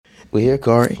We here,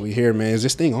 Corey. We here, man. Is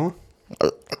this thing on?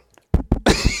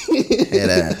 Head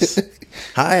ass.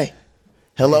 Hi.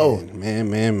 Hello.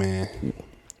 Man.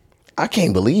 I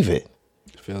can't believe it.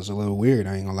 Feels a little weird.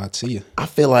 I ain't gonna lie to you. I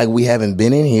feel like we haven't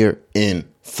been in here in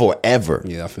forever.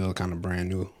 Yeah, I feel kind of brand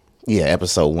new. Yeah,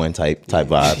 episode 1 type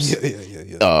vibes.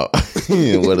 Yeah.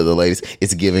 What are the ladies?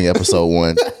 It's giving episode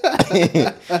 1.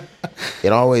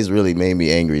 It always really made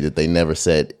me angry that they never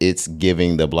said it's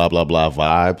giving the blah, blah, blah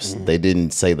vibes. Mm-hmm. They didn't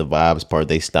say the vibes part.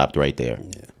 They stopped right there.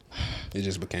 Yeah. It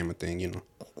just became a thing, you know.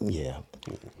 Yeah.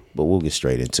 But we'll get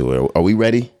straight into it. Are we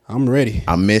ready? I'm ready.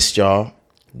 I missed y'all.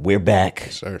 We're back.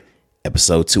 Yes, sir.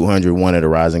 Episode 201 of the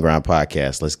Rise and Grind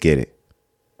podcast. Let's get it.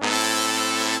 Sound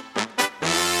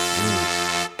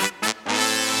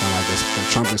like the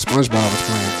trumpet SpongeBob was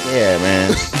playing. Yeah,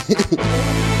 man.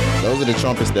 Those are the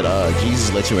trumpets that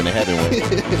Jesus let you into heaven with.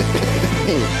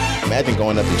 Imagine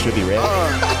going up to Trippie Redd.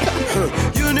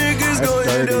 You niggas gon'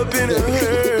 end up in a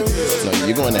hell. No,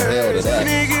 you're going to hell to that.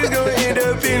 Niggas gon' end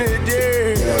up in a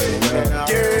dirt.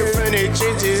 Dirt from the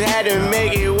trenches had to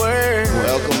make it work.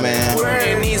 Welcome, man.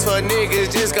 And these for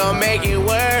niggas just gon' make it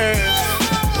work.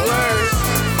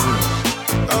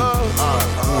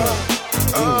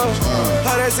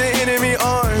 How that's an enemy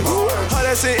arm. How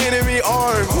that's an enemy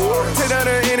arm. Take down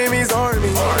the enemy's army.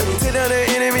 Take down the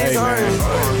enemy's army.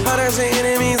 How that's an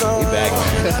enemy's arm. We back,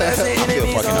 man. I feel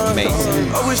fucking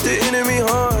amazing. I wish the enemy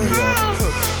harm.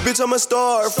 Bitch, I'm a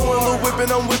star. For a little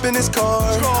whippin', I'm whipping this car.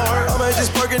 I might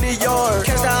just park in the yard.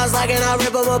 Catch the eyes like and I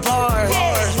rip them apart.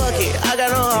 Fuck it, I got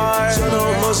no heart. Show no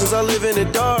emotions, I live in the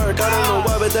dark. I don't know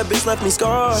why, but that bitch left me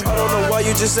scarred. I don't know why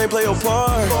you just ain't play your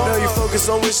part. Now you focus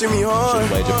on wishing me harm.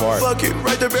 Played your part. Fuck it,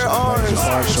 right there, bare arms.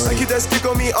 I keep that stick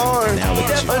on me arm. Now look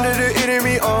at you. Under the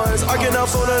enemy arms. I cannot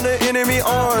fall under enemy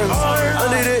arms.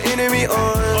 Under the enemy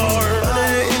arms. Under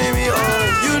the enemy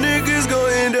arms. You niggas gon'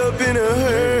 end up in a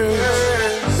hurt.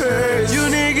 You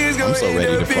niggas gon' I'm so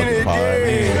ready to fucking pod,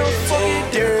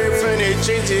 man. Dirt from the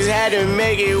trenches had to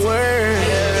make it work.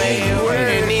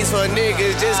 And these for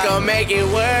niggas just gon' make it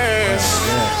worse.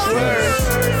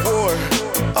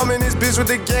 I'm in this bitch with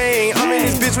the gang.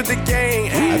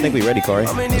 I think we ready, Corey.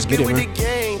 I'm in this bitch with the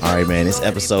gang. All right, man. It's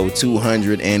episode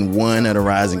 201 of the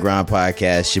Rise and Grind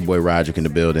podcast. Your boy Roderick in the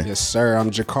building. Yes, sir. I'm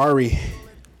Jakari.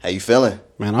 How you feeling?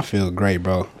 Man, I feel great,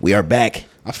 bro. We are back.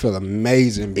 I feel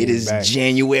amazing being It is back.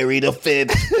 January the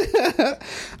 5th.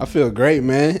 I feel great,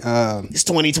 man. It's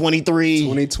 2023.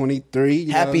 2023. You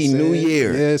know Happy what I'm New saying?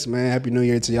 Year. Yes, man. Happy New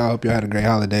Year to y'all. Hope y'all had a great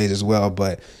holidays as well.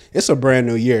 But it's a brand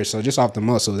new year. So just off the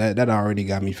muscle, that already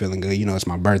got me feeling good. You know, it's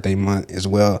my birthday month as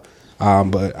well.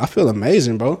 But I feel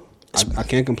amazing, bro. I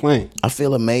can't complain. I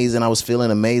feel amazing. I was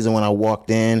feeling amazing when I walked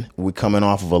in. We're coming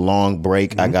off of a long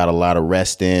break. I got a lot of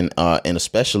rest in, and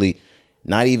especially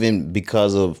not even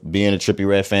because of being a Trippie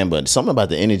Redd fan, but something about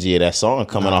the energy of that song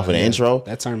coming off of the intro.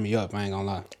 That turned me up. I ain't gonna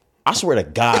lie. I swear to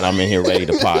God, I'm in here ready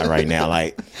to pod right now.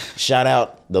 Like, shout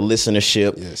out the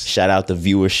listenership. Yes. Shout out the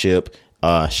viewership.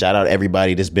 Shout out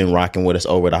everybody that's been rocking with us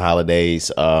over the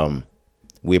holidays.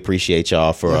 We appreciate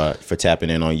y'all for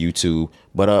tapping in on YouTube.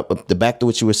 But back to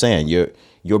what you were saying,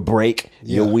 your break,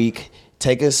 your week.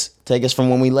 Take us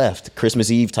from when we left. Christmas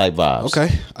Eve type vibes.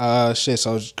 Okay.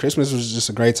 So Christmas was just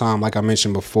a great time. Like I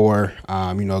mentioned before,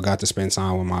 got to spend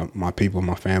time with my people,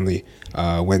 my family.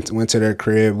 Went to their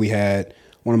crib. We had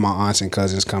one of my aunts and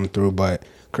cousins come through, but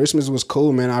Christmas was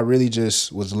cool, man. I really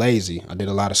just was lazy. I did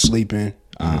a lot of sleeping.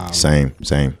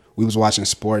 Same. We was watching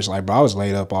sports. Like, bro, I was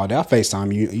laid up all day. I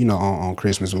FaceTime you know, on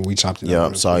Christmas when we chopped it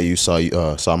up.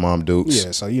 Yeah, saw Mom Dukes.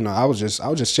 Yeah, so I was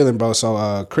just chilling, bro.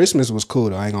 So Christmas was cool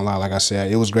though. I ain't gonna lie. Like I said,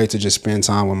 it was great to just spend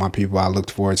time with my people. I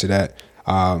looked forward to that.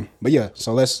 But yeah,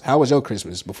 so how was your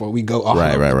Christmas before we go off?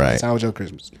 Right. How was your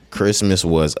Christmas? Christmas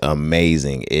was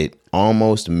amazing. It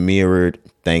almost mirrored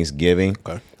Thanksgiving.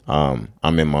 Okay.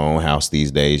 I'm in my own house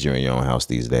these days. You're in your own house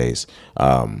these days.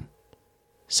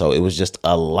 So it was just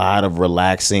a lot of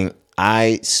relaxing.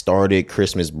 I started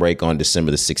Christmas break on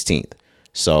December the 16th.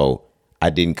 So I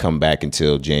didn't come back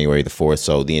until January the 4th.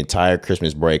 So the entire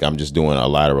Christmas break, I'm just doing a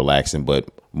lot of relaxing, but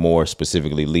more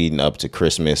specifically leading up to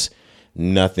Christmas,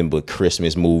 nothing but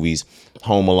Christmas movies.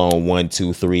 Home Alone 1,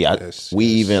 2, 3.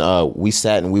 We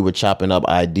sat and we were chopping up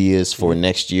ideas for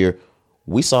next year.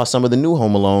 We saw some of the new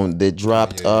Home Alone that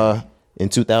dropped in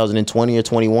 2020 or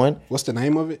 21. What's the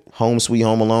name of it? Home Sweet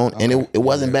Home Alone. Okay. And it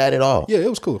wasn't bad at all. Yeah, it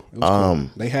was cool. Cool.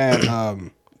 They had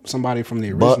somebody from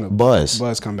the original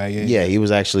Buzz come back. Yeah, he was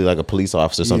actually like a police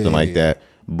officer, something like that.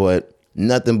 But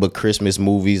nothing but Christmas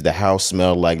movies. The house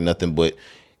smelled like nothing but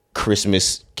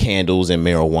Christmas candles and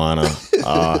marijuana.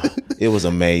 It was I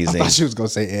amazing. thought she was gonna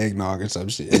say eggnog or some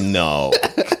shit. No.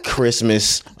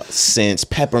 Christmas scents,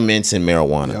 peppermints and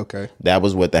marijuana. Okay. That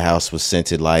was what the house was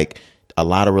scented like. A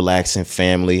lot of relaxing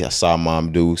family. I saw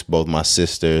Mom Dukes, both my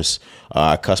sisters.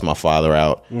 I cussed my father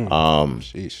out.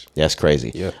 Sheesh. That's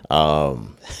crazy. Yeah.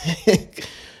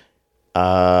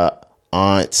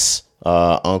 Aunts,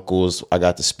 uncles, I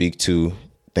got to speak to,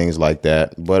 things like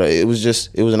that. But it was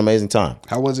an amazing time.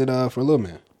 How was it for Lil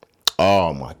Man?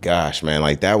 Oh my gosh, man!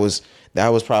 Like that was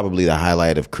probably the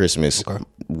highlight of Christmas. Okay.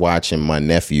 Watching my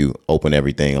nephew open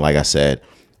everything. Like I said,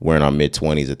 we're in our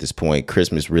mid-20s at this point.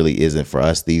 Christmas really isn't for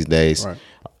us these days. Right.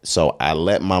 So I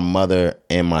let my mother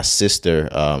and my sister,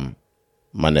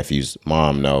 my nephew's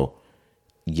mom, know,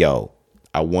 yo,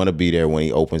 I want to be there when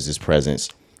he opens his presents.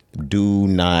 Do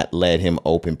not let him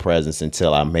open presents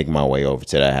until I make my way over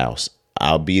to the house.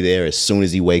 I'll be there as soon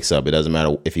as he wakes up. It doesn't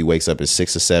matter if he wakes up at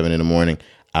 6 or 7 in the morning.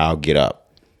 I'll get up.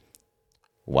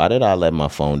 Why did I let my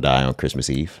phone die on Christmas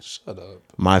Eve? Shut up.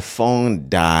 My phone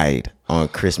died on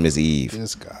Christmas Eve.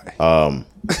 This guy.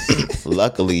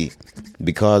 Luckily,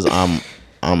 because I'm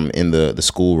in the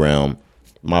school realm,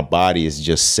 my body is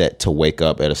just set to wake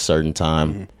up at a certain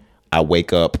time. Mm-hmm. I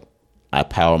wake up, I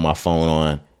power my phone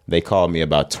on. They called me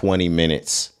about 20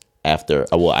 minutes after.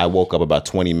 Well, I woke up about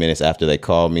 20 minutes after they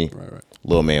called me. Right.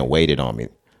 Little man waited on me.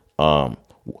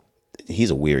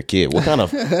 He's a weird kid. What kind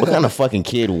of fucking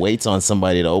kid waits on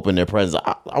somebody to open their presents?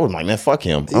 I was like, man, fuck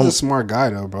him. He's a smart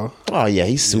guy though, bro. Oh yeah,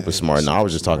 he's super smart. No, I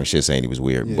was just talking shit saying he was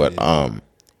weird, but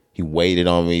he waited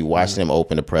on me. Watching him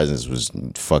open the presents was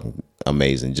fucking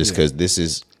amazing. Just because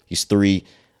he's 3.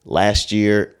 Last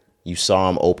year you saw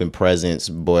him open presents,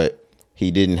 but he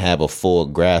didn't have a full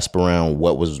grasp around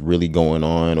what was really going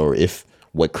on or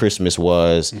what Christmas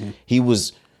was. Mm-hmm. He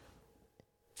was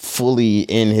fully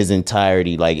in his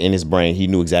entirety, like in his brain, he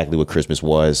knew exactly what Christmas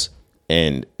was,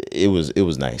 and it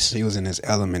was nice. He was in his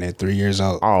element at 3 years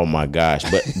old. Oh my gosh!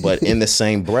 But in the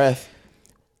same breath,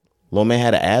 Lil Man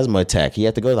had an asthma attack. He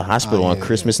had to go to the hospital on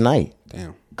Christmas night.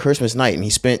 Damn. Christmas night, and he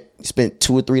spent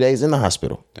 2 or 3 days in the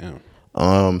hospital.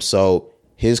 Damn. So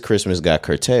his Christmas got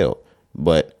curtailed,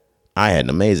 but I had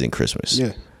an amazing Christmas.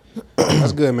 Yeah.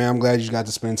 That's good, man. I'm glad you got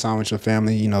to spend time with your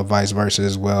family, vice versa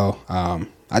as well.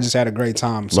 I just had a great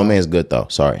time. So. Lil Man's good though.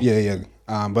 Sorry. Yeah.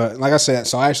 But like I said,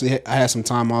 so I had some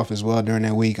time off as well during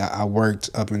that week. I worked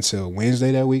up until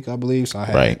Wednesday that week, I believe. So I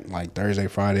had like Thursday,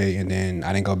 Friday, and then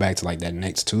I didn't go back to like that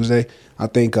next Tuesday. I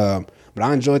think, but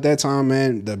I enjoyed that time,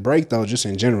 man. The break though, just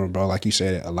in general, bro. Like you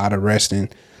said, a lot of resting,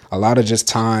 a lot of just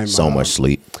time. So much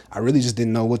sleep. I really just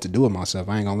didn't know what to do with myself.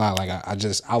 I ain't gonna lie. Like I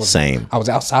was same. I was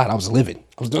outside. I was living.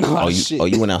 I was doing a lot of shit. Oh,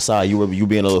 you went outside. You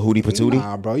being a little hootie patootie?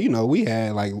 Nah, bro. We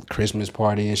had like Christmas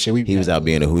party and shit. He was out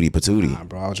being a hootie patootie. Nah,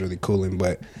 bro. I was really cooling,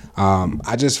 but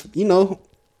I just I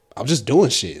was just doing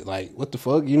shit. Like what the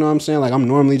fuck? You know what I'm saying? Like I'm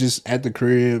normally just at the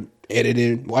crib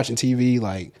editing, watching TV,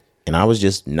 like. And I was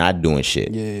just not doing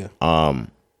shit. Yeah.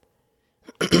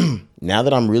 Now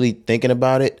that I'm really thinking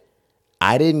about it,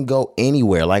 I didn't go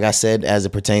anywhere. Like I said, as it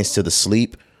pertains to the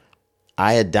sleep,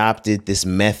 I adopted this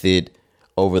method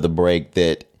over the break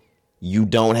that you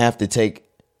don't have to take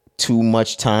too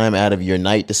much time out of your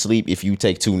night to sleep if you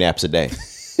take 2 naps a day.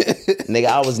 Nigga,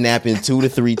 I was napping 2 to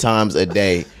 3 times a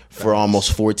day for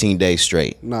almost 14 days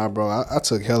straight. Nah, bro, I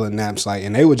took hella naps, like,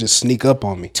 and they would just sneak up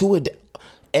on me. 2 a day.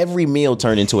 Every meal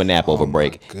turned into a nap over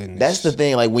break. Goodness. That's the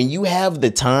thing. Like when you have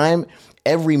the time,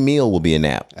 every meal will be a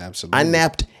nap. Absolutely. I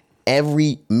napped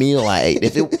every meal I ate.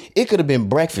 If it could have been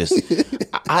breakfast.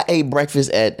 I ate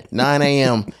breakfast at 9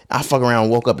 a.m. I fuck around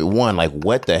and woke up at 1. Like,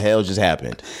 what the hell just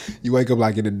happened? You wake up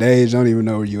like in the days, you don't even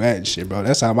know where you at and shit, bro.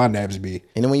 That's how my naps be.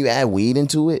 And then when you add weed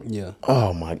into it, yeah.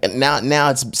 Oh my god. Now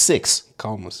it's 6.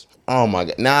 Comas. Oh my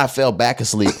god. Now I fell back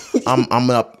asleep. I'm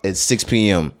up at 6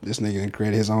 p.m. This nigga done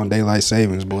created his own daylight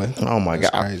savings, boy. Oh my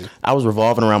That's god. crazy. I was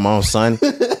revolving around my own son.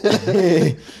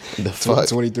 The fuck?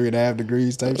 23.5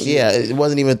 degrees type shit. Yeah, it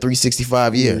wasn't even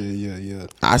 365 year. Yeah.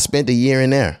 I spent a year in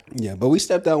there. Yeah, but we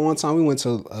stepped out one time. We went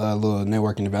to a little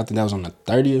networking event. I think that was on the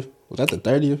 30th. Was that the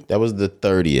 30th? That was the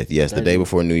 30th. Yes, 30th. The day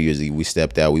before New Year's Eve. We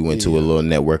stepped out. We went to a little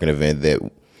networking event that...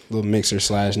 Little mixer /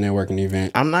 networking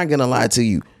event. I'm not going to lie to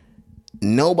you.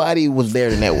 Nobody was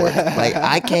there to network. Like,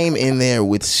 I came in there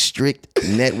with strict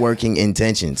networking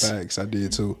intentions. Facts, I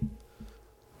did too.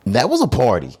 That was a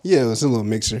party. Yeah, it was a little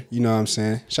mixer. You know what I'm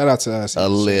saying? Shout out to us. A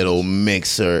little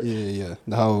mixer. Yeah.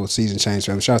 The whole Season Change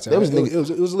family. Shout out to us.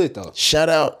 It was lit though. Shout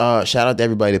out to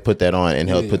everybody that put that on and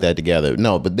helped put that together.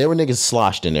 No, but there were niggas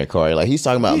sloshed in there, Corey. Like he's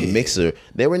talking about mixer.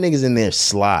 There were niggas in there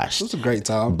sloshed. It was a great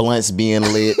time. Blunts being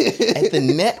lit. At the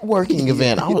networking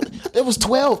event, there was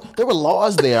 12. There were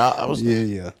laws there. I was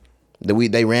Yeah.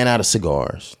 They ran out of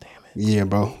cigars. Damn it. Yeah,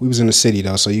 bro. We was in the city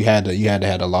though, so you had to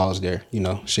have the laws there. You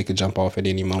know, shit could jump off at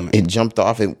any moment. It jumped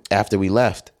off it after we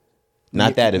left.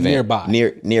 Not that event. Nearby.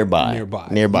 Nearby.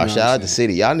 You know what Shout out I'm to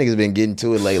City. Y'all niggas been getting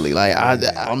to it lately. Like I'm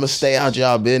gonna stay out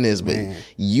y'all business, but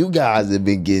you guys have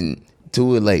been getting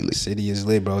to it lately. City is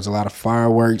lit, bro. It's a lot of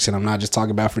fireworks, and I'm not just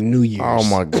talking about for New Year's. Oh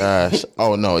my gosh.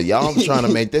 Oh no, y'all trying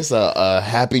to make this a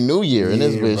happy new year in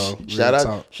this bitch. Shout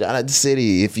out to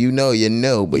City. If you know, you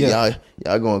know. But y'all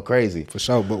going crazy. For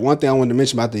sure. But one thing I wanted to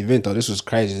mention about the event though, this was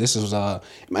crazy. This was it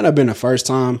might not have been the first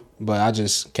time, but I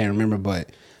just can't remember. But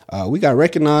we got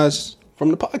recognized from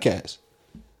the podcast.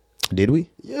 Did we?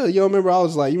 Yeah, you remember? I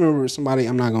was like, you remember somebody?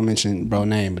 I'm not gonna mention bro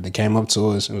name, but they came up to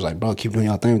us and was like, "Bro, keep doing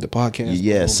y'all thing with the podcast."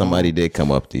 Yeah, somebody did come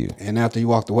up to you. And after you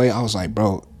walked away, I was like,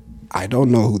 "Bro, I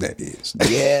don't know who that is."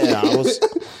 Yeah,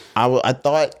 I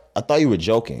thought you were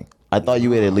joking. I thought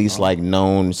you had at least like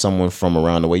known someone from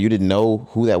around the way. You didn't know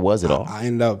who that was at all. I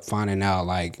ended up finding out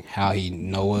like how he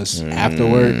know us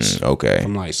afterwards. Okay,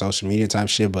 from like social media type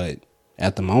shit, but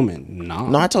at the moment, no.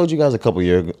 No, I told you guys a couple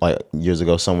years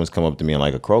ago, someone's come up to me in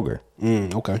like a Kroger.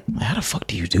 Okay. How the fuck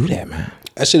do you do that, man?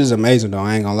 That shit is amazing though.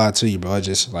 I ain't gonna lie to you, bro. It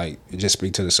just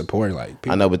speak to the support. Like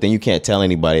people. I know, but then you can't tell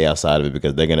anybody outside of it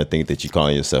because they're gonna think that you're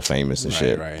calling yourself famous and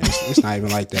shit. Right. It's not even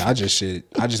like that. I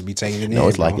just be taking it in. No,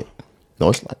 it's bro. like it. No,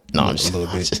 it's like I'm just a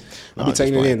little bit. No, I be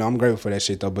taking it in. I'm grateful for that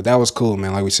shit though. But that was cool,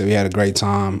 man. Like we said, we had a great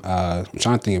time. I'm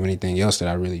trying to think of anything else that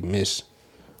I really missed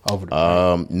over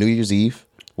the break. New Year's Eve.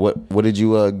 What did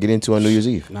you get into on New Year's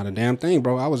Eve? Not a damn thing,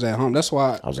 bro. I was at home. That's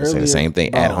why I was gonna say the same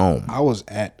thing. At home. I was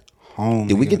at home.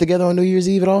 Did we get together on New Year's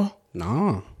Eve at all?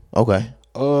 No. Okay.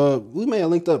 We may have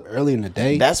linked up early in the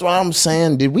day. That's what I'm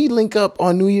saying. Did we link up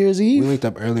on New Year's Eve? We linked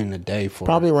up early in the day for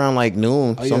probably around like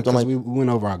noon, something like. We went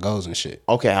over our goals and shit.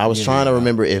 Okay, I was trying to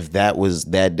remember if that was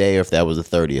that day or if that was the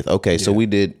 30th. Okay, so we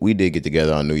did get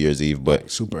together on New Year's Eve, but like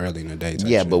super early in the day.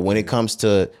 Yeah, but when it comes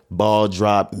to ball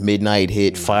drop, midnight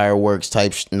hit, fireworks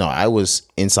type, no, I was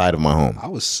inside of my home. I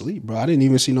was asleep, bro. I didn't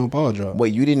even see no ball drop.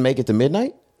 Wait, you didn't make it to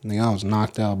midnight? I was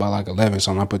knocked out by like 11,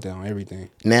 so I put that on everything.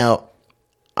 Now,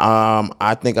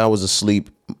 I think I was asleep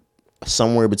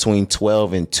somewhere between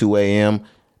 12 and 2 a.m.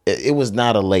 It was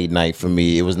not a late night for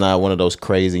me. It was not one of those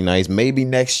crazy nights. Maybe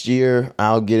next year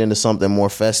I'll get into something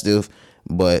more festive,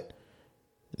 but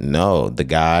no,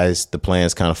 the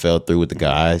plans kind of fell through with the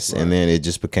guys, and then it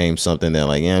just became something that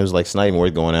it was like it's not even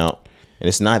worth going out, and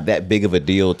it's not that big of a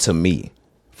deal to me.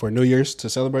 For New Year's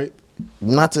to celebrate?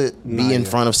 Not to be in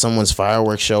front of someone's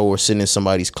fireworks show or sitting in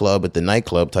somebody's club at the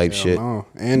nightclub type shit. No.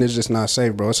 And it's just not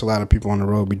safe, bro. It's a lot of people on the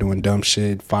road be doing dumb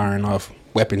shit, firing off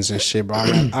weapons and shit, bro.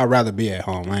 I'd rather be at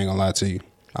home. I ain't gonna lie to you.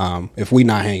 If we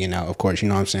not hanging out, of course, you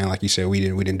know what I'm saying? Like you said, we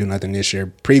didn't do nothing this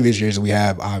year. Previous years we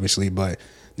have, obviously, but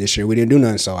this year we didn't do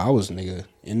nothing. So I was,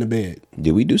 in the bed.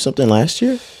 Did we do something last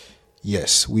year?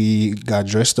 Yes. We got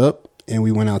dressed up and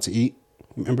we went out to eat.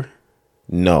 Remember?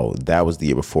 No, that was the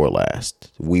year before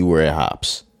last. We were at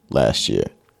Hops last year.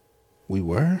 We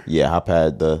were? Yeah, Hop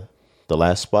had the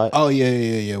last spot. Oh,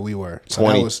 yeah, we were. So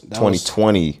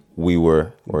 2020, we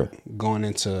were going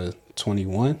into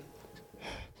 21.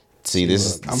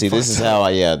 This is how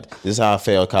I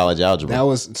failed college algebra. That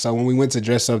was so when we went to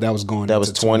dress up, that was 20.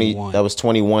 21. That was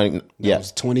 21. Yeah, that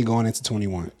was 20 going into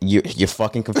 21. You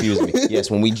fucking confused me. Yes,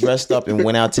 when we dressed up and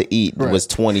went out to eat, it was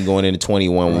 20 going into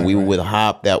 21. When we were with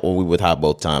Hop, we were with Hop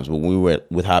both times. But when we were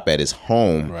with Hop at his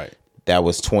home, that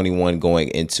was 21 going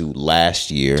into last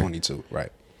year. 22,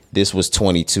 right. This was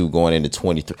 22 going into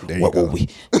 23. What will we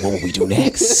do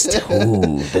next?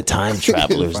 Ooh, the time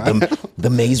travelers, the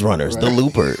maze runners, the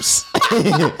loopers.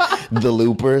 The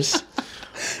loopers.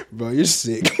 Bro, you're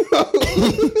sick.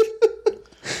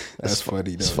 That's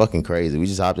funny though. It's fucking crazy. We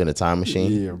just hopped in a time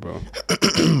machine. Yeah, bro.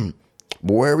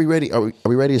 But where are we ready? Are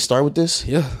we ready to start with this?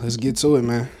 Yeah, let's get to it,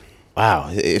 man. Wow,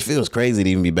 it feels crazy to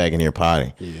even be back in here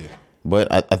potting. Yeah.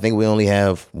 But I think we only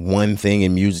have one thing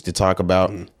in music to talk about.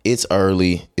 Mm-hmm. It's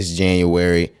early. It's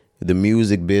January. The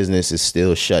music business is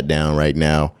still shut down right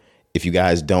now. If you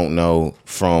guys don't know,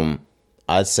 from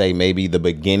I'd say maybe the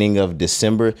beginning of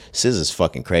December, SZA's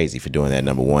fucking crazy for doing that,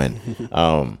 number one.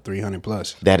 300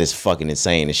 plus. That is fucking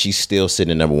insane. And she's still sitting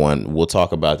at number one. We'll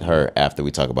talk about her after we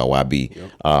talk about YB.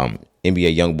 Yep.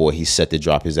 NBA Youngboy, he's set to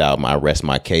drop his album, I Rest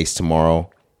My Case,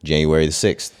 tomorrow, January the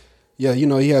 6th. Yeah,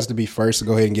 he has to be first to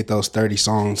go ahead and get those 30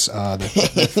 songs,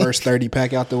 the first 30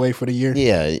 pack out the way for the year.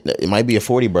 Yeah, it might be a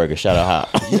 40 burger. Shout out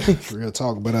Hop. Yeah, real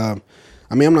talk. But I'm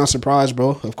not surprised,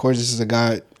 bro. Of course, this is a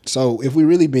guy. So if we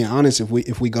really being honest, if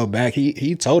we go back,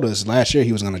 he told us last year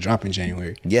he was going to drop in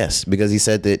January. Yes, because he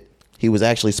said that he was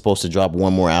actually supposed to drop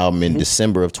one more album in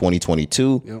December of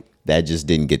 2022. Yep. That just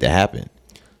didn't get to happen.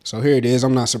 So here it is.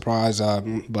 I'm not surprised,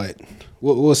 but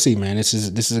we'll see, man. This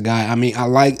is a guy. I mean, I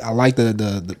like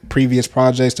the previous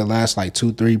projects, the last like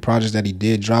 2-3 projects that he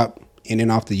did drop in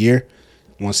and off the year.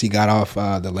 Once he got off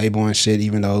the label and shit,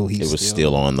 even though it was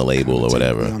still on the label or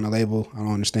whatever. On the label, I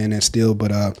don't understand that still,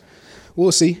 but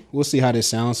we'll see. We'll see how this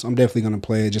sounds. I'm definitely gonna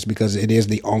play it just because it is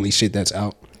the only shit that's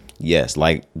out. Yes,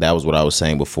 like that was what I was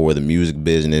saying before. The music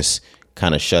business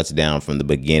kind of shuts down from the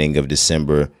beginning of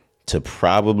December to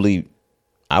probably,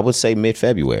 I would say,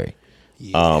 mid-February.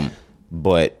 Yeah.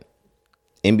 But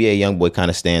NBA YoungBoy kind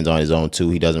of stands on his own too.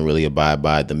 He doesn't really abide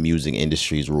by the music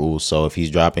industry's rules. So if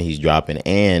he's dropping, he's dropping.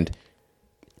 And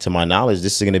to my knowledge,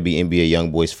 this is going to be NBA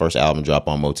YoungBoy's first album drop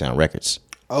on Motown Records.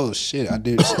 Oh shit! I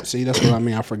did see. That's what I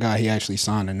mean. I forgot he actually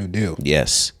signed a new deal.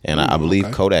 Yes, and I believe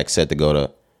Kodak's set to go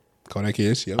to. Kodak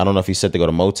is. Yep. I don't know if he's set to go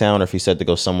to Motown or if he's set to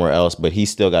go somewhere else, but he's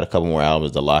still got a couple more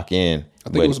albums to lock in. I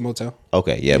think it was Motown.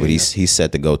 Okay, yeah, but he's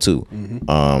set to go too.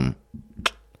 Mm-hmm.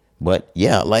 But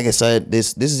yeah, like I said,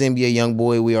 this is NBA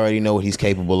YoungBoy. We already know what he's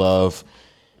capable of.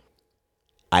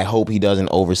 I hope he doesn't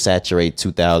oversaturate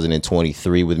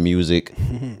 2023 with music.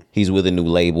 He's with a new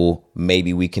label.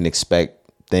 Maybe we can expect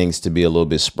things to be a little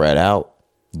bit spread out,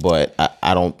 but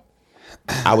I don't.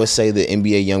 I would say the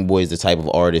NBA YoungBoy is the type of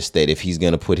artist that if he's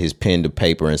going to put his pen to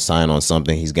paper and sign on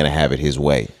something, he's going to have it his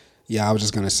way. Yeah, I was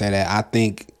just going to say that. I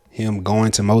think him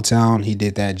going to Motown, he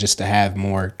did that just to have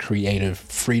more creative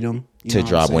freedom. To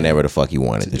drop whenever the fuck he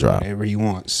wanted to drop. Whatever he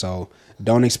wants. So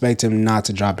don't expect him not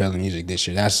to drop hella music this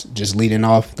year. That's just leading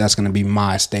off. That's going to be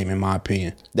my statement, my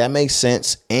opinion. That makes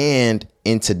sense. And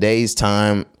in today's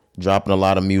time, dropping a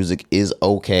lot of music is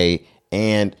okay.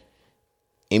 And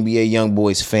NBA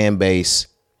YoungBoy's fan base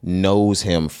knows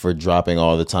him for dropping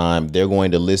all the time. They're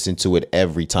going to listen to it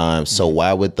every time. So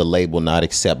why would the label not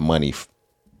accept money?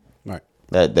 Right.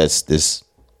 That's this.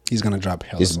 He's gonna drop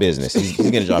hella. It's business.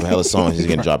 He's gonna drop hella songs. He's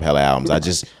gonna drop hella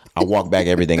albums. I walk back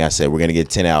everything I said. We're gonna get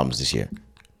 10 albums this year.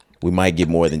 We might get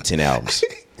more than 10 albums.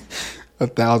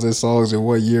 1,000 songs in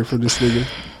 1 year from this nigga.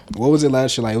 What was it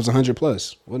last year? Like it was 100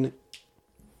 plus, wasn't it?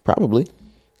 Probably.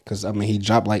 Because I mean, he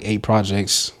dropped like 8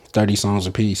 projects, 30 songs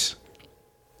a piece.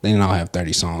 They didn't all have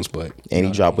 30 songs, but and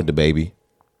he dropped with the baby.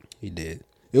 He did.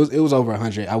 It was over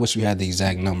 100. I wish we had the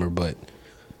exact number, but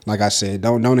like I said,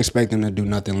 don't expect him to do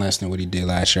nothing less than what he did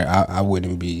last year. I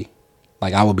wouldn't be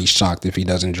like, I would be shocked if he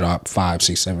doesn't drop 5,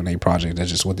 6, 7, 8 projects. That's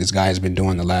just what this guy has been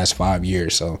doing the last 5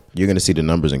 years. So you're gonna see the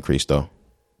numbers increase though,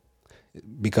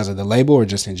 because of the label or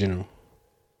just in general.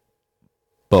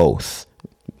 Both.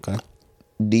 Okay.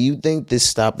 Do you think this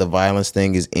Stop the Violence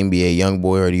thing is NBA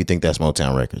YoungBoy, or do you think that's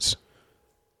Motown Records?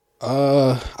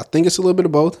 I think it's a little bit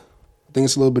of both.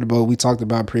 We talked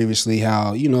about previously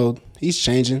how, he's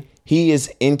changing. He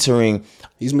is entering.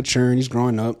 He's maturing. He's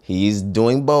growing up. He's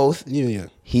doing both. Yeah.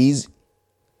 He's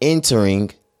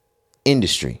entering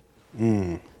industry.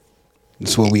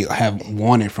 That's what we have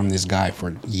wanted from this guy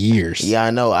for years. Yeah, I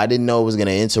know. I didn't know it was going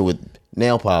to enter with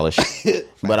nail polish,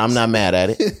 but I'm not mad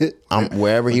at it. I'm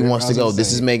wherever he wants to go.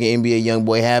 This is making NBA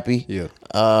YoungBoy happy. Yeah.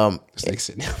 I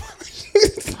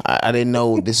didn't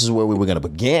know this is where we were going to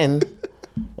begin,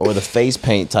 or the face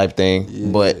paint type thing.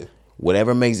 Yeah. But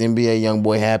whatever makes NBA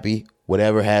YoungBoy happy,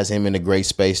 whatever has him in a great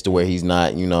space to where he's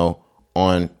not,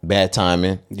 on bad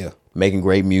timing. Yeah. Making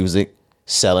great music,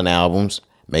 selling albums,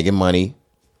 making money.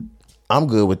 I'm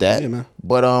good with that. Yeah, man.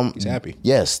 But he's happy.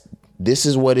 Yes, this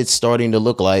is what it's starting to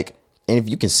look like. And if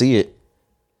you can see it,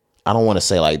 I don't want to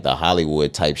say like the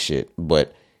Hollywood type shit,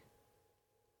 but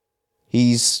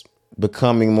he's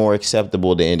becoming more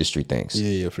acceptable to industry things.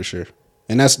 Yeah, for sure.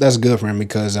 And that's good for him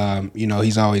because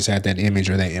he's always had that image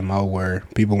or that MO where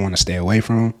people want to stay away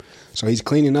from him. So he's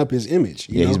cleaning up his image.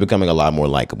 You know? He's becoming a lot more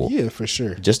likable. Yeah, for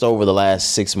sure. Just over the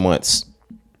last 6 months,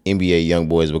 NBA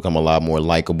YoungBoy has become a lot more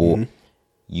likable. Mm-hmm.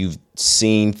 You've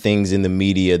seen things in the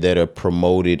media that are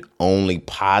promoted only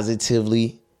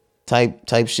positively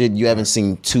type shit. You haven't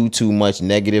seen too much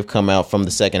negative come out from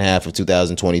the second half of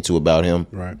 2022 about him.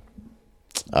 Right.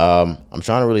 I'm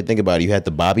trying to really think about it. You had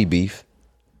the Bobby beef.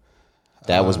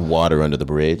 That was water under the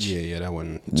bridge. Yeah, that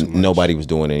wasn't too much. Nobody was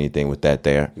doing anything with that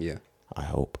there. Yeah. I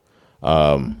hope.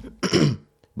 But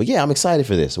yeah, I'm excited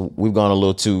for this. We've gone a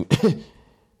little too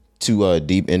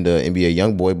deep into NBA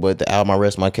YoungBoy, but the album I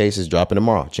Rest My Case is dropping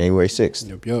tomorrow, January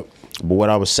 6th. Yep. But what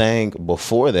I was saying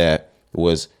before that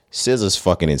was SZA's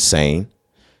fucking insane.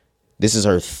 This is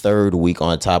her third week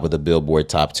on top of the Billboard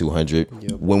Top 200.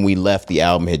 Yep. When we left, the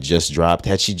album had just dropped.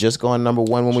 Had she just gone number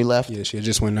 1 when we left? Yeah, she had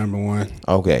just went number 1.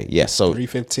 Okay, yeah. So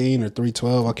 315 or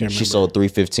 312, I can't remember. She sold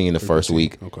 315 the first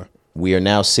week. Okay. We are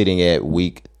now sitting at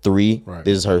week 3. Right.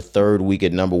 This is her third week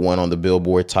at number 1 on the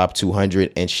Billboard Top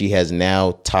 200, and she has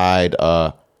now tied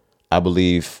I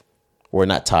believe, or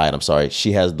not tied. I'm sorry.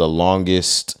 She has the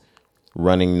longest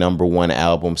running #1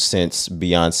 album since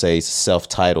Beyonce's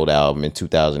self-titled album in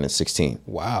 2016.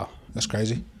 Wow, that's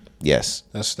crazy. Yes.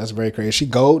 That's very crazy. Is she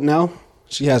gold now?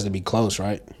 She has to be close,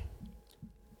 right?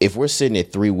 If we're sitting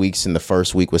at 3 weeks and the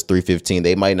first week was 315,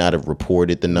 they might not have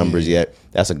reported the numbers yet.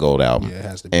 That's a gold album. Yeah, it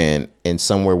has to be. And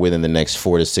somewhere within the next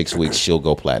 4 to 6 weeks, she'll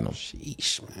go platinum.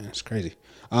 Sheesh, man, that's crazy.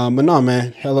 But no,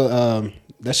 man, hella.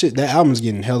 That album's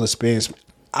getting hella spins.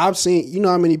 I've seen, you know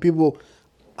how many people.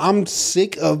 I'm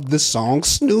sick of the song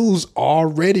Snooze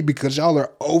already because y'all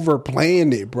are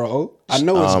overplaying it, bro. I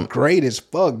know it's great as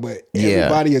fuck, but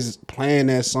everybody is playing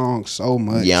that song so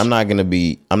much. Yeah, I'm not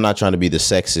trying to be the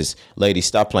sexist. Lady,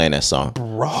 stop playing that song.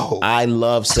 Bro. I am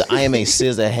a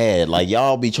SZA head. Like,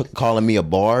 y'all be calling me a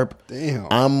Barb. Damn.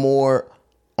 I'm more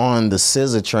on the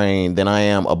SZA train than I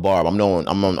am a Barb. I'm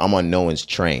on No One's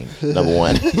train, number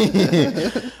one.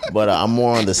 But I'm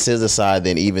more on the SZA side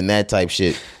than even that type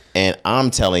shit. And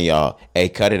I'm telling y'all, hey,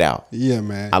 cut it out. Yeah,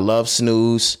 man. I love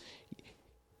Snooze.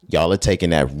 Y'all are taking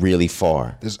that really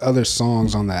far. There's other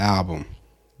songs on the album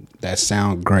that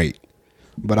sound great,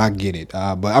 but I get it.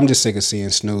 But I'm just sick of seeing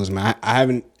Snooze, man. I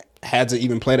haven't had to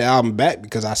even play the album back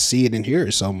because I see it and hear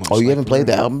it so much. Oh, you haven't played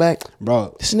the album back?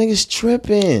 Bro. This nigga's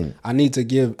tripping. I need to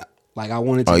give, I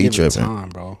wanted to give it time,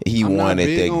 bro. He wanted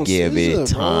to give it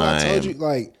time. Bro. I told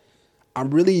you, I'm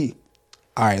really...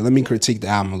 All right, let me critique the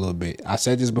album a little bit. I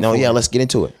said this before. No, yeah, let's get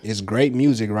into it. It's great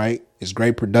music, right? It's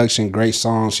great production, great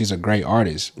songs. She's a great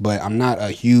artist, but I'm not a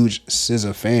huge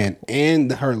SZA fan,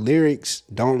 and her lyrics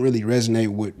don't really resonate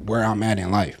with where I'm at in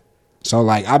life. So,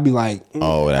 I'd be like,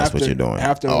 oh, that's what you're doing.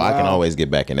 After a while, I can always get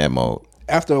back in that mode.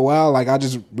 After a while, I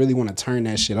just really want to turn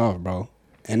that shit off, bro.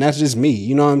 And that's just me.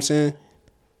 You know what I'm saying?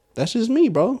 That's just me,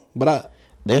 bro. But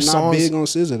I'm not big on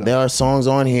SZA, though. There are songs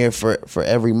on here for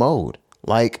every mode.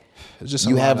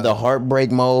 You have the heartbreak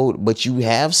mode, but you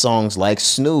have songs like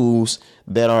Snooze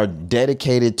that are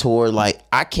dedicated toward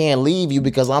I can't leave you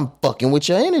because I'm fucking with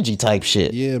your energy type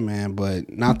shit. Yeah, man, but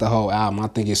not the whole album. I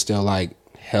think it's still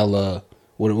hella,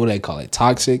 what do they call it?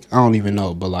 Toxic? I don't even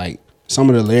know. But some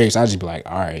of the lyrics, I just be like,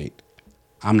 all right,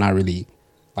 I'm not really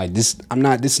this.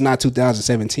 This is not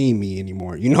 2017 me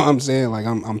anymore. You know what I'm saying?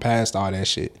 I'm past all that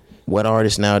shit. What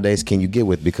artists nowadays can you get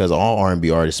with? Because all R&B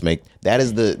artists that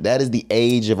is the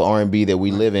age of R&B that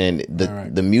we live in.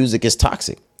 The music is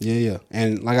toxic. Yeah.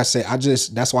 And like I said,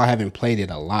 that's why I haven't played it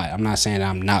a lot. I'm not saying that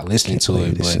I'm not listening to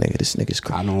it. This nigga's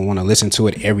crazy. I don't want to listen to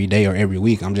it every day or every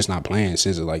week. I'm just not playing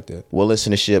SZA like that. Well,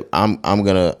 listenership, I'm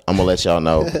gonna let y'all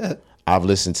know. I've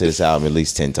listened to this album at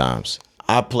least 10 times.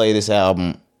 I play this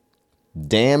album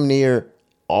damn near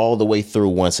all the way through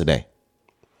once a day.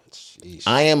 Jeez.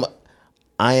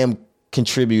 I am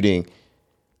contributing.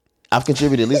 I've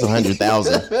contributed at least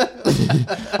 100,000.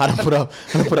 I done put up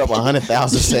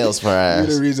 100,000 sales for her ass.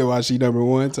 You're the reason why she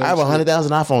 #1. I have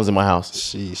 100,000 iPhones in my house.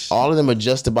 Sheesh. All of them are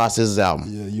just to buy SZA's album.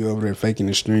 Yeah, you over there faking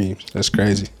the streams. That's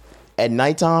crazy. At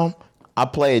nighttime, I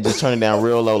play it, just turn it down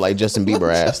real low like Justin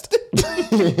Bieber asked.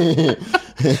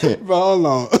 But hold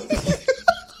on.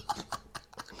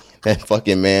 That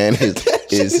fucking man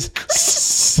is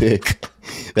sick.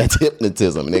 That's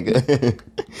hypnotism, nigga.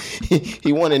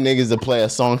 He wanted niggas to play a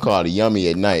song called Yummy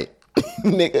at night.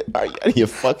 Nigga, are you out of your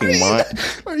fucking mind?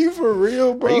 Are you for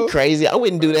real, bro? Are you crazy? I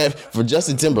wouldn't do that for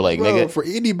Justin Timberlake, bro, nigga. For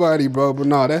anybody, bro. But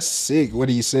no, that's sick what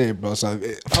he said, bro. So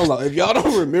hold on. If y'all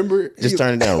don't remember, just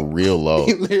turn it down real low.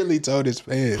 He literally told his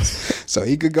fans so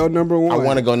he could go #1. I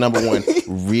want to go #1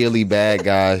 really bad,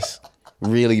 guys.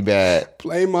 Really bad.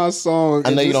 Play my song.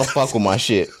 I know you don't fuck with my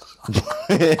shit.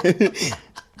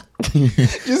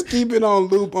 Just keep it on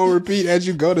loop, on repeat as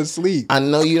you go to sleep. I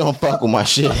know you don't fuck with my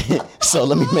shit, so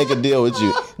let me make a deal with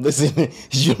you. Listen,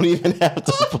 you don't even have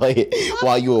to play it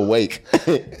while you awake.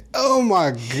 Oh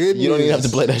my goodness. You don't even have to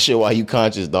play that shit while you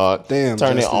conscious, dog. Damn.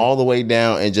 Turn Justin. It all the way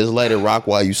down and just let it rock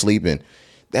while you sleeping.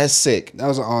 That's sick. That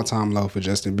was an all-time low for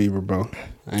Justin Bieber, bro.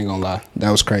 I ain't gonna lie.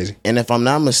 That was crazy. And if I'm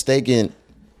not mistaken,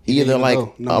 either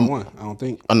 #1, I don't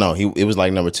think. Oh no, it was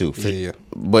 #2. Yeah.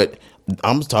 But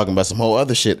I'm talking about some whole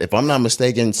other shit. If I'm not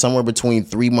mistaken, somewhere between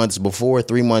 3 months before,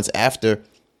 3 months after,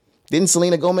 didn't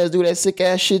Selena Gomez do that sick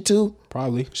ass shit too?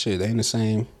 Probably. Shit, they ain't the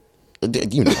same.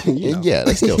 You know. Yeah,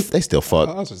 they still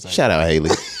fuck. Shout out Haley.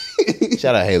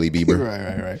 Shout out Haley Bieber.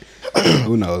 Right.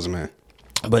 Who knows, man?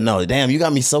 But no, damn, you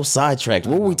got me so sidetracked.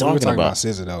 What were we talking about? About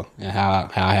SZA though, and how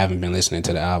I haven't been listening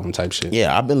to the album type shit.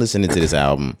 Yeah, I've been listening to this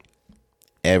album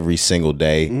every single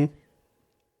day. Mm-hmm.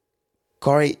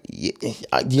 Corey,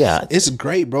 yeah, it's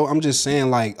great, bro. I'm just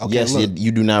saying, okay, yes,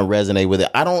 you do not resonate with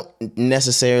it. I don't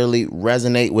necessarily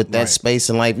resonate with that space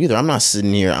in life either. I'm not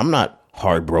sitting here. I'm not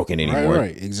heartbroken anymore.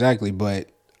 Right, exactly. But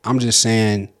I'm just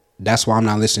saying that's why I'm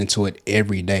not listening to it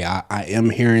every day. I am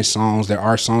hearing songs. There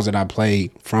are songs that I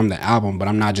played from the album, but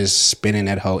I'm not just spinning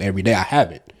that hoe every day. I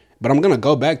haven't. But I'm going to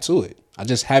go back to it. I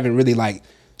just haven't really, like,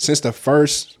 since the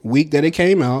first week that it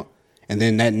came out, and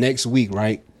then that next week,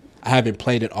 right? I haven't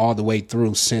played it all the way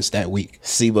through since that week.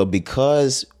 See, but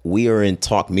because we are in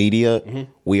talk media,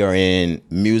 we are in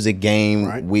music game,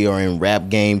 Right. we are in rap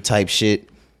game type shit,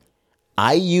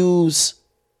 I use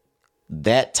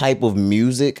that type of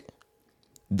music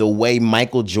the way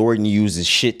Michael Jordan uses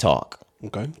shit talk.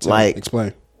 Okay. Like-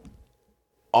 explain.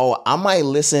 Oh, I might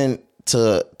listen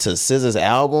to SZA's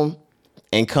album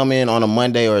and come in on a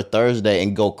Monday or a Thursday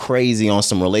and go crazy on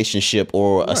some relationship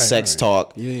or a sex right.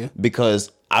 talk. Yeah.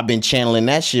 Because I've been channeling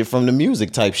that shit from the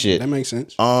music type shit. That makes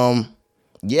sense.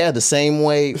 Yeah, the same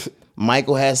way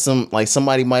Michael has some, like,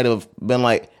 somebody might have been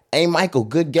like, "Hey, Michael,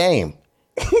 good game."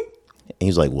 And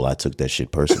he's like, "Well, I took that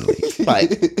shit personally."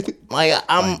 like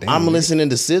I'm listening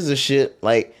to SZA shit.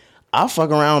 Like, I'll fuck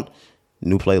around.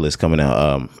 New playlist coming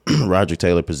out. Roger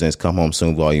Taylor Presents Come Home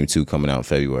Soon Volume 2 coming out in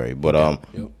February. But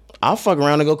I'll fuck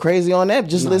around and go crazy on that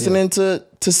just listening to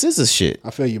SZA shit.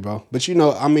 I feel you, bro. But you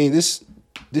know, I mean, this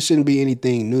shouldn't be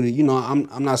anything new to you know.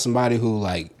 I'm not somebody who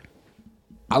like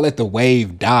I let the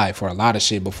wave die for a lot of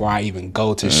shit before I even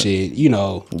go to shit. You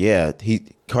know. Yeah,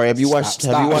 Corey, have you watched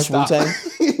Wu Tang?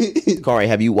 Corey,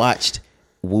 have you watched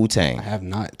Wu Tang? I have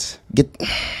not.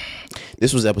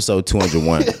 This was episode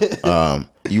 201.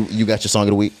 You got your song of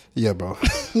the week? Yeah, bro.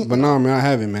 But no, man, I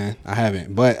haven't, man. I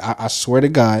haven't. But I swear to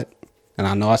God, and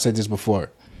I know I said this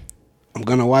before, I'm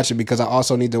gonna watch it because I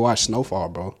also need to watch Snowfall,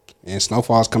 bro. And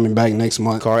Snowfall's coming back next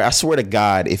month. Corey, I swear to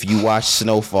God, if you watch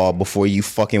Snowfall before you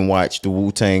fucking watch the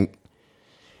Wu Tang,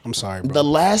 I'm sorry, bro. the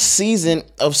last season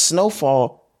of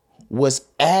Snowfall was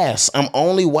ass. I'm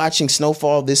only watching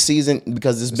Snowfall this season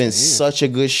because it's been such a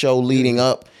good show leading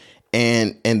up.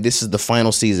 And this is the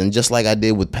final season, just like I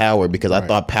did with Power, because I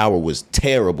thought Power was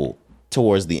terrible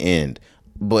towards the end.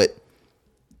 But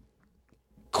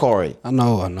Corey, I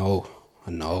know.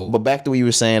 but back to what you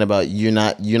were saying about you're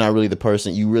not really the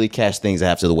person. You really catch things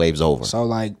after the wave's over. So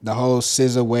like the whole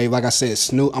SZA wave, like I said,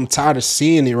 Snoop, I'm tired of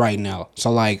seeing it right now. So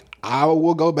like I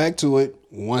will go back to it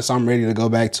once I'm ready to go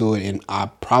back to it, and I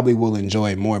probably will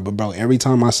enjoy it more. But bro, every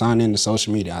time I sign into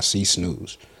social media, I see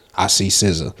Snooze, I see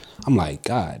SZA. I'm like,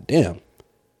 God damn,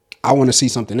 I want to see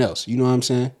something else. You know what I'm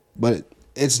saying? But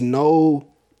it's no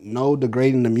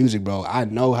degrading the music, bro. I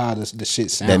know how the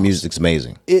shit sounds. That music's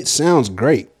amazing. It sounds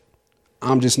great.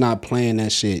 I'm just not playing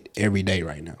that shit every day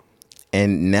right now.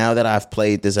 And now that I've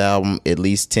played this album at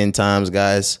least 10 times,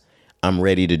 guys, I'm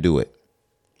ready to do it.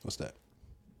 What's that?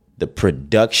 The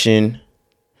production,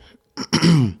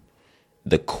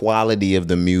 the quality of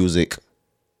the music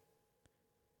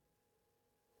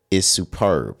is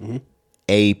superb.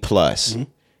 A plus.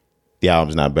 The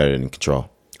album's not better than Control.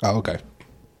 Oh, okay.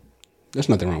 There's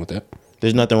nothing wrong with that.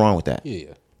 There's nothing wrong with that.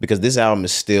 Yeah. Because this album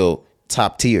is still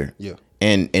top tier. Yeah.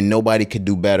 And nobody could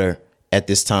do better at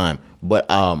this time. But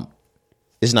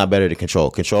it's not better than Control.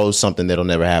 Control is something that'll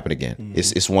never happen again.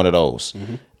 It's one of those.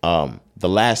 The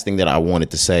last thing that I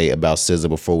wanted to say about SZA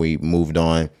before we moved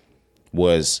on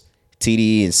was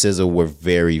TDE and SZA were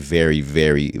very, very,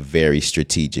 very, very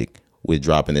strategic with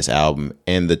dropping this album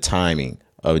and the timing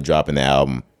of dropping the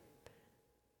album.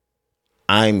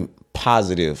 I'm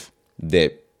positive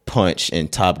that Punch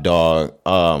and Top Dog,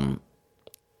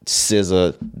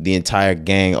 SZA, the entire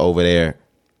gang over there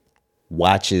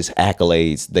watches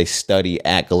accolades. They study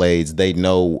accolades. They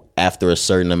know after a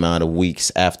certain amount of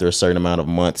weeks, after a certain amount of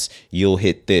months, you'll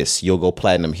hit this. You'll go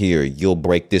platinum here. You'll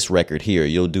break this record here.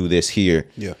 You'll do this here.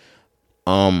 Yeah.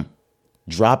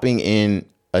 Dropping in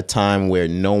a time where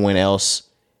no one else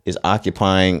is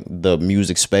occupying the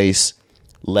music space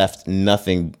left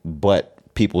nothing but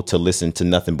people to listen to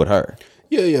nothing but her.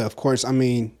 Yeah, of course. I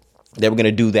mean, they were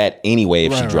gonna do that anyway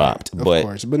if she dropped. Of But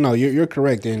course. But no, you're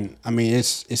correct. And I mean,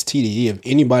 it's TDE. If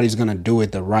anybody's gonna do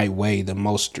it the right way, the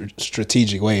most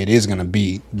strategic way, it is gonna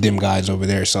be them guys over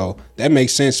there. So that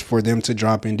makes sense for them to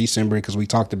drop in December because we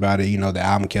talked about it. You know, the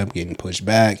album kept getting pushed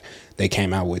back. They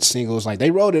came out with singles, like they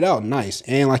rolled it out nice.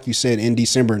 And like you said, in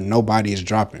December, nobody is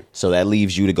dropping. so that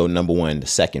leaves you to go number one the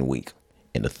second week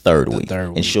and the third week.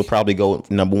 And week. she'll probably go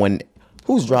number one.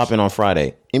 Who's dropping on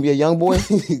Friday? NBA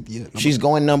Youngboy? Yeah, She's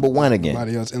going number one again.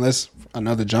 nobody else, unless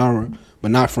another genre, but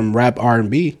not from rap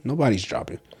R&B. Nobody's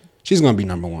dropping. She's gonna be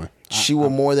number one. She will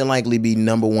more than likely be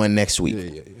number one next week.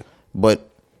 Yeah. But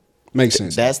Makes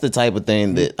sense. that's the type of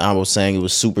thing that I was saying. It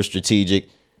was super strategic.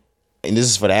 And this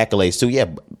is for the accolades too. Yeah,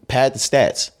 pad the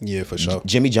stats. Yeah, for sure.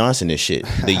 Jimmy Johnson, this shit.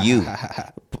 The U.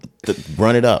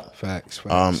 Run it up. Facts.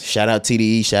 Shout out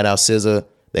TDE. Shout out SZA.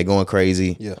 They going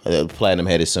crazy. Yeah. Platinum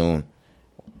headed soon.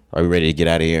 Are we ready to get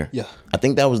out of here? Yeah. I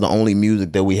think that was the only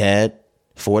music that we had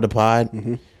for the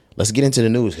pod. Let's get into the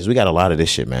news because we got a lot of this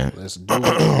shit, man. Let's do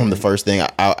it. The first thing,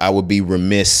 I would be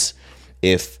remiss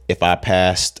if I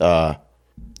passed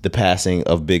the passing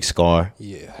of Big Scar.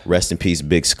 Yeah. Rest in peace,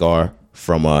 Big Scar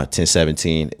from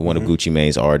 1017, one of Gucci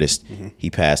Mane's artists. He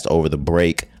passed over the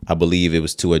break. I believe it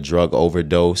was to a drug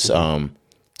overdose,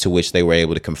 to which they were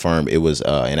able to confirm it was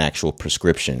an actual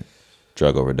prescription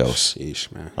drug overdose.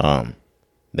 Sheesh, man.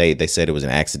 They said it was an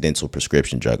accidental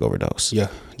prescription drug overdose. Yeah,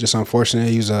 just unfortunate.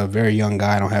 He's a very young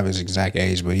guy. I don't have his exact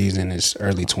age, but he's in his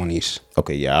early 20s.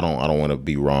 Okay, yeah, I don't want to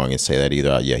be wrong and say that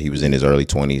either. Yeah, he was in his early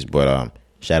 20s, but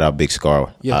shout out Big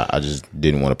Scar. Yeah. I just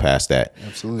didn't want to pass that.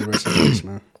 Absolutely, rest in peace,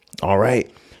 man. All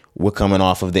right. We're coming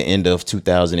off of the end of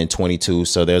 2022,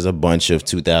 so there's a bunch of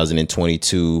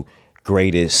 2022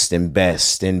 greatest and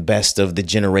best of the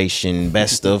generation,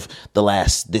 best of the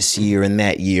last this year and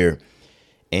that year.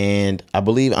 And I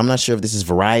believe, I'm not sure if this is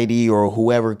Variety or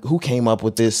who came up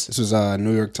with this. This was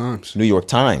New York Times. New York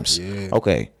Times. Yeah.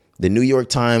 Okay. The New York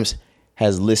Times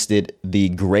has listed the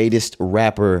greatest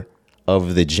rapper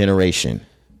of the generation.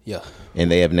 Yeah. And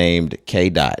they have named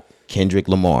Kendrick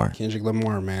Lamar. Kendrick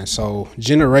Lamar, man. So,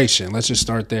 generation, let's just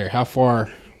start there.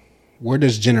 Where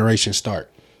does generation start?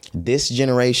 This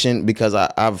generation, because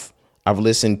I've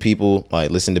listened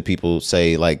to people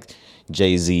say like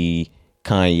Jay-Z,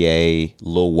 Kanye,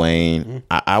 Lil Wayne.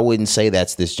 I wouldn't say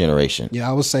that's this generation. Yeah,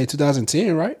 I would say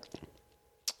 2010, right?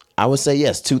 I would say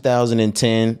yes,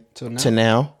 2010 to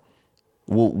now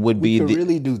would be We could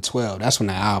really do 12. That's when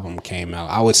the album came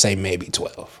out. I would say maybe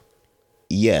 12.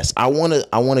 Yes, I want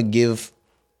to give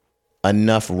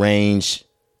enough range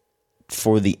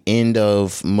for the end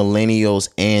of millennials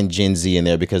and Gen Z in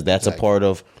there, because that's a part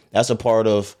of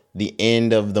the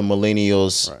end of the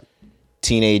millennials. Right.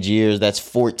 Teenage years, that's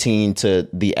 14 to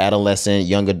the adolescent,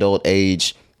 young adult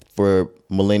age for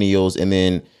millennials. And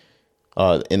then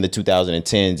in the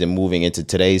 2010s and moving into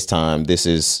today's time, this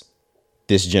is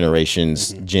this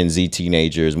generation's Gen Z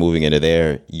teenagers moving into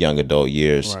their young adult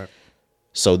years. Right.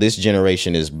 So this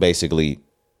generation is basically,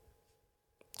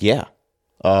 the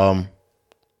end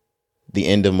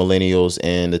of millennials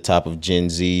and the top of Gen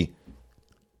Z.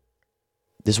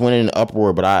 This went in an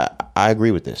uproar, but I agree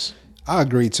with this. I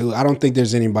agree too. I don't think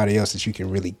there's anybody else that you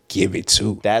can really give it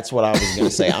to. That's what I was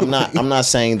gonna say. I'm not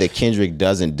saying that Kendrick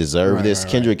doesn't deserve this.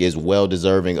 Kendrick is well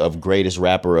deserving of greatest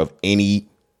rapper of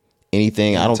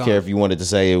anything. I don't care if you wanted to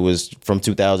say it was from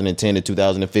 2010 to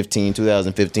 2015,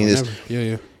 2015.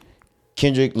 Yeah.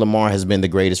 Kendrick Lamar has been the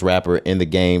greatest rapper in the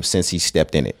game since he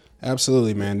stepped in it.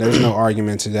 Absolutely, man. There's no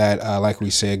argument to that. Like we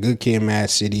said, Good Kid,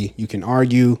 Mad City. You can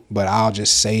argue, but I'll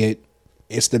just say it.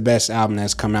 It's the best album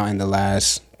that's come out in the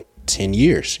last 10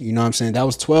 years. You know what I'm saying? That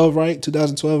was 12, right?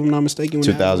 2012, if I'm not mistaken.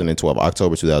 2012,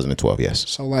 October 2012, yes.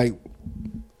 So, like,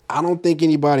 I don't think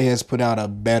anybody has put out a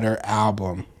better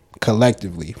album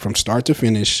collectively from start to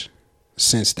finish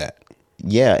since that.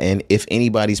 Yeah, and if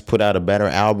anybody's put out a better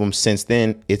album since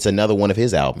then, it's another one of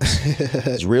his albums.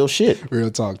 It's real shit. Real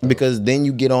talk, though. Because then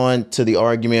you get on to the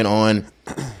argument on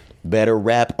better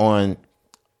rap on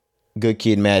Good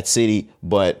Kid, Mad City,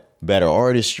 but better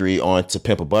artistry on To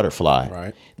Pimp a Butterfly.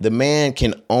 Right. The man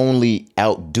can only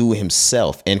outdo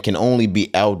himself and can only be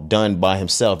outdone by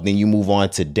himself. Then you move on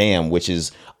to Damn, which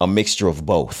is a mixture of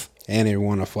both. And it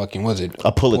won a fucking, was it?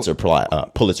 A Pulitzer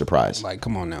Prize. Like,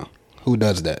 come on now. Who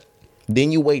does that?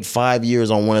 Then you wait 5 years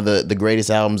on one of the greatest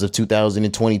albums of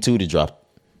 2022 to drop.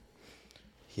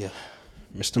 Yeah.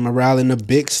 Mr. Morale and the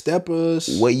Big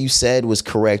Steppers. What you said was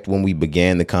correct when we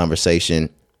began the conversation.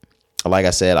 Like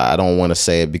I said, I don't want to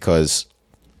say it because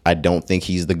I don't think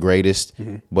he's the greatest,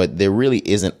 but there really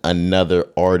isn't another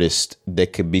artist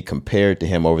that could be compared to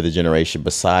him over the generation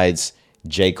besides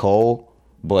J. Cole.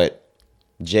 But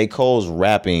J. Cole's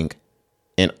rapping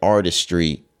and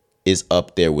artistry is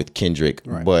up there with Kendrick.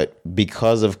 Right. But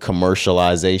because of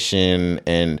commercialization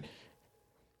and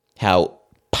how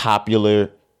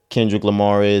popular Kendrick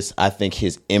Lamar is, I think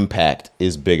his impact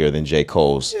is bigger than J.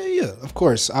 Cole's. Yeah, of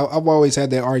course. I've always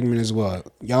had that argument as well.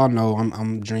 Y'all know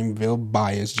I'm Dreamville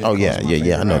biased. Oh yeah.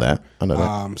 I know that.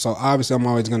 So obviously I'm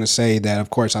always gonna say that. Of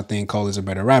course, I think Cole is a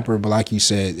better rapper. But like you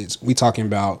said, we talking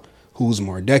about who's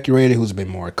more decorated, who's been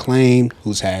more acclaimed,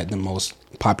 who's had the most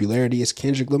popularity. Is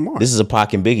Kendrick Lamar. This is a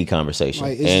Pac and Biggie conversation,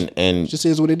 Like, and it just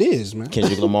is what it is, man.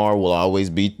 Kendrick Lamar will always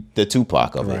be the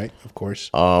Tupac of it. Right, of course.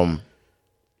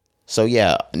 So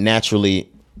yeah, naturally,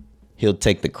 he'll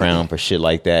take the crown for shit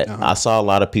like that. I saw a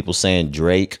lot of people saying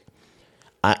Drake.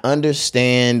 I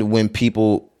understand when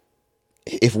people,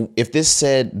 if this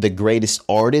said the greatest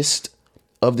artist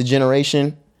of the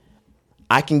generation,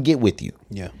 I can get with you.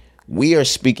 Yeah. We are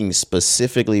speaking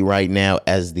specifically right now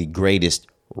as the greatest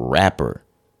rapper.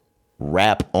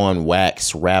 Rap on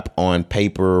wax, rap on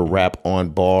paper, rap on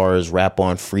bars, rap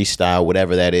on freestyle,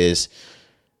 whatever that is.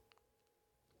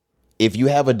 If you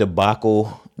have a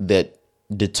debacle that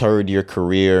deterred your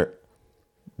career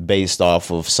based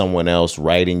off of someone else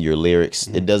writing your lyrics,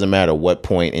 it doesn't matter what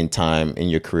point in time in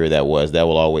your career that was, that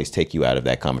will always take you out of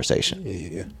that conversation.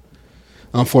 Yeah.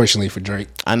 Unfortunately for Drake.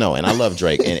 I know, and I love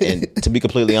Drake. And to be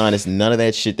completely honest, none of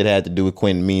that shit that had to do with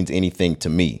Quentin means anything to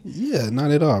me. Yeah,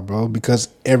 not at all, bro. Because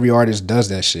every artist does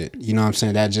that shit. You know what I'm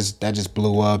saying? That just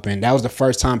blew up, and that was the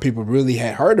first time people really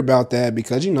had heard about that.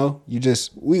 Because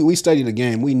we studied the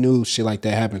game. We knew shit like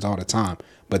that happens all the time.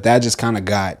 But that just kind of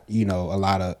got, a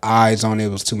lot of eyes on it. It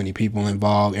was too many people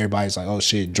involved. Everybody's like, oh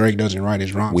shit, Drake doesn't write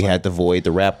his rhymes. We had to void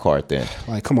the rap card then.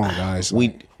 Like, come on, guys.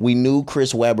 We knew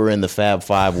Chris Webber and the Fab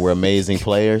Five were amazing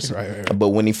players. Right. But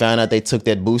when he found out they took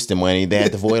that boosting money, they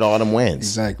had to void all them wins.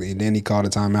 Exactly. And then he called a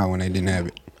timeout when they didn't have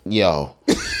it. Yo.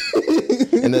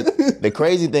 And the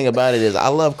crazy thing about it is I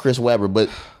love Chris Webber, but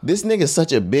this nigga's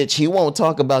such a bitch. He won't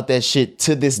talk about that shit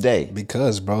to this day.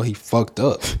 Because, bro, he fucked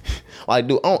up. Like,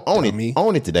 dude, own it.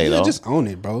 Own it today, though. Just own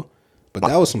it, bro. But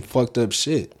that was some fucked up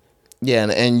shit. Yeah,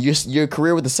 and your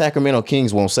career with the Sacramento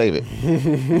Kings won't save it.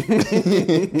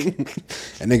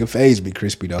 That nigga FaZe be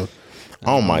crispy, though.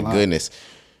 Oh, my goodness.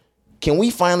 Can we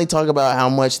finally talk about how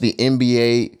much the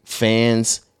NBA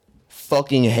fans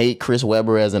fucking hate Chris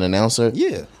Webber as an announcer?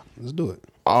 Yeah, let's do it.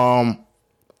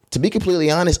 To be completely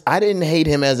honest, I didn't hate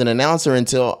him as an announcer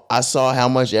until I saw how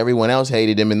much everyone else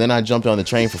hated him, and then I jumped on the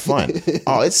train for fun.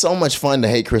 Oh, it's so much fun to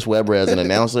hate Chris Webber as an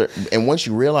announcer, and once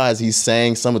you realize he's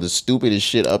saying some of the stupidest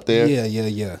shit up there.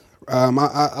 Yeah.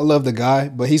 I love the guy,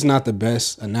 but he's not the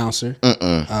best announcer.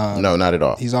 No, not at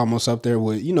all. He's almost up there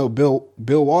with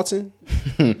Bill Walton.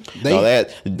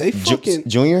 They fucking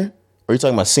Junior? Or are you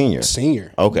talking about senior?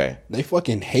 Senior. Okay. They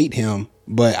fucking hate him,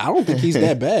 but I don't think he's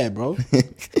that bad, bro.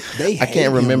 I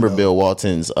can't remember Bill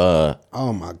Walton's.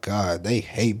 Oh my god, they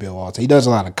hate Bill Walton. He does a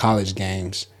lot of college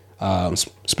games,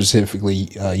 specifically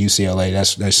UCLA.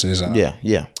 That's his.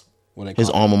 Yeah. What they call his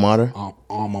alma mater.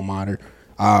 Alma mater.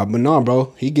 But no,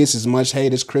 bro, he gets as much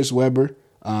hate as Chris Webber.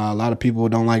 A lot of people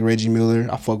don't like Reggie Miller.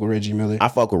 I fuck with Reggie Miller. I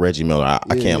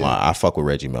can't lie. I fuck with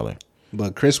Reggie Miller.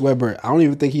 But Chris Webber, I don't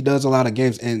even think he does a lot of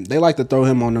games, and they like to throw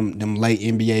him on them late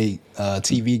NBA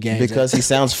TV games because he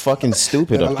sounds fucking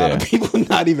stupid up there. A lot of people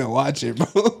not even watch it,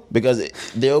 bro. Because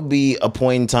there'll be a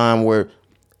point in time where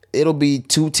it'll be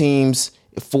two teams,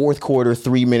 fourth quarter,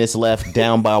 3 minutes left,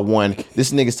 down by one.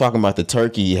 This nigga's talking about the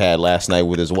turkey he had last night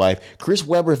with his wife. Chris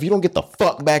Webber, if you don't get the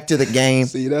fuck back to the game.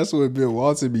 See, that's what Bill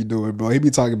Walton be doing, bro. He be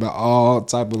talking about all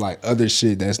type of like other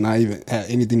shit that's not even have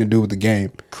anything to do with the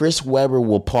game. Chris Webber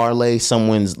will parlay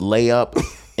someone's layup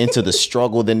into the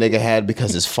struggle the nigga had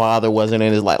because his father wasn't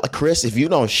in his life. Like, Chris, if you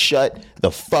don't shut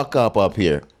the fuck up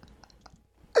here.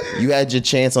 You had your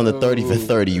chance on the 30 for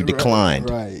 30. You declined.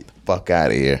 Right. Fuck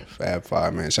out of here. Fab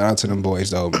Five, man. Shout out to them boys,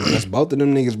 though. Because both of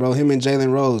them niggas, bro. Him and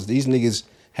Jalen Rose. These niggas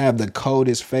have the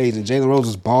coldest phase. And Jalen Rose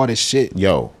was bald as shit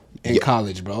in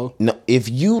college, bro. No, if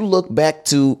you look back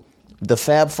to the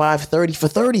Fab Five 30 for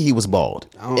 30, he was bald.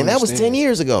 And that was 10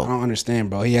 years ago. I don't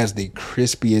understand, bro. He has the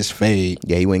crispiest fade.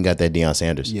 Yeah, he went and got that Deion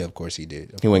Sanders. Yeah, of course he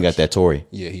did. He went and got that Tory.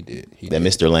 Yeah, he did. That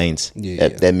Mr. Lanes. Yeah,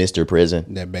 that Mr.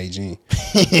 Prison. That Beijing.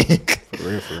 For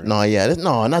real.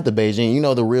 No, not the Beijing. You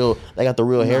know the real. They got the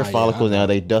real hair follicles now.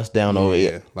 They dust down over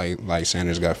it. Like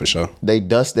Sanders got for sure. They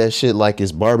dust that shit like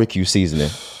it's barbecue seasoning.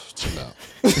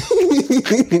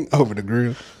 Over the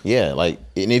grill. Yeah, like,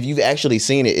 and if you've actually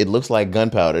seen it, it looks like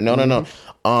gunpowder. No.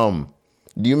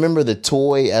 Do you remember the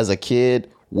toy as a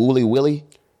kid, Wooly Willy?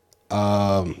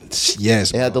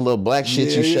 Yes. It had the little black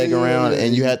shit you shake around,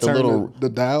 and you had the little the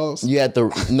dials. You had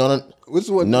the no. Which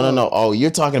one? No. Oh,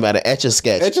 you're talking about an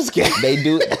Etch-a-Sketch. Etch-a-Sketch. They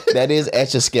do. That is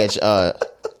Etch-a-Sketch.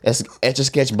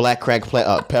 Etch-a-Sketch black cracked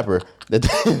pepper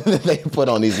that they put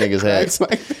on these niggas' heads.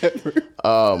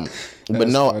 But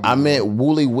no, funny, I meant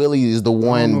Wooly Willy is the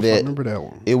one that. I remember that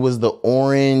one. It was the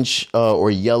orange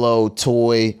or yellow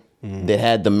toy that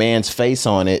had the man's face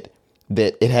on it.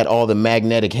 That it had all the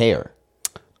magnetic hair,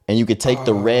 and you could take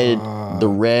the red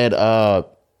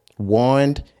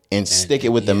wand and stick it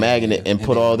with the magnet and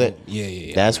put all that.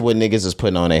 Yeah. That's what niggas is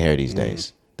putting on their hair these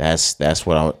days. That's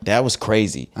what that was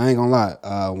crazy. I ain't gonna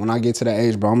lie. When I get to that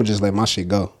age, bro, I'm gonna just let my shit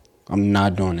go. I'm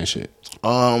not doing that shit.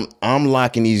 I'm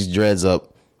locking these dreads up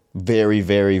very,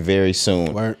 very, very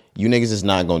soon. Word. You niggas is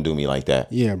not gonna do me like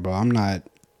that. Yeah, bro. I'm not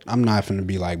finna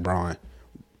be like Braun.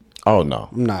 Oh no.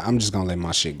 I'm just gonna let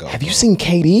my shit go. Have you seen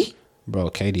KD?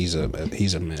 Bro, he's a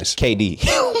mess. KD.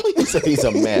 He said he's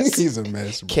a mess. He's a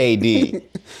mess, bro. KD.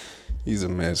 He's a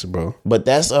mess, bro. But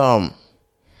that's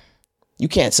you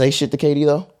can't say shit to KD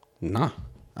though. Nah.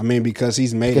 I mean, because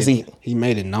he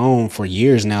made it known for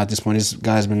years now. At this point, this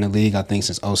guy's been in the league, I think,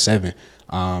 since 2007.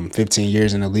 15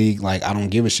 years in the league. Like, I don't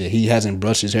give a shit. He hasn't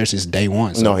brushed his hair since day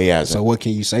one. So, no, he hasn't. So what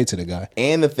can you say to the guy?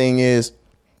 And the thing is,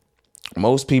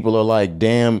 most people are like,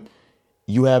 damn,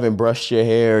 you haven't brushed your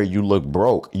hair, you look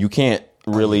broke. You can't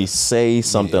really say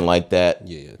something like that.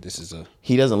 Yeah,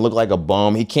 he doesn't look like a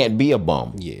bum. He can't be a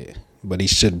bum. Yeah, but he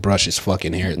should brush his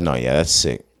fucking hair. No, yeah, that's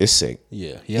sick. It's sick.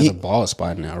 Yeah, he has a bald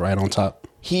spot now, right on top.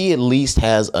 He at least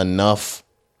has enough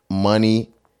money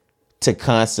to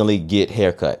constantly get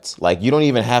haircuts. Like, you don't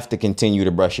even have to continue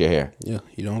to brush your hair. Yeah,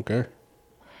 he don't care.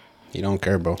 He don't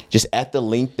care, bro. Just at the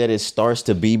length that it starts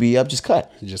to BB up, just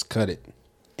cut. Just cut it.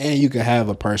 And you can have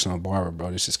a personal barber,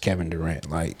 bro. This is Kevin Durant.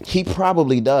 Like, he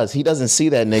probably does. He doesn't see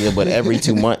that nigga but every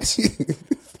 2 months.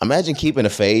 Imagine keeping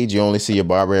a fade. You only see your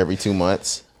barber every 2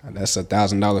 months. That's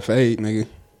 $1,000 fade, nigga.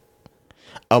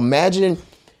 Imagine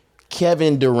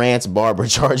Kevin Durant's barber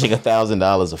charging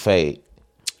 $1,000 a fade.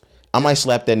 I might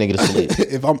slap that nigga to sleep.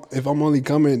 if I'm only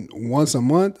coming once a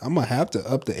month, I'm gonna have to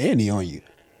up the ante on you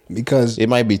because it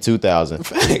might be 2,000.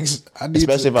 Facts.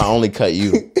 Especially if I only cut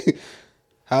you.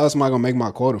 How else am I gonna make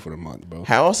my quota for the month, bro?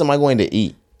 How else am I going to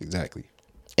eat? Exactly.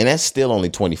 And that's still only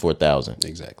 24,000.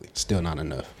 Exactly. Still not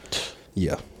enough.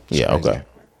 Yeah. Yeah. Crazy. Okay.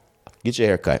 Get your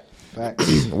hair cut.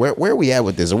 Facts. Where are we at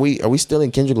with this? Are we still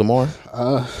in Kendrick Lamar?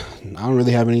 I don't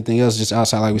really have anything else. Just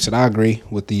outside, like we said, I agree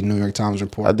with the New York Times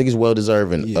report. I think he's well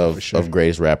deserving of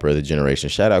greatest rapper of the generation.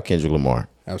 Shout out Kendrick Lamar.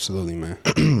 Absolutely,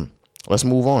 man. Let's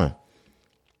move on.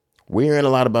 We're hearing a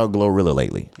lot about Glorilla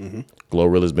lately. Mm-hmm.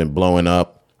 Glorilla's been blowing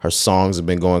up. Her songs have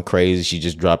been going crazy. She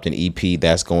just dropped an EP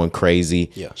that's going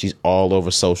crazy. Yeah. She's all over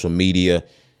social media.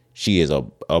 She is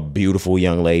a beautiful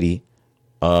young lady.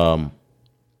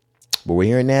 But we're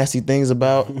hearing nasty things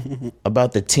about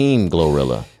the team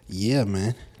Glorilla. Yeah,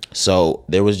 man. So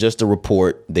there was just a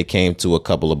report that came to a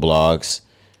couple of blogs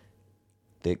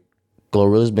that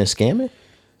Glorilla's been scamming.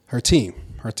 Her team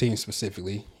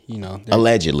specifically, you know,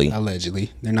 Allegedly.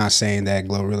 They're not saying that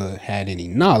Glorilla had any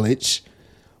knowledge,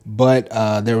 but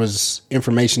there was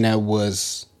information that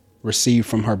was received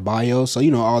from her bio. So,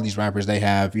 you know, all these rappers, they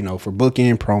have, you know, for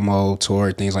booking, promo,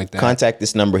 tour, things like that. Contact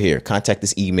this number here. Contact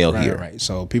this email here. Right.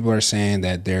 So people are saying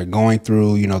that they're going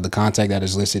through, you know, the contact that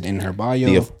is listed in her bio.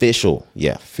 The official,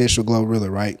 yeah. Official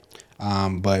Glorilla, right?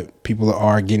 But people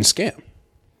are getting scammed.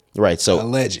 Right. So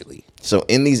allegedly. So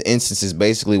in these instances,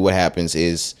 basically what happens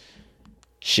is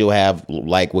she'll have,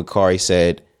 like what Kari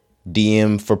said,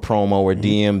 DM for promo or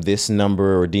DM this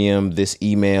number or DM this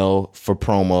email for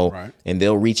promo. Right. And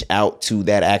they'll reach out to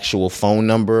that actual phone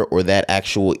number or that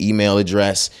actual email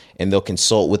address and they'll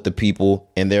consult with the people.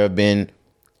 And there have been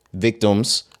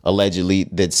victims allegedly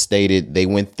that stated they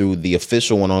went through the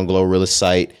official one on Glorilla's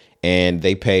site and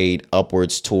they paid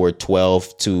upwards toward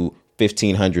 $1,200 to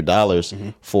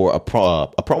 $1,500 for a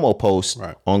promo post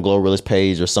on Glorilla's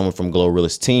page or someone from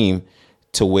Glorilla's team,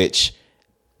 to which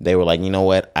they were like, you know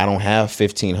what? I don't have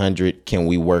 $1,500. Can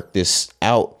we work this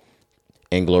out?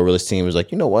 And Glorilla's team was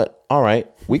like, you know what? All right,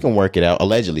 we can work it out.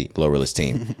 Allegedly, Glorilla's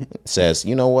team says,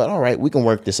 you know what? All right, we can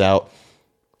work this out.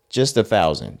 Just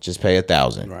 $1,000. Just pay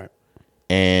 $1,000. Right.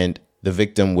 And the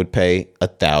victim would pay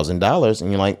 $1,000. And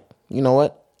you're like, you know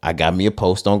what? I got me a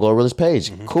post on Glorilla's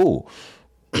page. Cool.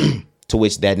 To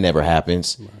which that never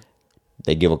happens. Right.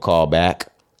 They give a call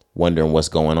back, wondering what's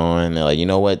going on. They're like, you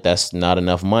know what? That's not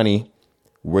enough money.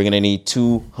 We're going to need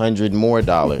 $200 more.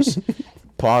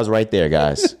 Pause right there,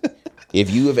 guys. If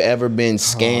you have ever been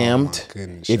scammed,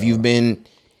 if you've been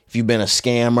a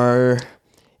scammer,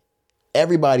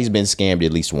 everybody's been scammed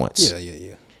at least once.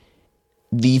 Yeah.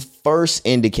 The first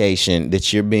indication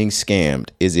that you're being scammed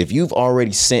is if you've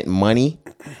already sent money,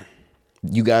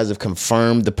 you guys have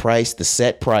confirmed the price, the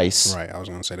set price. Right, I was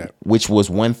going to say that. Which was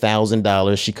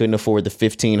 $1,000. She couldn't afford the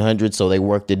 $1,500, so they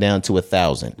worked it down to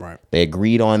 $1,000. Right. They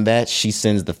agreed on that. She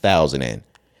sends the $1,000 in.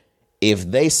 If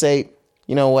they say,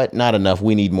 you know what, not enough,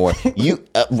 we need more. You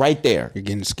right there. You're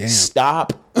getting scammed.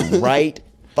 Stop right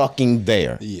fucking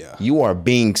there. Yeah. You are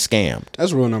being scammed.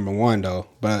 That's rule number one, though.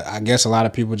 But I guess a lot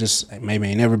of people just maybe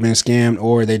ain't never been scammed,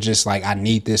 or they just like, I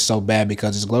need this so bad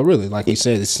because it's Glorilla. Like you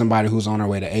said, it's somebody who's on her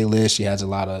way to A-list. She has a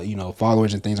lot of, you know,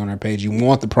 followers and things on her page. You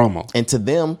want the promo. And to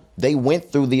them, they went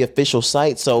through the official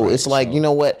site. So it's like, you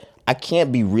know what? I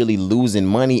can't be really losing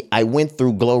money. I went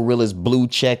through Glorilla's blue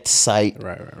checked site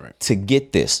to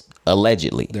get this,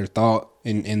 allegedly. Their thought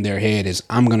in their head is,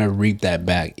 I'm going to reap that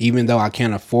back. Even though I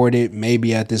can't afford it,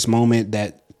 maybe at this moment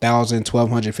that 1,000,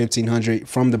 1,200, 1,500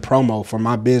 from the promo for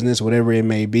my business, whatever it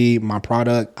may be, my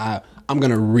product, I'm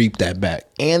gonna reap that back.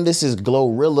 And this is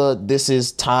Glorilla. This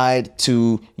is tied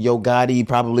to Yo Gotti,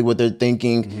 probably what they're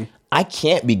thinking. I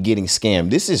can't be getting scammed.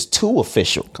 This is too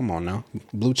official. Come on now,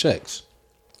 blue checks.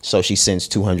 So she sends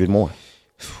 200 more.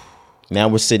 Now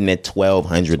we're sitting at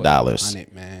 $1,200.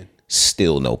 $1,200, man.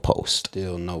 Still no post.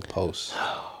 Still no post.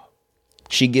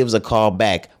 She gives a call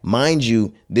back. Mind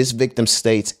you, this victim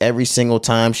states every single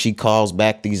time she calls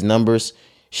back these numbers,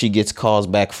 she gets calls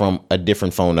back from a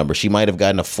different phone number. She might have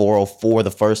gotten a 404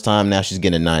 the first time. Now she's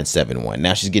getting a 971.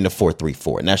 Now she's getting a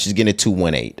 434. Now she's getting a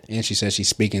 218. And she says she's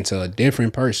speaking to a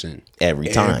different person. Every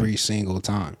time. Every single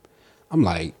time. I'm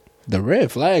like, the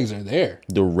red flags are there.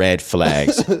 The red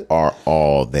flags are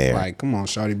all there. Like, come on,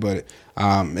 shawty. But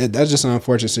that's just an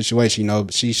unfortunate situation. You know,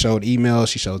 she showed emails,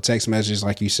 she showed text messages,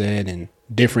 like you said, and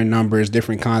different numbers,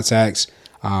 different contacts.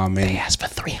 And They asked for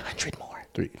 300 more.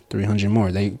 300 more.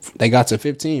 They got to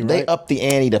 15, right? They upped the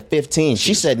ante to 15.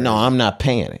 She said, no, I'm not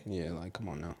paying it. Yeah, like, come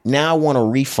on now. Now I want a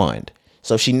refund.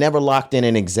 So she never locked in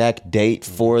an exact date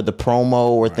for the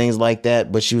promo or things like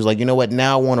that. But she was like, you know what?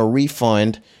 Now I want a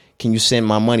refund. Can you send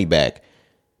my money back?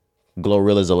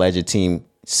 Glorilla's alleged team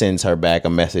sends her back a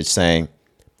message saying,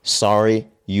 sorry,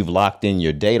 you've locked in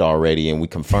your date already, and we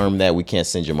confirmed that we can't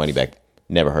send your money back.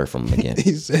 Never heard from him again.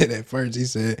 He said at first, he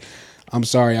said, I'm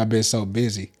sorry, I've been so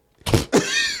busy.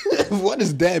 What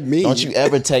does that mean? Don't you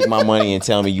ever take my money and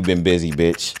tell me you've been busy,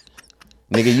 bitch.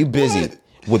 Nigga, you busy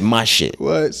with my shit.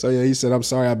 What? So yeah, he said, I'm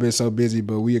sorry I've been so busy,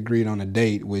 but we agreed on a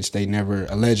date, which they never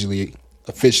allegedly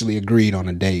officially agreed on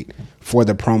a date for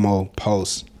the promo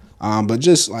post. But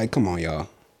just like, come on, y'all.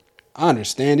 I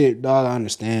understand it, dog. I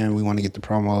understand we want to get the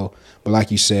promo. But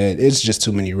like you said, it's just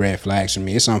too many red flags for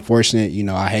me. It's unfortunate. You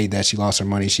know, I hate that she lost her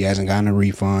money. She hasn't gotten a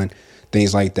refund,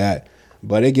 things like that.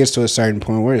 But it gets to a certain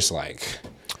point where it's like,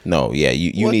 no, yeah,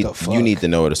 you need to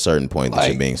know at a certain point that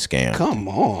you're being scammed. Come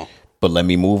on. But let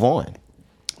me move on.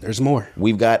 There's more.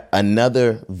 We've got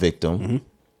another victim. Mm-hmm.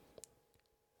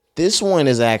 This one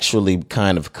is actually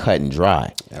kind of cut and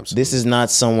dry. Absolutely. This is not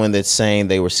someone that's saying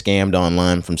they were scammed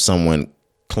online from someone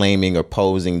claiming or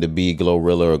posing to be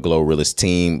Glorilla or Glorilla's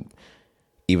team,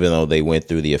 even though they went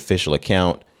through the official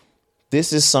account.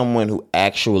 This is someone who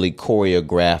actually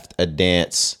choreographed a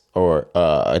dance or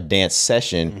a dance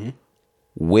session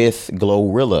with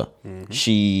Glorilla.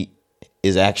 She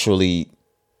is actually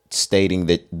stating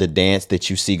that the dance that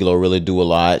you see Glorilla do a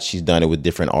lot, she's done it with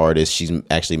different artists. She's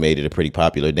actually made it a pretty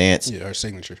popular dance. Yeah, her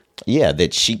signature. Yeah,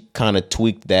 that she kind of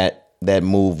tweaked that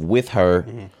move with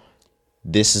her.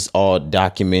 This is all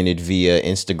documented via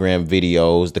Instagram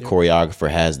videos. The choreographer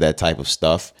has that type of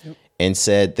stuff, and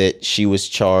said that she was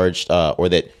charged, or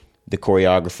that the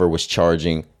choreographer was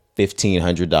charging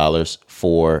 $1,500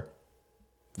 for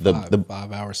the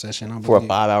 5-hour session. I for a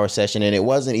believe. 5-hour session, and it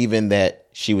wasn't even that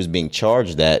she was being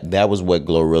charged that. That was what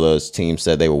Glorilla's team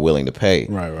said they were willing to pay.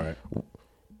 Right.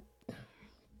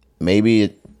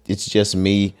 Maybe it's just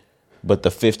me, but the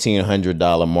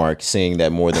 $1,500 mark, seeing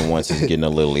that more than once, is getting a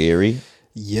little eerie.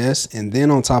 Yes, and then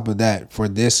on top of that, for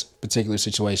this particular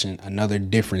situation, another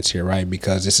difference here, right?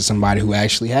 Because this is somebody who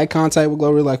actually had contact with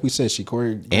Glorilla, like we said, she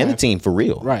choreographed. And the team for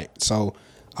real. Right. So,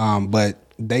 but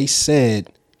they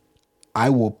said, I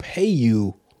will pay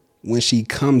you when she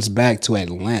comes back to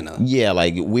Atlanta. Yeah,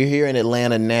 like we're here in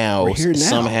Atlanta now. We're here now.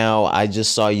 Somehow I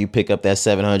just saw you pick up that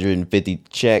 $750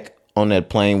 check on that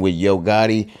plane with Yo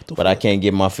Gotti, but I can't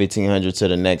get my $1,500 to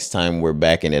the next time we're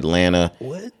back in Atlanta.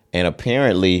 What? And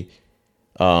apparently,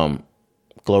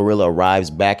 Glorilla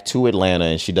arrives back to Atlanta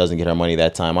and she doesn't get her money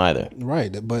that time either.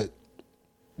 Right. But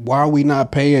why are we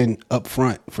not paying up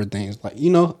front for things? Like, you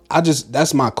know,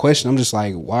 that's my question. I'm just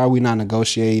like, why are we not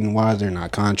negotiating? Why is there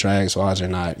not contracts? Why is there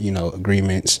not,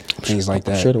 agreements, things like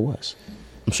that? I'm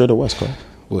sure there was, Carl.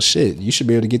 Well, shit, you should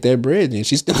be able to get that bread then.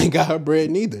 She still ain't got her bread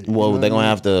neither. Well, they're going to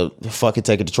have to fucking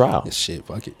take it to trial. Shit,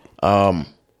 fuck it.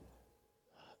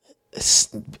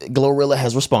 Glorilla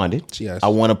has responded. She has. I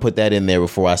want to put that in there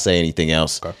before I say anything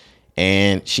else. Okay.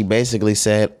 And she basically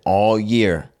said, all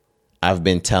year, I've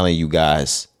been telling you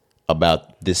guys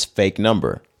about this fake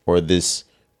number or this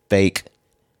fake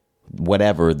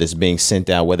whatever that's being sent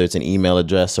out, whether it's an email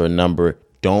address or a number.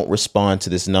 Don't respond to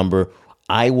this number.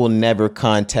 I will never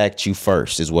contact you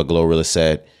first, is what Glorilla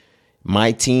said.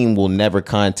 My team will never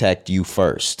contact you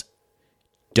first.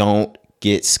 Don't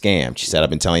get scammed. She said,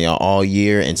 I've been telling y'all all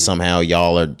year, and somehow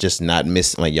y'all are just not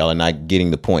missing, like y'all are not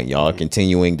getting the point. Y'all are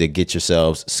continuing to get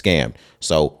yourselves scammed.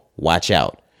 So watch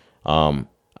out.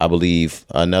 I believe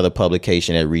another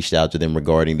publication had reached out to them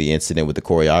regarding the incident with the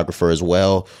choreographer as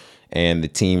well. and the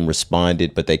team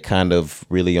responded, but they kind of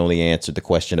really only answered the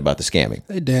question about the scamming.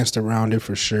 They danced around it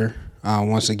for sure.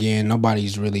 Once again,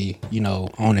 nobody's really,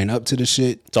 owning up to the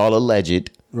shit. It's all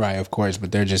alleged. Right, of course,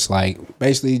 but they're just like,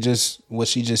 basically just what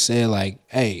she just said, like,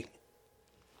 hey,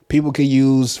 people could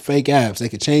use fake apps. They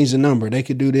could change the number. They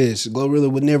could do this.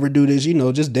 Glorilla would never do this,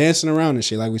 just dancing around and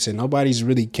shit. Like we said, nobody's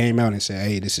really came out and said,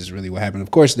 hey, this is really what happened.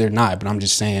 Of course, they're not, but I'm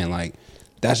just saying, like,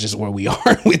 that's just where we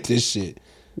are with this shit.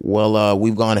 Well,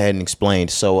 we've gone ahead and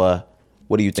explained. So,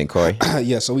 what do you think, Corey?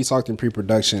 Yeah, so we talked in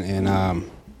pre-production, and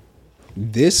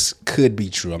this could be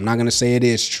true. I'm not going to say it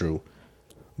is true,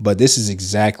 but this is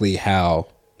exactly how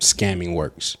scamming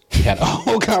works. We had a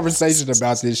whole conversation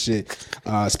about this shit,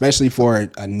 especially for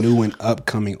a new and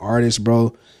upcoming artist,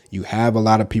 bro. You have a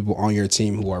lot of people on your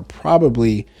team who are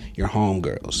probably your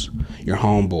homegirls, your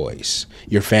homeboys,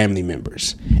 your family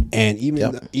members. And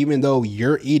even though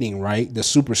you're eating, right, the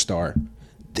superstar,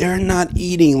 they're not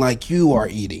eating like you are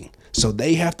eating. So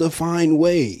they have to find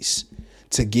ways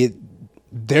to get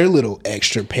their little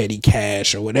extra petty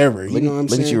cash or whatever. You know what I'm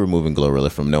saying? Look at you removing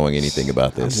Glorilla from knowing anything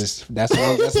about this. That's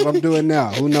what I'm doing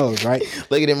now. Who knows, right?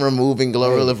 Look at him removing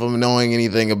Glorilla from knowing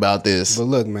anything about this. But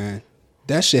look, man,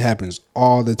 that shit happens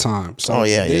all the time. So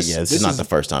This is not the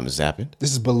first time this happened.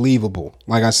 This is believable.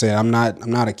 Like I said, I'm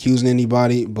not accusing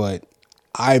anybody, but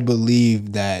I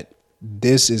believe that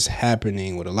this is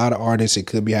happening with a lot of artists. It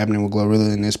could be happening with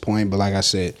Glorilla in this point, but like I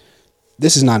said,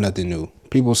 this is not nothing new.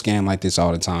 People scam like this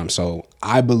all the time. So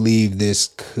I believe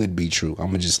this could be true. I'm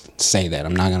going to just say that.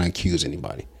 I'm not going to accuse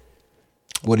anybody.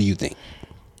 What do you think?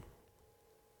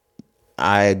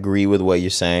 I agree with what you're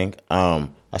saying. I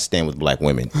stand with black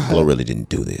women. Glorilla didn't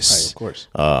do this. Right, of course.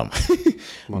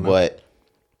 But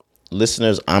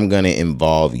listeners, I'm going to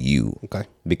involve you. Okay.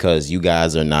 Because you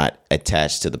guys are not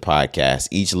attached to the podcast.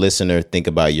 Each listener, think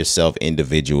about yourself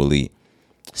individually.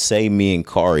 Say me and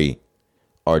Kari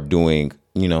are doing,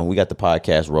 we got the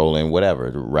podcast rolling, whatever,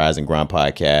 the Rise and Grind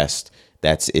podcast.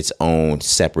 That's its own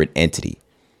separate entity.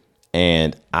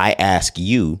 And I ask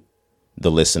you,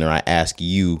 the listener, I ask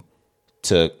you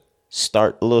to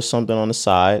start a little something on the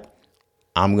side.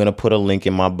 I'm going to put a link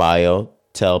in my bio,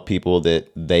 tell people that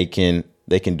they can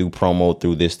do promo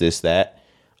through this, that.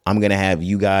 I'm going to have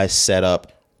you guys set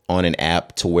up on an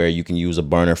app to where you can use a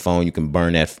burner phone. You can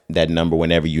burn that number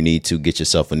whenever you need to, get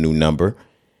yourself a new number.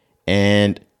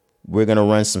 And we're going to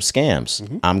run some scams.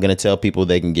 Mm-hmm. I'm going to tell people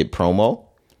they can get promo.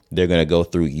 They're going to go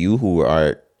through you, who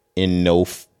are in no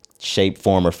shape,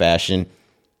 form, or fashion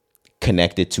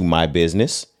connected to my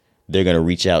business. They're going to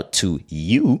reach out to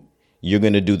you. You're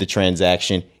going to do the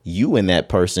transaction, you and that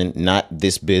person, not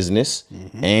this business,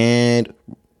 and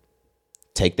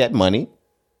take that money,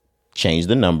 change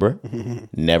the number,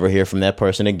 never hear from that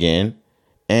person again.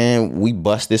 And we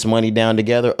bust this money down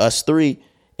together, us three.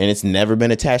 And it's never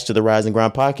been attached to the Rise and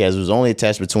Grind podcast. It was only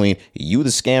attached between you, the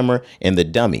scammer, and the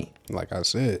dummy. Like I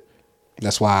said,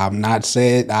 that's why I'm not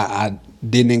said I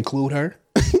didn't include her.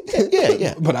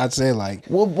 Yeah. But I'd say like,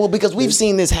 well, because we've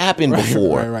seen this happen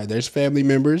before. Right. There's family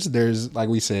members. There's, like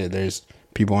we said, there's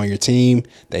people on your team.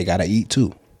 They gotta eat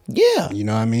too. Yeah. You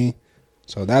know what I mean?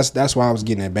 So that's why I was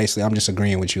getting at. Basically, I'm just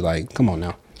agreeing with you. Like, come on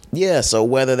now. Yeah. So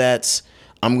whether that's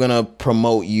I'm going to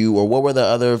promote you, or what were the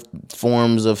other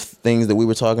forms of things that we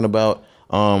were talking about?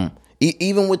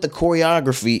 Even with the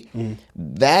choreography,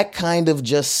 that kind of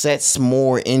just sets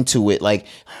more into it. Like,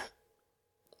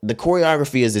 the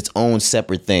choreography is its own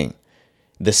separate thing.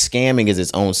 The scamming is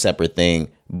its own separate thing.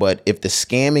 But if the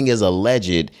scamming is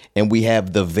alleged and we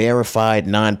have the verified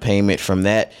non-payment from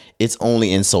that, it's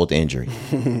only insult to injury.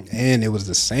 And it was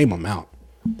the same amount.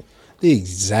 The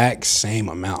exact same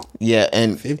amount. Yeah,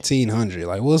 and $1,500.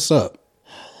 Like, what's up?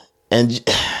 And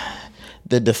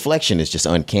the deflection is just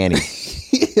uncanny.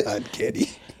 Uncanny.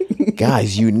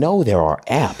 Guys, there are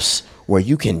apps where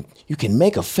you can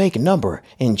make a fake number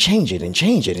and change it and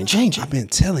change it and change it. I've been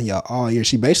telling y'all all year.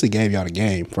 She basically gave y'all the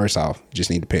game. First off, just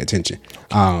need to pay attention.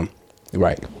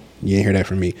 Right. You didn't hear that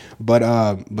from me. But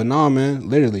no, man,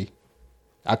 literally,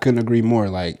 I couldn't agree more.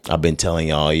 Like, I've been telling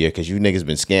y'all all year, because you niggas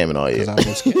been scamming all year. Because I've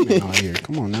been scamming all year.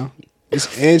 Come on now.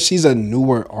 And she's a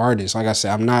newer artist. Like I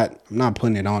said, I'm not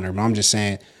putting it on her, but I'm just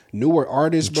saying, newer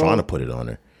artist, bro. Trying to put it on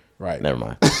her. Right. Never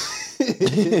mind.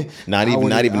 not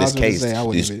even this case. I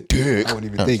wasn't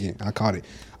even thinking. I caught it.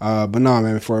 But no,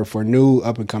 man, for new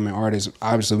up and coming artists,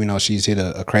 obviously we know she's hit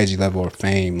a crazy level of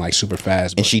fame, like super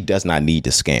fast. And she does not need to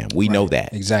scam. We know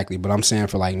that. Exactly. But I'm saying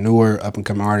for like newer up and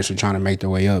coming artists who are trying to make their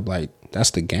way up, like,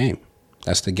 that's the game.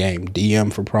 That's the game.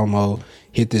 DM for promo.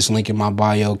 Hit this link in my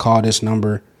bio. Call this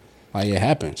number. Like, it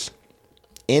happens.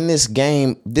 In this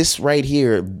game, this right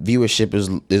here, viewership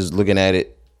is looking at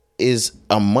it. is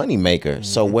a moneymaker.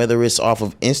 So whether it's off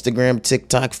of Instagram,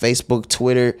 TikTok, Facebook,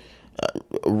 Twitter,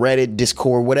 Reddit,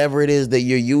 Discord, whatever it is that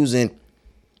you're using,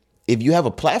 if you have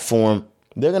a platform,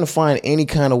 they're gonna find any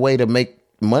kind of way to make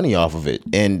money off of it.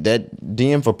 And that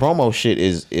DM for promo shit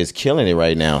is killing it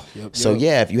right now. So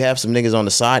yeah, if you have some niggas on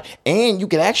the side, and you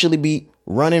can actually be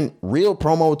running real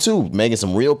promo too, making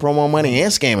some real promo money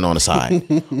and scamming on the side.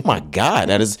 Oh my God,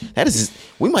 that is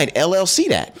we might LLC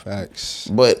that. Facts.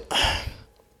 But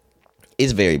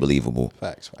it's very believable.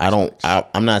 Facts.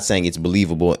 I'm not saying it's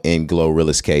believable in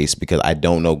Glorilla's case because I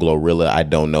don't know Glorilla. I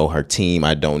don't know her team.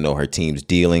 I don't know her team's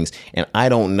dealings. And I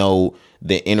don't know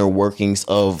the inner workings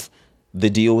of the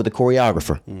deal with the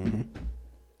choreographer.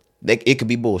 It could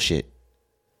be bullshit.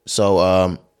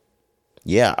 So,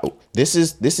 yeah, this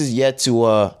is yet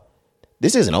to,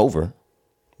 this isn't over.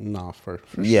 No, for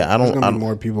yeah, sure. There's gonna be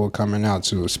more people coming out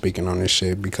too speaking on this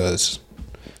shit because,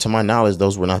 to my knowledge,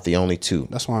 those were not the only two.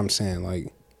 That's what I'm saying.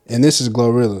 Like, and this is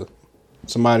Glorilla,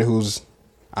 somebody who's,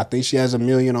 I think she has 1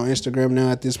 million on Instagram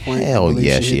now at this point. Hell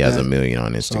yeah, she has 1 million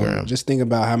on Instagram. So just think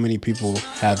about how many people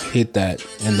have hit that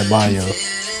in the bio.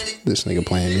 This nigga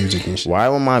playing music and shit. Why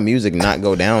will my music not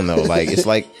go down though? Like it's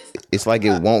like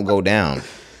it won't go down.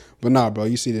 But nah, bro,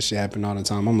 you see this shit happen all the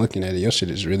time. I'm looking at it. Your shit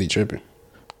is really tripping.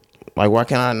 Like, why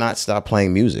can't I not stop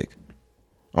playing music?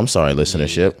 I'm sorry,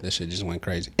 listenership. That shit just went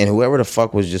crazy. And whoever the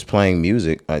fuck was just playing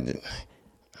music, I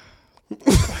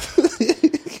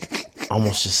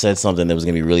almost just said something that was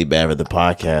gonna be really bad for the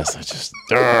podcast. I just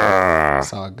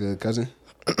It's all good, cousin.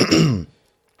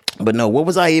 But no, what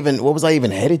was I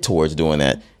even headed towards doing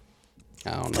that?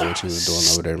 I don't know what you was doing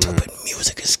over there, man.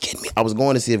 Music is getting me. I was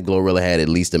going to see if Glorilla had at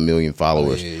least 1 million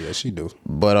followers. Yeah, she do.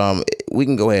 But we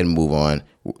can go ahead and move on.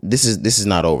 This is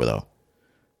not over though.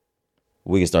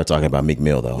 We can start talking about Meek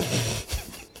Mill though.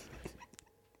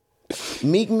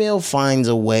 Meek Mill finds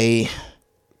a way.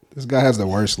 This guy has the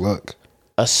worst look.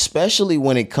 Especially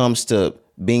when it comes to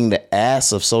being the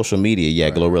ass of social media. Yeah,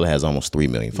 right. Glorilla has almost 3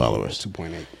 million followers.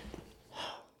 2.8.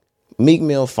 Meek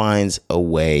Mill finds a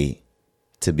way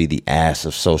to be the ass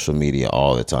of social media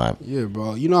all the time. Yeah,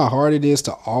 bro. You know how hard it is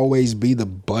to always be the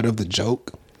butt of the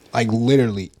joke? Like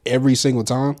literally every single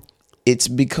time? It's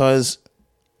because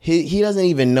he doesn't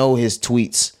even know his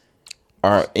tweets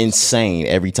are insane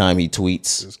every time he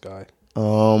tweets. This guy.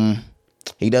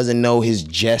 He doesn't know his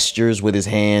gestures with his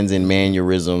hands and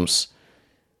mannerisms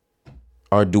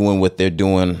are doing what they're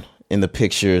doing in the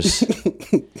pictures.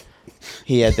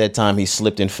 He at that time he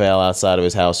slipped and fell outside of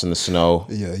his house in the snow.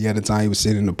 Yeah, he had the time he was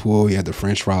sitting in the pool. He had the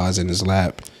French fries in his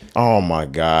lap. Oh my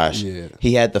gosh! Yeah.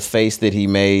 He had the face that he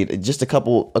made just a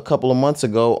couple of months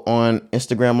ago on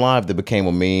Instagram Live that became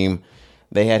a meme.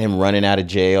 They had him running out of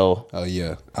jail. Oh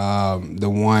yeah, the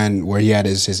one where he had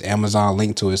his Amazon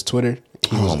link to his Twitter.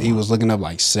 He was looking up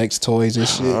like sex toys and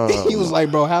shit. He was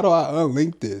like, "Bro, how do I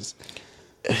unlink this?"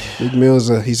 Meek Mill's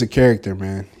he's a character,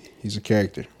 man. He's a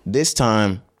character. This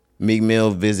time, Meek Mill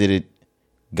visited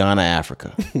Ghana,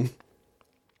 Africa.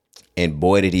 And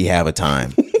boy, did he have a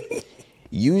time.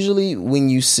 Usually when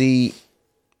you see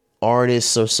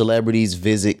artists or celebrities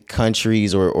visit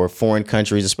countries or foreign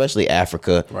countries, especially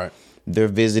Africa, right, they're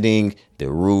visiting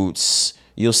their roots.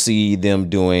 You'll see them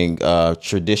doing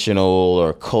traditional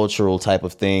or cultural type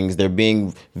of things. They're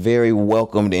being very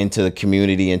welcomed into the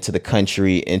community, into the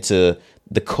country, into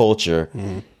the culture.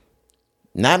 Mm-hmm.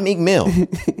 Not Meek Mill.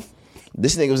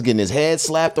 This nigga was getting his head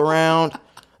slapped around.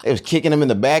 They was kicking him in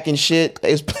the back and shit.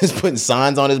 They was putting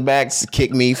signs on his back,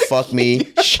 kick me, fuck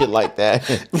me, shit like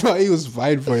that. Bro, he was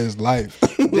fighting for his life.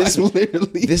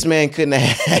 This man couldn't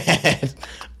have had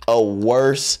a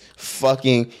worse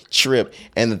fucking trip.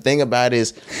 And the thing about it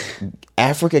is,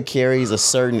 Africa carries a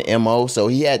certain MO, so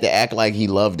he had to act like he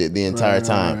loved it the entire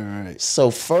time. Right.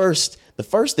 So the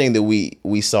first thing that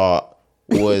we saw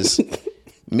was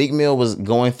Meek Mill was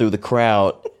going through the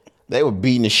crowd. They were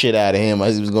beating the shit out of him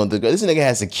as he was going through. This nigga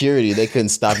had security. They couldn't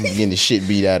stop him from getting the shit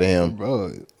beat out of him.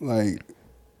 Bro, like,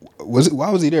 why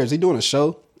was he there? Is he doing a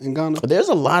show in Ghana? There's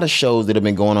a lot of shows that have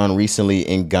been going on recently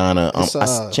in Ghana.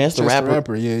 Chance the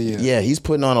Rapper. Yeah, he's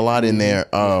putting on a lot in there.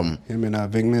 Him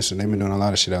and Vic Mensa, they've been doing a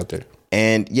lot of shit out there.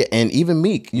 And even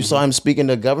Meek. You saw him speaking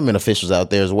to government officials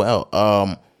out there as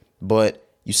well. But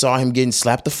you saw him getting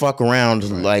slapped the fuck around.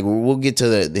 Right. Like, we'll get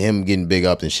to him getting big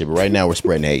up and shit. But right now we're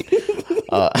spreading hate.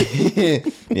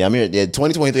 Yeah, I'm here. Yeah,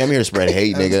 2023. I'm here to spread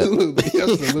hate, nigga.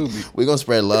 Absolutely. We're gonna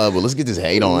spread love, but let's get this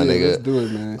hate on, nigga. Let's do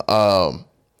it, man.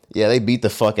 Yeah, they beat the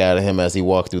fuck out of him as he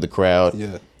walked through the crowd.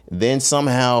 Yeah. Then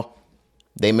somehow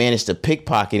they managed to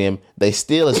pickpocket him. They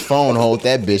steal his phone, hold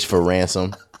that bitch for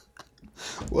ransom.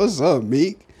 What's up,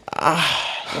 Meek?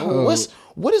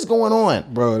 What is going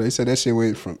on? Bro, they said that shit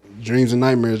went from dreams and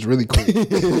nightmares really quick.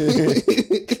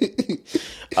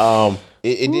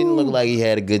 It didn't look like he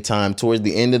had a good time. Towards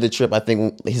the end of the trip, I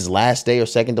think his last day or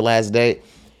second to last day,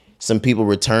 some people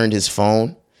returned his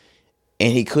phone,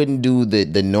 and he couldn't do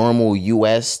the normal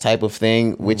US type of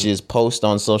thing, which is post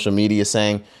on social media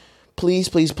saying, please,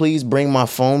 please, please bring my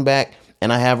phone back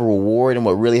and I have a reward. And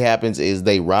what really happens is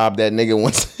they rob that nigga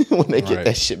once when they get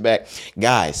that shit back.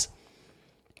 Guys,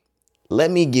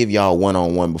 let me give y'all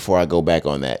one-on-one before I go back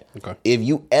on that. Okay. If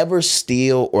you ever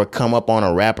steal or come up on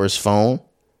a rapper's phone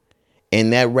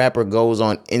and that rapper goes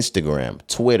on Instagram,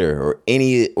 Twitter, or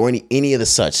any of the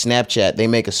such, Snapchat, they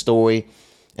make a story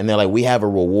and they're like, we have a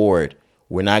reward.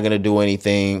 We're not going to do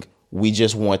anything. We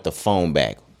just want the phone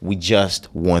back. We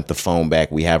just want the phone back.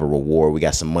 We have a reward. We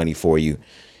got some money for you.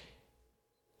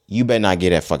 You better not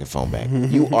get that fucking phone back.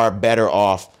 You are better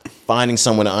off finding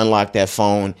someone to unlock that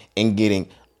phone and getting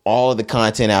all of the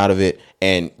content out of it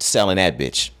and selling that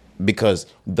bitch. Because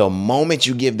the moment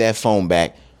you give that phone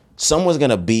back, someone's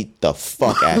going to beat the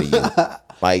fuck out of you.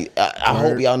 Like, I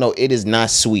hope y'all know it is not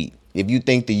sweet. If you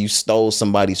think that you stole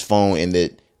somebody's phone and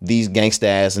that these gangsta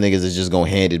ass niggas is just gonna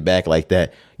hand it back like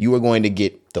that, you are going to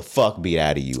get the fuck beat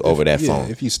out of you over that phone.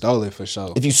 If you stole it, for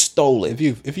sure. If you stole it.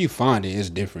 If you find it,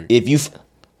 it's different. If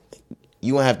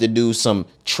you gonna have to do some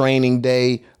training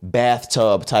day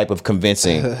bathtub type of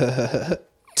convincing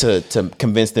to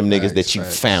convince them niggas that you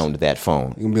found that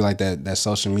phone. You gonna be like that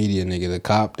social media nigga, the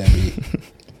cop that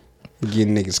be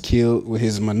getting niggas killed with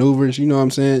his maneuvers. You know what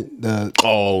I'm saying?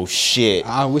 Oh shit!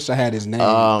 I wish I had his name.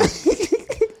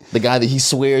 The guy that he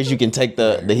swears you can take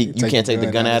you can't take the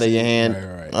gun out of your hand.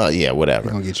 Right. Oh yeah, whatever.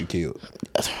 He's gonna get you killed.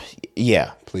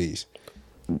 Yeah, Please.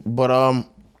 but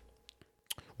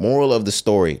moral of the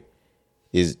story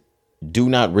is do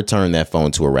not return that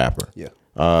phone to a rapper. Yeah.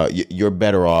 You're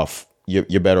better off.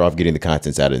 You're better off getting the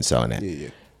contents out and selling that. Yeah.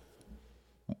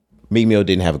 Meek Mill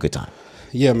didn't have a good time.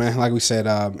 Yeah, man. Like we said,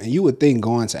 and you would think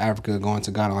going to Africa, going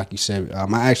to Ghana, like you said, I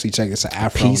actually checked. It's an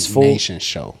Afro Peaceful? Nation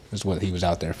show. Is what he was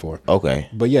out there for. Okay.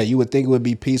 But yeah, you would think it would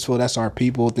be peaceful. That's our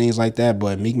people, things like that.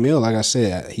 But Meek Mill, like I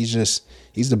said, he's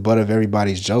the butt of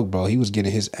everybody's joke, bro. He was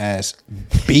getting his ass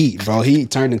beat, bro. He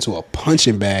turned into a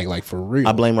punching bag, like for real.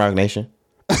 I blame Rock Nation.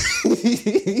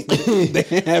 They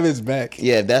didn't have his back.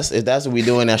 Yeah, if that's what we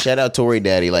doing now. Shout out Tory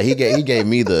Daddy. Like he gave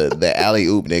me the alley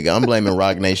oop nigga. I'm blaming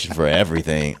Rock Nation for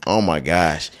everything. Oh my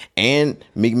gosh. And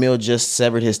Meek Mill just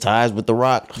severed his ties with The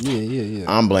Rock. Yeah.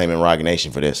 I'm blaming Rock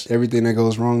Nation for this. Everything that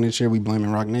goes wrong this year, we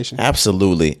blaming Rock Nation.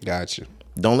 Absolutely. Gotcha.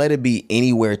 Don't let it be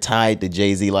anywhere tied to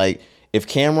Jay-Z. Like if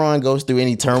Cameron goes through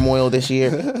any turmoil this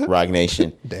year, Rock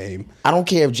Nation. Damn. I don't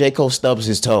care if J. Cole stubs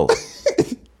his toe.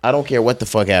 I don't care what the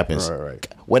fuck happens. Right.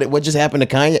 What just happened to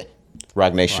Kanye?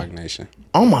 Rock Nation. Rock Nation.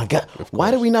 Oh my God. Why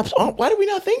did we not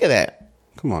think of that?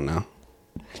 Come on now.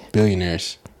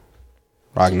 Billionaires.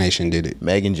 Rock Nation did it.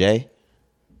 Megan J.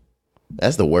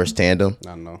 That's the worst tandem.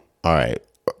 I know. All right.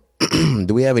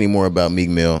 Do we have any more about Meek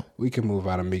Mill? We can move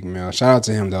out of Meek Mill. Shout out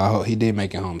to him though. I hope he did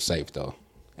make it home safe though.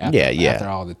 After, Yeah. After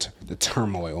all the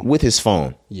turmoil. With his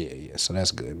phone. Yeah. So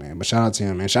that's good, man. But shout out to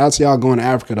him, man. Shout out to y'all going to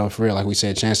Africa though, for real. Like we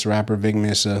said, Chance the Rapper, Vic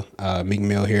Mensa, Meek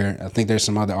Mill here. I think there's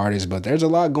some other artists, but there's a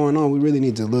lot going on. We really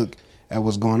need to look at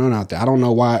what's going on out there. I don't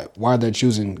know why they're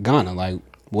choosing Ghana. Like,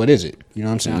 what is it? You know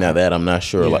what I'm saying? Now that I'm not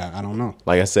sure. Yeah, I don't know.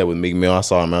 Like I said with Meek Mill, I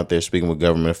saw him out there speaking with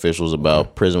government officials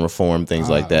about prison reform,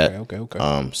 things like that.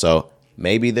 Okay. So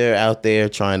maybe they're out there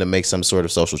trying to make some sort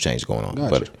of social change going on. Gotcha.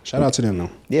 But Shout out to them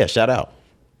though. yeah, shout out.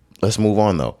 Let's move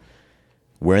on though.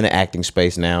 We're in the acting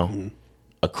space now. Mm-hmm.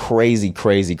 A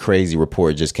crazy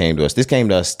report just came to us. This came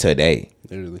to us today.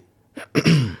 Literally.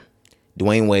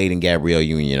 Dwayne Wade and Gabrielle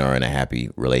Union are in a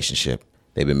happy relationship.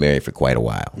 They've been married for quite a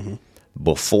while. Mm-hmm.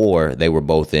 Before, they were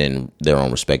both in their own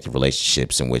respective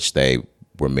relationships in which they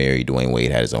were married. Dwayne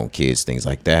Wade had his own kids, things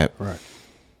like that. Right.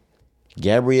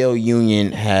 Gabrielle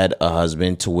Union had a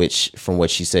husband from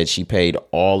what she said, she paid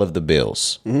all of the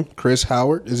bills. Mm-hmm. Chris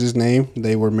Howard is his name.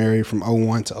 They were married from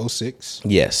 01 to 06.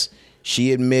 Yes.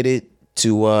 She admitted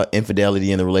to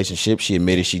infidelity in the relationship. She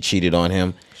admitted she cheated on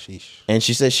him. Sheesh. And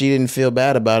she said she didn't feel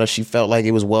bad about it. She felt like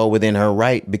it was well within her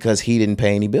right because he didn't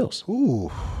pay any bills. Ooh.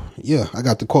 Yeah, I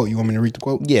got the quote. You want me to read the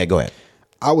quote? Yeah, go ahead.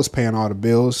 I was paying all the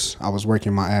bills. I was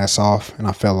working my ass off, and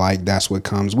I felt like that's what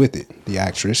comes with it. The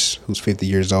actress, who's 50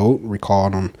 years old,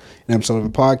 recalled on an episode of a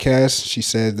podcast. She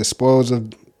said, the spoils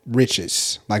of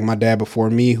riches. Like my dad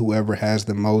before me, whoever has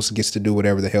the most gets to do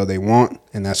whatever the hell they want,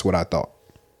 and that's what I thought.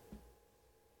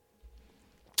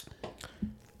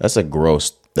 That's a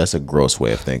gross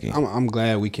way of thinking. I'm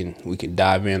glad we can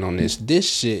dive in on this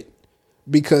shit,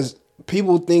 because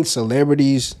people think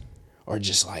celebrities are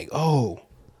just like, oh,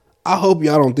 I hope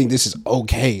y'all don't think this is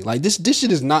okay. Like this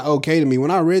shit is not okay to me.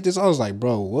 When I read this, I was like,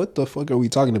 bro, what the fuck are we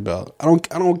talking about? I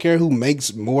don't care who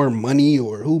makes more money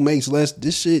or who makes less.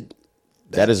 This shit,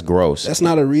 that is gross. that's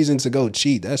not a reason to go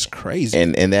cheat. That's crazy.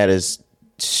 And that is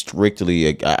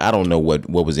strictly. I don't know what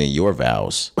was in your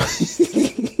vows,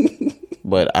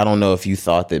 but I don't know if you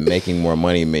thought that making more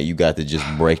money meant you got to just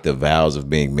break the vows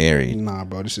of being married. Nah,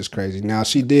 bro, this is crazy. Now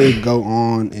she did go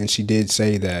on and she did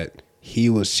say that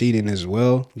he was cheating as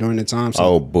well during the time. So,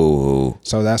 Oh, boo.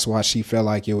 so that's why she felt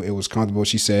like it was comfortable.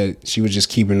 She said she was just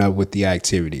keeping up with the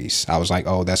activities. I was like,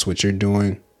 oh, that's what you're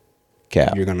doing.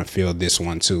 Cap. You're gonna feel this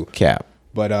one too. Cap.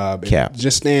 But Cap.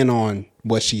 just stand on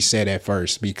what she said at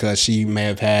first, because she may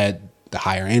have had the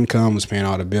higher income, was paying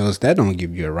all the bills. That don't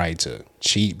give you a right to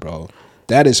cheat, bro.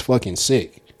 That is fucking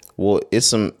sick. Well,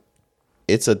 it's a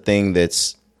thing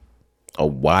that's a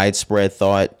widespread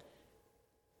thought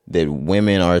that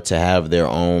women are to have their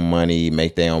own money,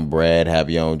 make their own bread, have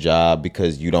your own job,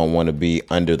 because you don't want to be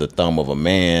under the thumb of a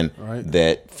man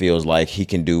that feels like he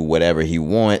can do whatever he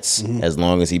wants as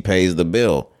long as he pays the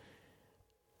bill.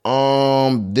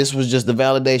 This was just the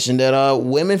validation that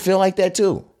women feel like that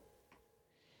too.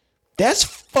 That's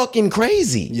fucking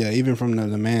crazy. Yeah, even from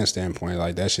the man standpoint,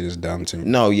 like that shit is dumb to me.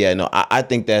 No, I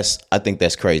think that's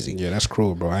crazy. Yeah, that's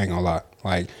cruel, bro. I ain't gonna lie.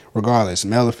 Like, regardless,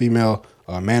 male or female,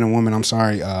 man or woman, I'm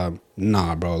sorry.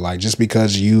 Nah, bro. Like, just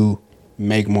because you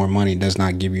make more money does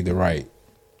not give you the right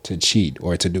to cheat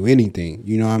or to do anything.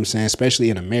 You know what I'm saying? Especially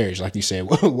in a marriage. Like you said,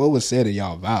 what was said in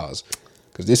y'all vows?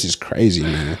 Because this is crazy,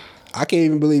 man. I can't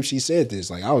even believe she said this.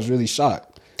 Like, I was really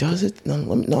shocked. Does it? No,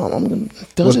 I'm gonna.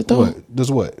 Does it though? What? Does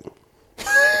what?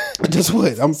 Does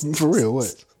what? I'm for real.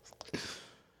 What?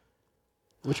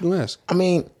 What you gonna ask? I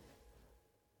mean,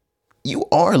 you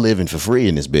are living for free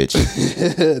in this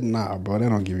bitch. Nah, bro. That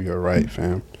don't give you a right,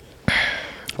 fam.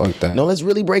 Fuck that. No, let's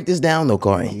really break this down though,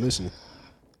 Corey. I'm listening.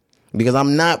 Because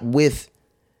I'm not with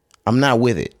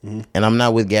it, and I'm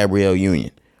not with Gabrielle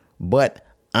Union, but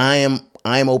I am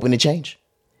open to change,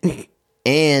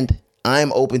 and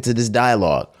I'm open to this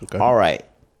dialogue. Okay. All right,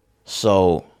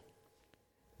 so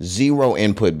zero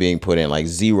input being put in, like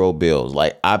zero bills.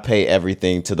 Like I pay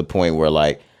everything to the point where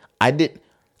like I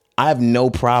have no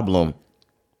problem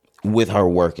with her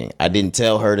working. I didn't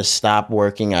tell her to stop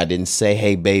working. I didn't say,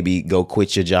 hey, baby, go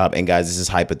quit your job. And guys, this is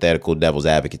hypothetical devil's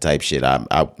advocate type shit. I'm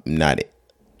not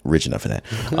rich enough for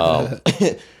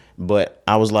that. But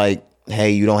I was like,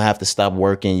 hey, you don't have to stop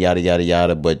working, yada, yada,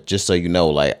 yada. But just so you know,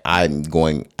 like, I'm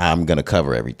going to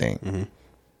cover everything. Mm-hmm.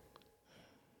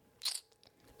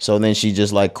 So then she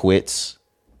just like quits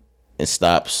and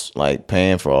stops like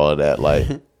paying for all of that. Like,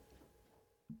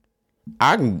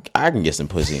 I can get some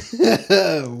pussy.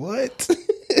 What?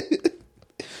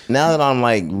 Now that I'm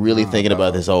like really thinking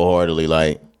about this wholeheartedly,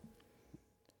 like,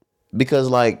 because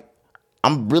like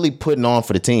I'm really putting on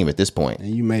for the team at this point.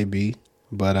 And you may be,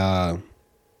 but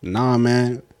nah,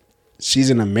 man.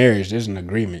 She's in a marriage. There's an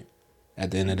agreement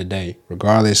at the end of the day.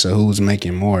 Regardless of who's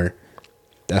making more,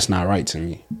 that's not right to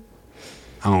me.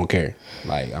 I don't care.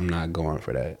 Like, I'm not going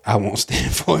for that. I won't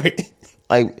stand for it.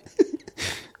 Like,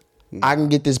 I can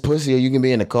get this pussy or you can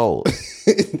be in the cold.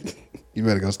 You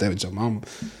better go stay with your mama.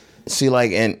 See,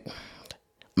 like, and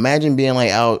imagine being like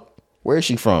out. Where is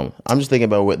she from? I'm just thinking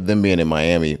about what them being in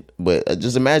Miami, but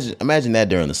just imagine that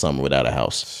during the summer without a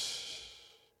house.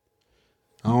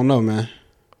 I don't know, man.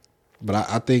 But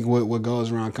I think what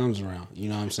goes around comes around. You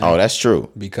know what I'm saying? Oh, that's true.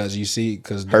 Because you see,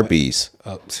 because Herpes.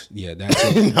 Yeah, that's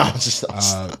it. No, just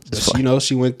But you know,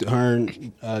 she went through, her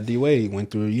and D Wade went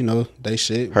through, you know, they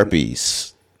shit.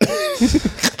 herpes.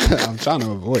 I'm trying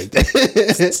to avoid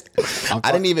that.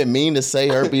 I didn't even mean to say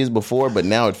herpes before, but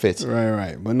now it fits.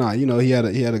 Right. But nah, you know, he had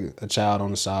a child on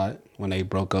the side when they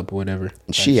broke up or whatever.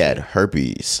 She had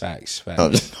herpes. Facts.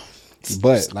 Oh,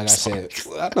 But like I said,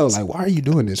 I know, like, why are you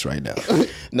doing this right now?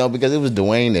 no, because it was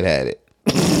Dwayne that had it.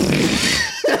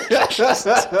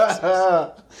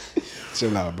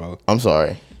 Chill out, bro. I'm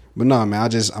sorry. But no, man,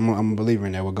 I'm a believer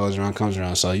in that. What goes around comes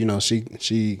around. So, you know,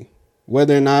 she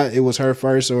whether or not it was her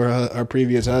first or her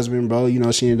previous husband, bro, you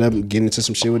know, she ended up getting into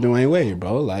some shit with Dwayne Wade,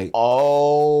 bro. Like,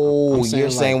 oh, I'm saying,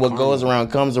 you're saying like, what goes around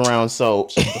comes around. So,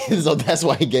 so that's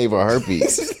why he gave her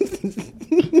herpes.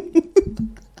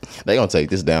 They gonna take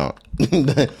this down.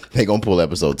 They gonna pull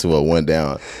episode 201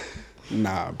 down.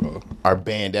 Nah, bro. Our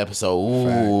band episode. Ooh,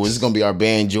 Facts. this is gonna be our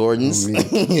band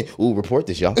Jordans. Ooh, report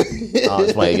this, y'all.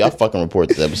 It's like, y'all fucking report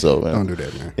this episode, man. Don't do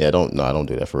that, man. Yeah, don't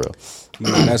do that for real. No,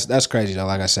 that's crazy though.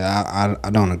 Like I said, I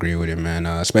don't agree with it, man.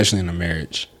 Especially in a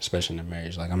marriage.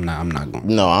 Like I'm not going.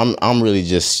 No, I'm really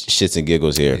just shits and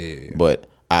giggles here. Yeah. But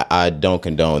I don't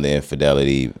condone the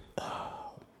infidelity.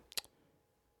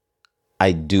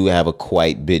 I do have a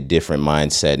quite bit different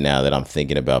mindset now that I'm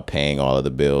thinking about paying all of the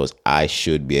bills. I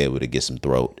should be able to get some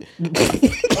throat.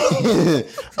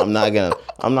 I'm not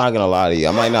gonna lie to you.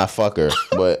 I might not fuck her,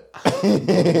 but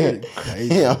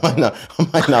yeah, I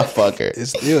might not fuck her.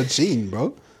 It's still cheating,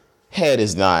 bro. Head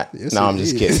is not. Yes, No, I'm it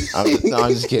just is. kidding. I'm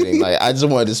just kidding. Like, I just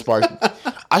wanted to spark.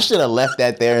 I should have left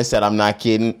that there and said I'm not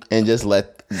kidding, and just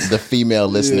let the female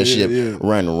listenership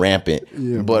run rampant.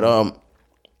 Yeah, but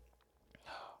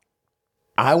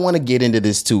I want to get into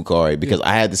this too, Corey, because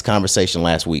I had this conversation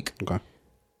last week. Okay.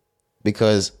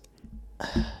 Because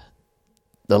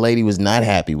the lady was not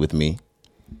happy with me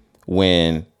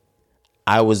when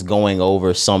I was going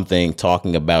over something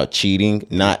talking about cheating.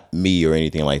 Not me or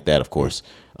anything like that, of course.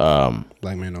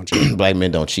 Black men don't cheat. Black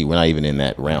men don't cheat. We're not even in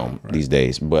that realm these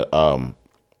days. But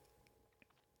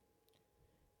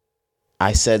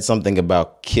I said something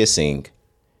about kissing,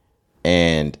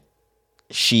 and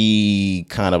she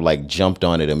kind of like jumped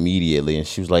on it immediately, and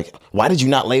she was like, why did you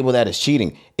not label that as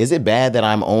cheating? Is it bad that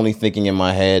I'm only thinking in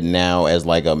my head now as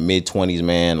like a mid-20s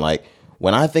man? Like,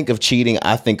 when I think of cheating,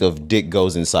 I think of dick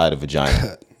goes inside a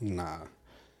vagina. Nah.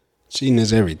 Cheating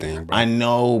is everything, bro. I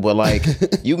know, but like,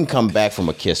 you can come back from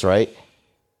a kiss, right?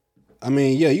 I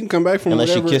mean, yeah, you can come back from Unless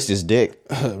whatever. you kissed his dick.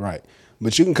 Right.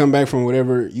 But you can come back from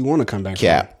whatever you want to come back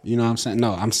Cap. from. You know what I'm saying?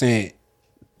 No, I'm saying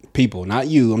people, not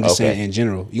you. I'm just Okay. saying in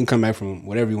general. You can come back from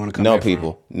whatever you want to come No, back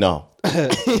people. No.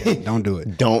 from. Yeah, don't do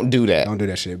it. Don't do that. Don't do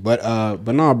that shit. But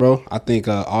no, bro. I think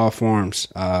all forms.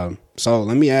 So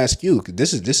let me ask you. 'Cause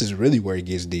this is really where it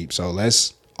gets deep. So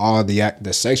let's the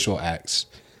sexual acts.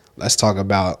 Let's talk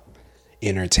about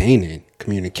entertaining,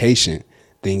 communication,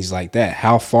 things like that.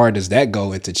 How far does that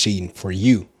go into cheating for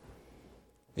you?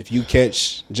 If you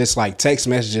catch just like text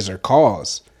messages or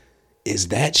calls, is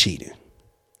that cheating?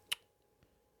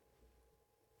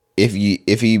 If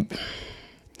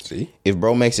See?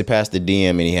 bro makes it past the DM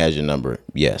and he has your number,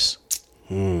 yes.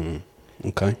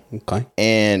 Okay.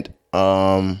 And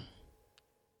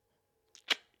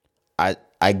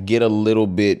I get a little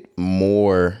bit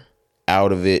more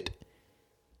out of it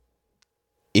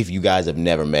if you guys have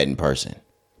never met in person.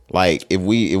 Like, if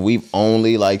we've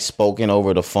only like spoken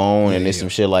over the phone and there's some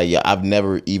shit like, yeah, I've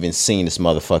never even seen this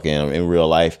motherfucker in real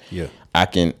life. Yeah. I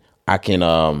can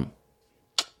I'm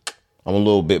a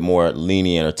little bit more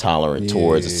lenient or tolerant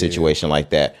towards a situation like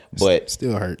that. But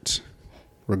Still hurts,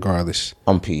 regardless.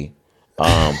 I'm P.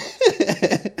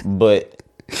 But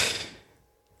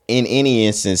in any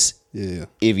instance, Yeah.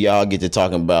 if y'all get to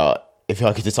talking about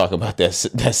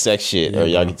that sex shit, or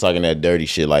y'all get talking that dirty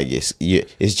shit, like it's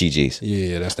GG's.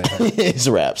 Yeah, that's that hurt. It's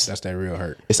raps. That's that real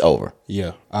hurt. It's over.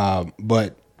 Yeah.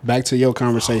 But back to your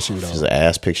conversation though. There's an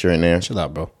ass picture in there. Chill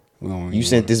out, bro. You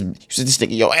sent this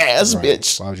nigga your ass, Right.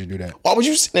 bitch. Why would you do that? Why would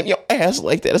you send him your ass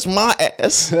like that? It's my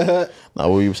ass. Now, what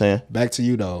were you saying? Back to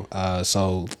you though.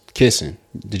 So kissing.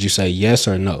 Did you say yes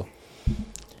or no?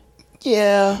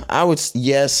 Yeah, I would.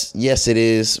 Yes, it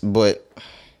is. But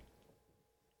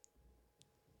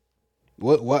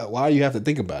What? Why do you have to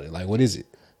think about it? Like, what is it?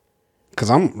 Because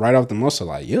I'm right off the muscle.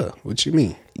 Like, yeah. What you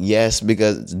mean? yes,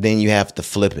 because then you have to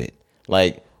flip it.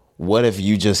 Like, what if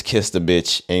you just kissed a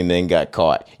bitch and then got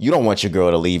caught? You don't want your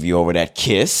girl to leave you over that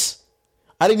kiss.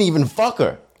 I didn't even fuck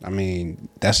her. I mean,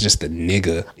 that's just a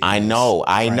nigga. I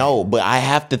know, but I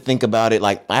have to think about it.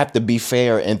 Like, I have to be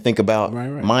fair and think about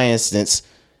Right. my instance.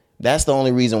 That's the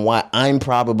only reason why I'm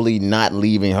probably not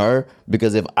leaving her,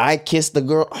 because if I kiss the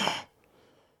girl,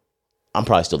 I'm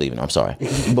probably still leaving. I'm sorry.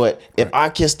 But if I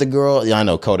kiss the girl, yeah, I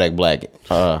know Kodak Black.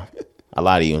 I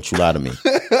lie to you and you lie to me.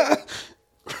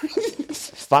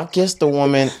 If I kiss the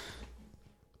woman,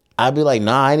 I'd be like,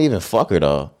 nah, I ain't even fuck her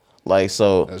though. Like,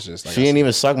 so That's just like she I ain't said.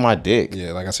 even suck my dick.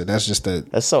 Yeah, like I said, that's just a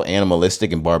That's so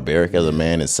animalistic and barbaric as a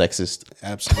man and sexist,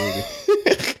 absolutely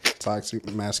toxic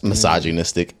masculinity.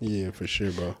 misogynistic, Yeah, for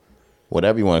sure, bro.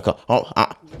 whatever you want to call. Oh,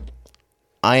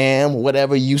 I am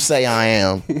whatever you say I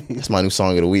am. That's my new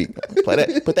song of the week. Put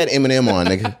that Eminem on,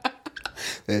 nigga.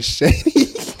 That's shady.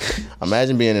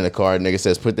 Imagine being in a car, nigga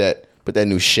says, put that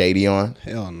new Shady on.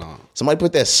 Hell no. Somebody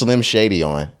put that Slim Shady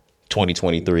on.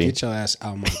 2023. Get your ass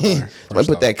out my car. Somebody first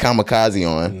put off. that Kamikaze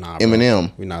on. Nah, bro.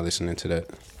 Eminem. We're not listening to that.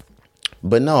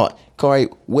 But no, Corey,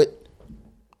 what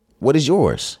is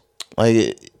yours?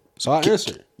 Like, So I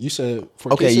answered. You said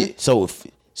for okay, kissing? so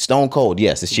Stone Cold,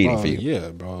 yes, it's cheating Bro, for you. Yeah,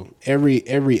 bro.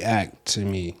 Every act to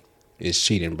me is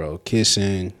cheating, bro.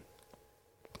 Kissing,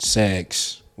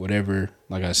 sex, whatever.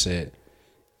 Like I said,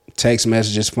 text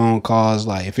messages, phone calls.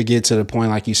 Like if it get to the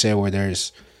point, like you said, where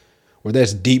there's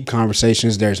deep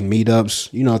conversations, there's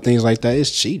meetups, you know, things like that. It's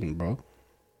cheating, bro.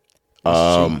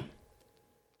 It's cheating.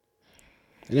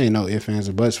 It ain't no ifs, ands,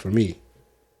 or buts for me.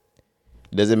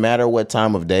 Does it matter what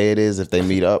time of day it is if they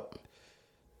meet up?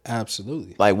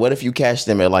 Absolutely. Like, what if you catch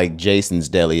them at like Jason's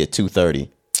Deli at 2:30?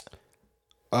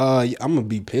 I'm gonna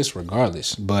be pissed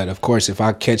regardless. But of course, if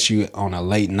I catch you on a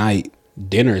late night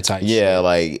dinner type, Yeah,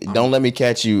 like don't let me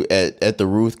catch you at the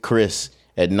Ruth Chris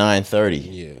at 9:30.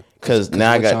 yeah. Because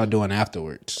now I What got y'all doing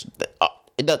afterwards?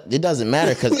 it doesn't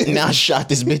matter because now I shot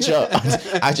this bitch up.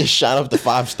 I just shot up the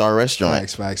 5-star restaurant.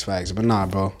 Facts. But nah,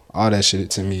 bro, all that shit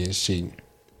to me is cheating.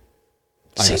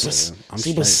 Like I said, I'm But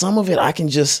straight. some of it I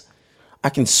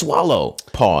can swallow.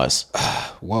 Pause.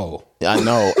 Whoa. I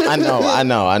know.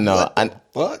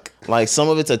 Fuck. Like some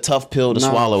of it's a tough pill to Nah,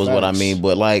 swallow is what I facts. mean.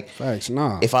 But like Facts.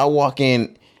 Nah. if I walk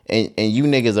in and you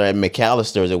niggas are at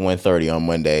McAllister's at 1:30 on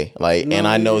Monday, like, and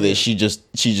I know that she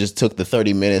just took the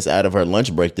 30 minutes out of her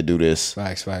lunch break to do this.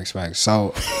 Facts. So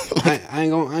I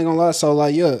ain't gonna lie. So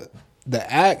like, yeah, the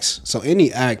acts. So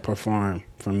any act performed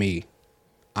for me,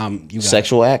 you got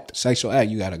Sexual act? sexual act.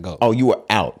 You gotta go. Oh, you were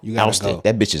out. You gotta Ousted. go.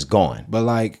 That bitch is gone. But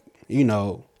like, you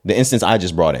know, The instance I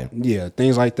just brought in. yeah,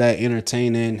 things like that,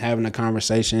 entertaining, having a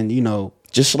conversation. You know,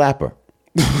 Just slap her.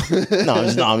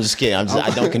 I'm just kidding. I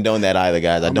don't condone that either,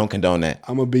 guys. I don't condone that.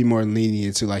 I'm gonna be more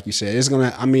lenient too. Like you said, it's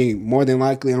gonna. I mean, more than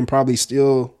likely, I'm probably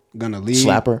still gonna leave.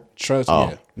 Slap her? Trust. Oh.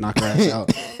 Yeah, knock her ass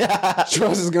out.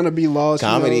 Trust is gonna be lost.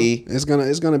 Comedy. You know?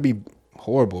 It's gonna be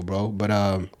horrible, bro. But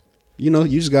you know,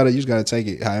 you just gotta take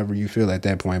it however you feel at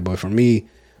that point. But for me,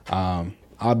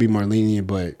 I'll be more lenient,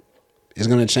 but it's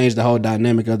gonna change the whole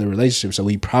dynamic of the relationship. So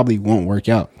we probably won't work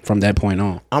out from that point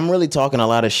on. I'm really talking a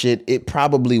lot of shit. It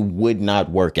probably would not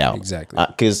work out. Exactly.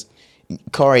 Because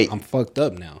Corey, I'm fucked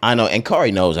up now. I know, and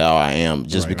Corey knows how I am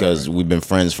just because we've been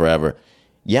friends forever.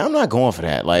 Yeah, I'm not going for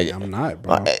that. Like, I'm not,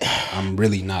 bro. I'm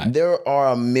really not. there are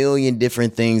a million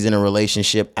different things in a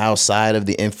relationship outside of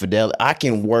the infidelity. I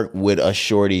can work with a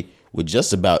shorty with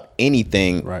just about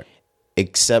anything, Right.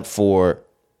 except for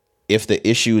if the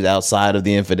issues outside of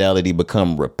the infidelity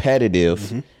become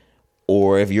repetitive,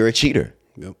 or if you're a cheater,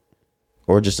 Yep.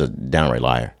 or just a downright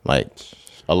liar, like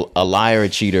a liar, a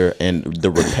cheater, and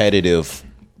the repetitive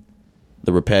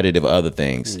other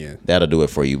things. Yeah. That'll do it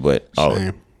for you. But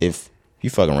Same. if you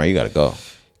fucking around, you gotta go.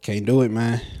 Can't do it,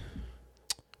 man.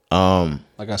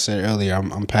 Like I said earlier,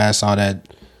 I'm past all that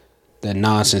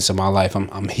nonsense in my life.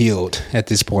 I'm healed at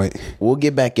this point. We'll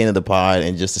get back into the pod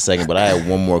in just a second, but I have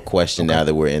one more question now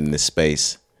that we're in this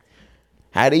space.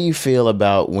 How do you feel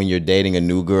about when you're dating a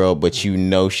new girl, but you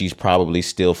know she's probably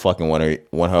still fucking one of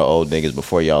her old niggas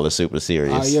before y'all are super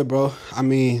serious? Oh yeah, bro. I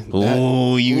mean,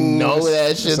 Ooh, you know that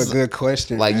that's shit's a good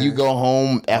question. like man. you go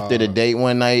home after the date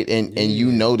one night and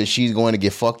you know that she's going to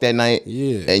get fucked that night.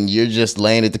 Yeah. And you're just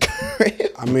laying at the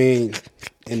crib. I mean,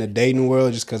 in the dating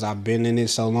world, just because I've been in it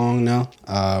so long now,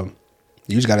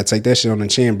 you just got to take that shit on the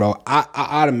chin, bro. I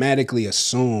automatically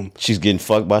assume She's getting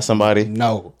fucked by somebody.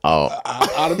 no. Oh. I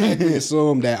automatically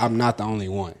assume that I'm not the only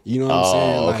one. You know what I'm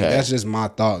saying? Like okay. that's just my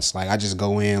thoughts. Like I just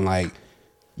go in like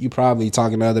you probably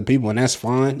talking to other people and that's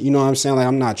fine. You know what I'm saying? Like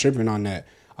I'm not tripping on that.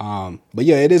 But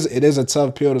yeah, it is a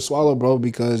tough pill to swallow, bro,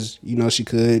 because you know she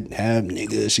could have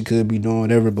niggas, she could be doing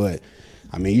whatever, but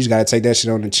I mean you just gotta take that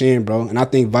shit on the chin, bro. And I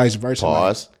think vice versa.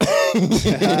 Pause.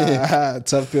 Like,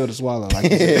 tough pill to swallow.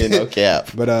 Like you said. No cap.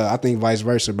 But I think vice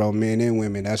versa, bro. Men and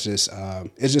women, that's just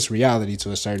it's just reality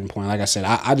to a certain point. Like I said,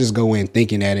 I just go in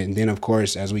thinking at it, and then of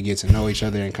course, as we get to know each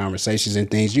other in conversations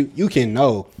and things, you can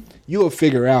know, you will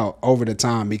figure out over the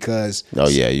time because Oh,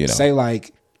 yeah, you know. say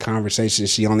like conversations,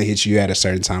 she only hits you at a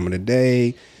certain time of the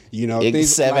day. You know,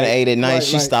 It's 7, 8 at night,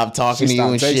 she stopped talking to you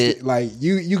and texting. shit. Like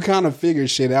you kind of figure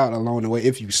shit out along the way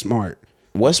if you smart.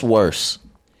 What's worse,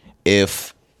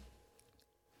 if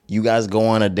you guys go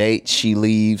on a date, she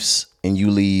leaves and you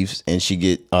leave, and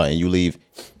you leave,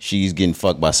 she's getting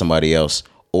fucked by somebody else,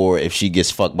 or if she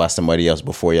gets fucked by somebody else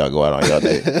before y'all go out on y'all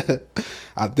date?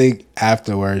 I think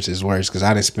afterwards is worse because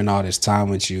I didn't spend all this time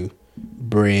with you,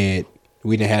 bread.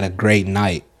 We done had a great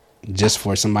night just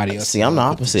for somebody else. See, I'm the to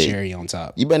put opposite. cherry on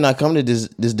top. You better not come to this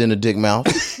dinner dick mouth.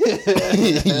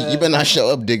 You better not show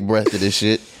up dick breath to this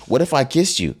shit. What if I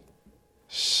kissed you?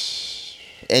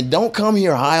 And don't come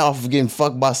here high off of getting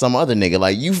fucked by some other nigga.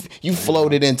 Like you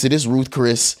floated into this Ruth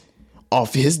Chris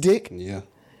off his dick, Yeah.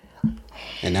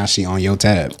 And now she on your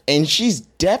tab. and she's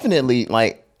definitely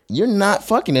like, you're not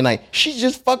fucking tonight. She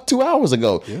just fucked 2 hours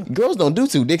ago. Girls don't do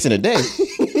 2 dicks in a day.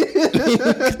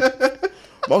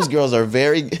 Most girls are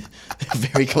very,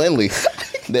 very cleanly.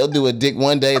 They'll do a dick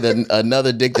one day, then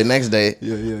another dick the next day.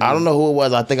 Yeah. I don't know who it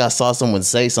was. I think I saw someone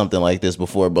say something like this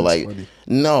before, but like, funny.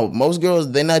 no, most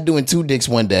girls, they're not doing 2 dicks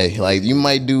one day. Like, you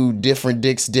might do different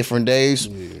dicks different days.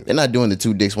 They're not doing the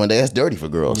 2 dicks one day. That's dirty for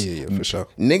girls. Yeah, for sure.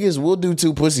 Niggas will do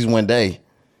 2 pussies one day.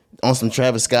 on some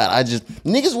Travis Scott.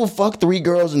 Niggas will fuck 3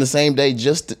 girls in the same day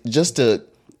just to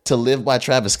live by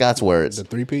Travis Scott's words. The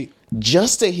 3-peat?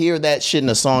 Just to hear that shit in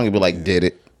a song and be like, did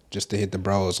it. Just to hit the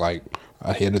bros, like,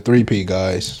 I hit the 3-peat,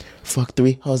 guys. Fuck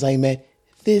 3 hoes I met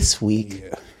this week.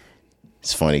 Yeah.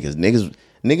 It's funny because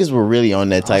niggas were really on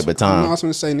that type of time. I was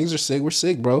going to say, niggas are sick. We're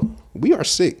sick, bro. We are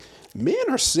sick. Men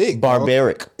are sick,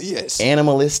 Barbaric. Bro. Yes.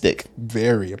 Animalistic.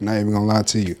 Very. I'm not even going to lie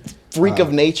to you. Freak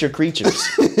of nature creatures.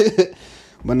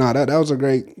 But no, that was a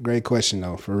great question,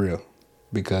 though, for real.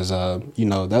 Because,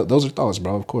 those are thoughts,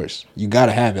 bro, of course. You got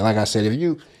to have it. Like I said,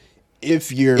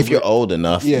 if you're old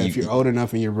enough. Yeah, if you're old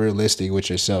enough and you're realistic with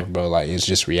yourself, bro, like, it's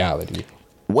just reality.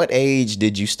 What age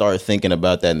did you start thinking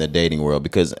about that in the dating world?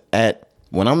 Because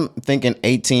when I'm thinking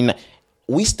 18,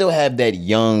 we still have that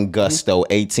young gusto,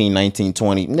 18, 19,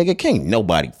 20. Nigga, can't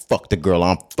nobody fuck the girl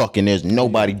I'm fucking. There's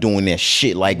nobody doing that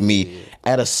shit like me. Yeah.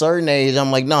 At a certain age,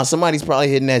 I'm like, nah, somebody's probably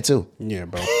hitting that too. Yeah,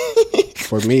 bro.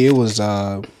 For me, it was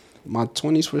my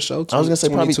 20s for sure. I was going to say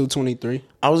 22, probably 23.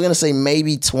 I was going to say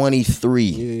maybe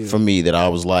 23 for me that I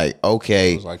was like,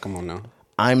 okay. I was like, come on now.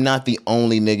 I'm not the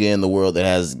only nigga in the world that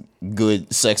has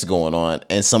good sex going on.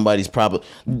 And somebody's probably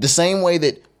the same way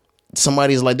that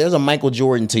somebody's like, there's a Michael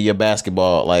Jordan to your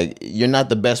basketball. Like, you're not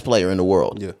the best player in the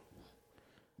world. Yeah.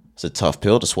 It's a tough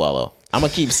pill to swallow. I'm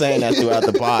going to keep saying that throughout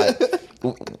the pod.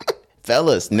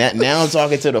 Fellas, now I'm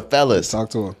talking to the fellas.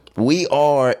 Talk to them. We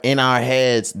are in our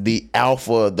heads the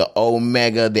alpha, the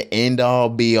omega, the end all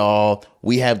be all.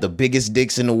 We have the biggest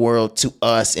dicks in the world to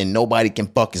us, and nobody can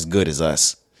fuck as good as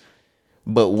us.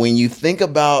 But when you think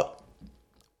about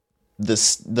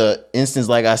the instance,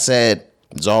 like I said,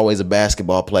 there's always a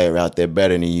basketball player out there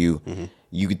better than you. Mm-hmm.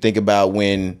 You could think about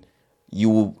when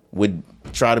you would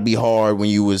try to be hard when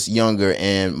you was younger,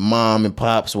 and mom and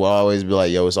pops will always be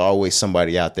like, yo, it's always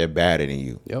somebody out there better than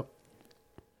you. Yep.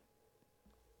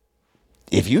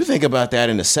 If you think about that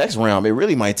in the sex realm, it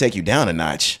really might take you down a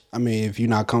notch. I mean, if you're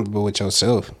not comfortable with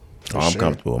yourself. I'm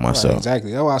comfortable with myself. Right,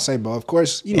 exactly. That's what I say, bro. Of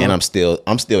course, and I'm still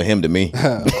him to me.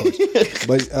 Of course.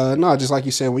 But no, just like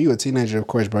you said, when you're a teenager, of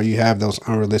course, bro, you have those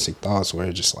unrealistic thoughts where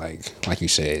it's just like you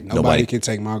said, nobody can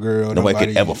take my girl. Nobody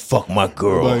could ever fuck my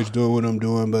girl. Nobody's doing what I'm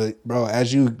doing. But bro,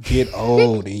 as you get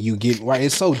old and you get right,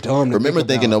 it's so dumb. Remember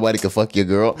thinking nobody could fuck your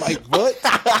girl? Like what?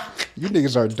 You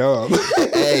niggas are dumb.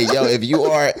 Hey, yo, if you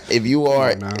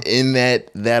are in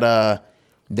that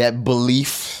belief,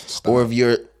 stop. Or if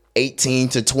you're 18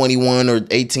 to 21 or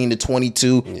 18 to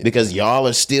 22, because y'all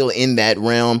are still in that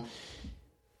realm,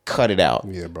 cut it out.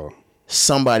 Yeah, bro.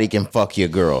 Somebody can fuck your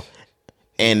girl.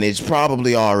 And it's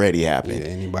probably already happened. Yeah,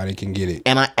 anybody can get it.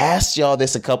 And I asked y'all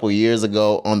this a couple years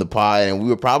ago on the pod, and we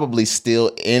were probably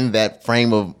still in that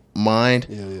frame of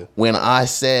mind when I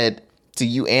said to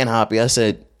you and Hoppy, I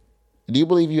said, do you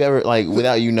believe you ever, like,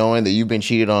 without you knowing that you've been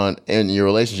cheated on in your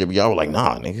relationship? Y'all were like,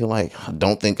 nah, nigga, like, I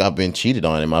don't think I've been cheated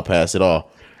on in my past at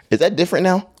all. Is that different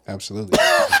now? Absolutely.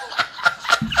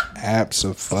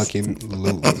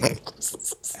 Absolutely.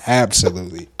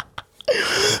 Absolutely.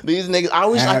 These niggas, I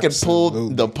wish I could pull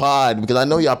the pod, because I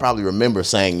know y'all probably remember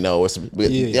saying no.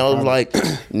 Y'all like,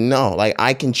 no. Like,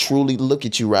 I can truly look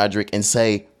at you, Roderick, and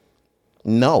say,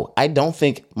 no, I don't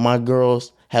think my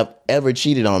girls have ever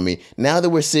cheated on me. Now that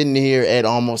we're sitting here at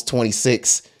almost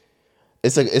 26,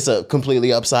 it's a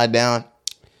completely upside down.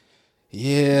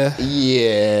 Yeah.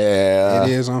 Yeah.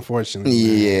 It is, unfortunately.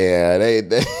 Yeah.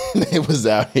 They was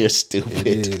out here stupid.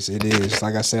 It is.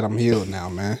 Like I said, I'm healed now,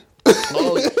 man.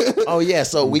 Oh yeah,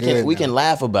 so we can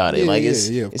laugh about it. Like it's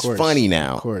funny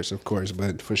now. Of course,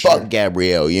 but for sure. Fuck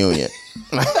Gabrielle Union.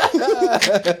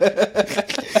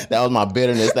 That was my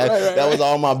bitterness. That was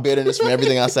all my bitterness from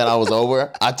everything I said I was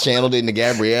over. I channeled it into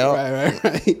Gabrielle.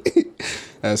 Right.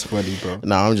 That's funny, bro.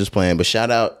 No, I'm just playing. But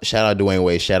shout out Dwayne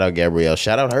Wade. Shout out Gabrielle.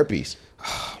 Shout out herpes.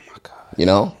 Oh my God. You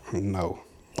know? No.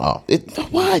 Oh,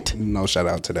 what? No shout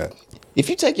out to that. If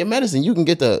you take your medicine, you can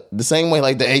get the same way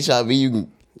like the HIV. You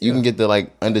can get the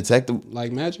like undetectable,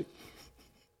 like magic.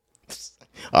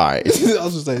 All right. I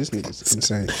was just saying, this nigga's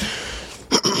insane.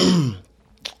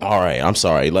 All right, I'm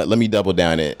sorry. Let me double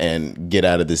down it and get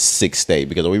out of this sick state,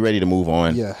 because are we ready to move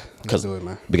on? Yeah, let's do it,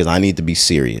 man. Because I need to be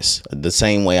serious. The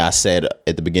same way I said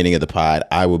at the beginning of the pod,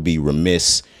 I would be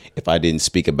remiss if I didn't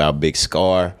speak about Big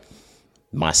Scar,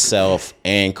 myself,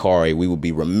 and Kari. We would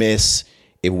be remiss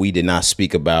if we did not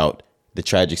speak about the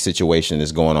tragic situation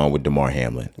that's going on with Damar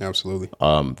Hamlin. Absolutely.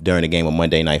 During the game of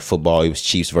Monday Night Football, it was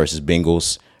Chiefs versus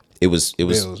Bengals. It was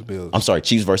Bills. I'm sorry,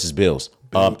 Chiefs versus Bills.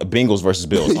 Bengals versus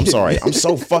Bills. I'm sorry. I'm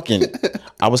so fucking.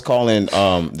 I was calling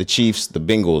the Chiefs the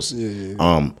Bengals.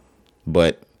 Yeah.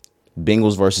 But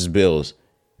Bengals versus Bills,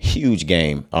 huge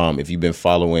game. If you've been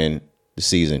following the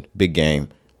season, big game.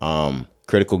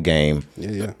 critical game.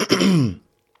 Yeah.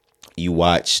 You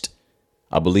watched,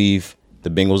 I believe, the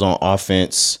Bengals on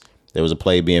offense. There was a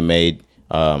play being made.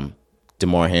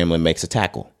 Damar Hamlin makes a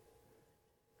tackle.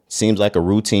 Seems like a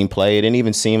routine play. It didn't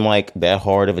even seem like that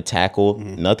hard of a tackle.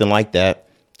 Nothing like that.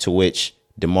 To which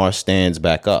Damar stands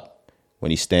back up.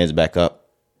 When he stands back up,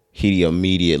 he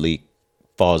immediately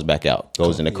falls back out,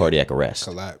 goes into cardiac arrest.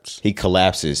 Collapse. He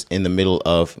collapses in the middle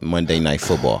of Monday Night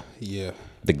Football. Yeah.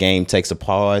 The game takes a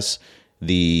pause.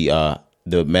 The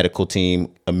medical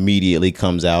team immediately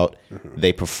comes out.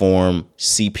 They perform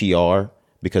CPR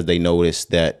because they notice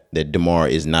that Damar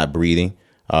is not breathing.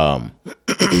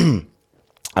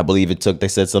 I believe they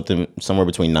said somewhere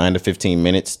between 9 to 15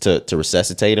 minutes to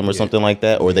resuscitate him or something like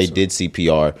that. Or they did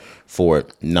CPR for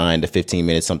 9 to 15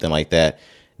 minutes, something like that.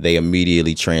 They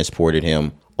immediately transported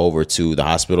him over to the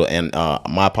hospital. And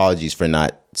my apologies for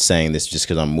not saying this just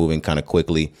because I'm moving kind of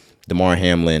quickly. Damar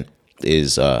Hamlin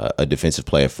is a defensive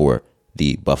player for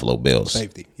the Buffalo Bills.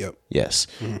 Safety. Yep. Yes.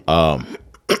 I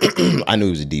knew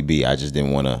he was a DB. I just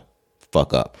didn't want to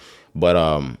fuck up.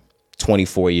 But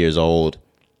 24 years old.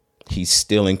 He's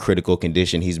still in critical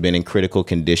condition. He's been in critical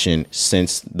condition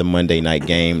since the Monday night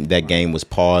game. That game was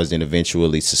paused and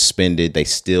eventually suspended. They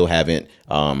still haven't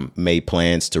made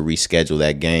plans to reschedule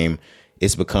that game.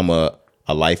 It's become a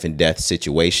life and death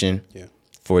situation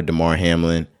for Damar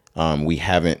Hamlin. We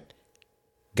haven't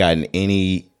gotten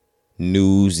any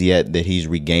news yet that he's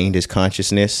regained his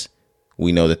consciousness.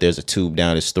 We know that there's a tube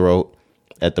down his throat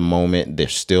at the moment. They're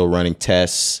still running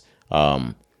tests.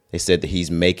 They said that he's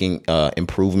making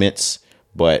improvements,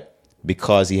 but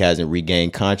because he hasn't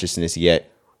regained consciousness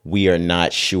yet, we are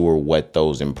not sure what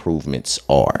those improvements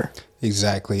are.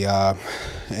 Exactly.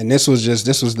 And this was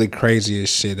the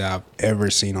craziest shit I've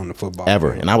ever seen on the football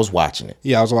Ever. field. And I was watching it.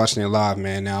 Yeah, I was watching it live,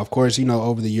 man. Now, of course,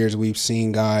 over the years we've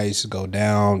seen guys go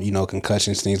down,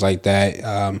 concussions, things like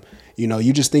that.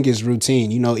 You just think it's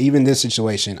routine. Even this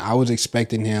situation, I was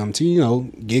expecting him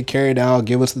to, get carried out,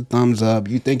 give us the thumbs up.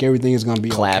 You think everything is going to be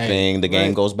Clapping, okay, the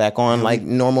game goes back on like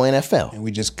normal NFL. and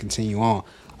we just continue on.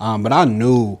 But I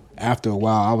knew after a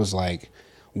while, I was like,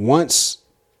 once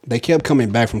they kept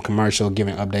coming back from commercial,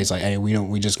 giving updates like, hey,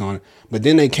 we just going to. But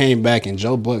then they came back and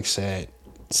Joe Buck said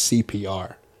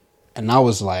CPR. And I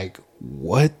was like,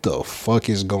 what the fuck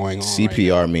is going on?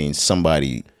 CPR means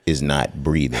somebody is not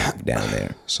breathing down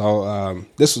there. So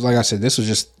this was, like I said,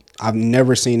 I've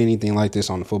never seen anything like this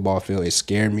on the football field. It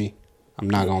scared me. I'm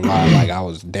not gonna lie, like I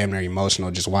was damn near emotional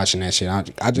just watching that shit. I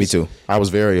just, Me too. I was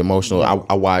very emotional.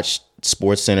 I watched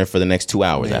Sports Center for the next 2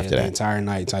 hours after the that. entire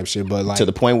night type shit. But like To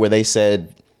the point where they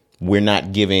said, we're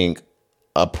not giving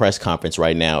a press conference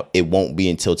right now. It won't be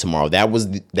until tomorrow. That was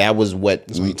what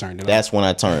when you turned it that's when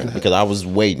I turned because I was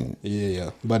waiting.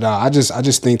 Yeah. But I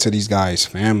just think to these guys'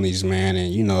 families, man,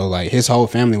 and like his whole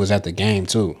family was at the game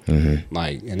too.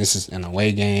 Like, and this is an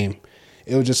away game.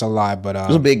 It was just a lot, but It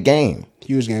was a big game.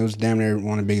 huge game. It was damn near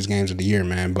one of the biggest games of the year,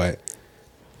 man. But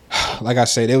like I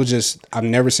said, it was just, I've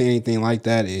never seen anything like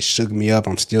that. It shook me up.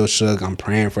 I'm still shook. I'm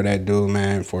praying for that dude,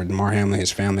 man, for Damar Hamlin,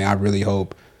 his family. I really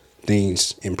hope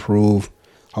things improve.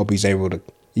 Hope he's able to,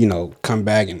 come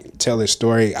back and tell his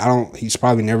story. He's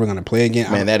probably never going to play again.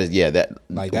 Man,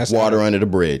 that's water under the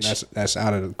bridge. That's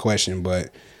out of the question.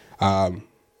 But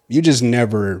you just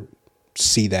never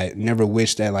see that, never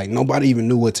wish that. Like, nobody even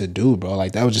knew what to do, bro.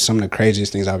 Like, that was just some of the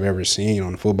craziest things I've ever seen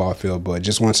on the football field. But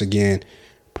just once again,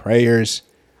 prayers.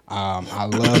 I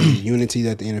love the unity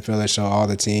that the NFL has shown all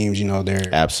the teams.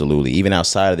 They're Absolutely. Even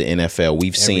outside of the NFL,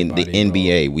 we've seen the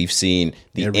NBA, we've seen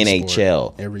the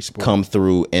NHL every sport. come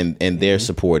through and they're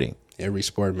supporting. Every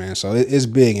sport, man. So it's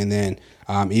big. And then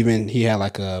even he had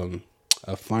like a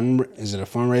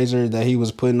fundraiser that he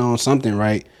was putting on, something,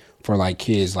 right, for like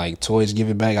kids, like toys, give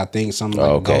it back. I think something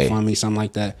like GoFundMe, something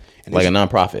like that. And Like a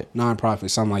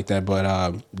nonprofit, something like that.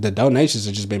 But the donations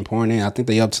have just been pouring in. I think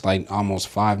they up to like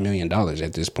almost $5 million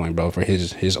at this point, bro, for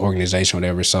his organization,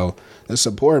 whatever. So the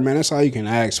support, man, that's all you can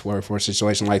ask for a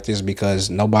situation like this, because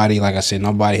nobody, like I said,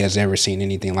 nobody has ever seen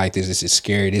anything like this. This is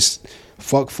scary. This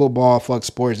fuck football, fuck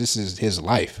sports. This is his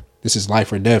life. This is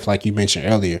life or death, like you mentioned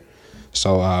earlier.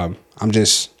 So I'm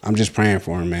just praying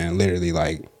for him, man. Literally,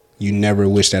 like, you never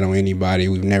wish that on anybody.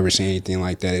 We've never seen anything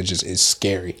like that. It's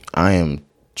scary. I am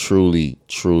truly,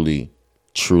 truly,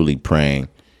 truly praying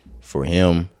for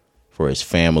him, for his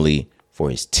family, for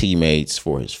his teammates,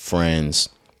 for his friends.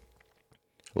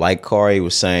 Like Kari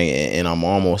was saying, and I'm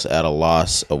almost at a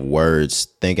loss of words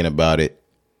thinking about it.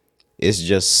 It's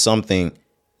just something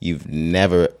you've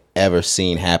never, ever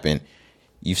seen happen.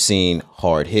 You've seen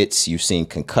hard hits. You've seen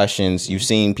concussions. You've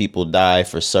seen people die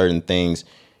for certain things.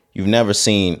 You've never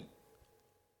seen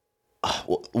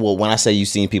Well, when I say you've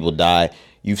seen people die,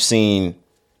 you've seen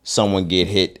someone get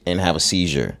hit and have a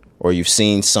seizure, or you've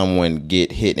seen someone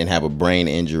get hit and have a brain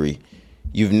injury.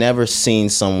 You've never seen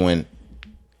someone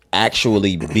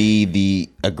actually be the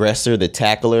aggressor, the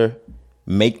tackler,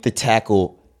 make the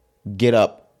tackle, get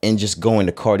up, and just go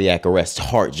into cardiac arrest,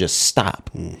 heart just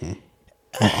stop. Mm-hmm.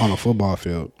 On a football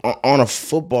field. On a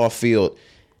football field.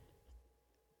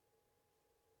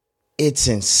 It's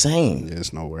insane.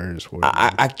 There's no words for it.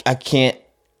 I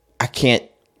can't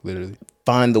literally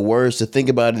find the words to think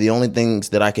about it. The only things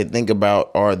that I can think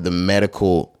about are the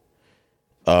medical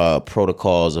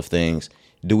protocols of things.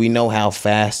 Do we know how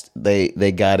fast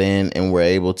they got in and were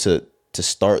able to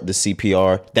start the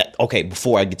CPR?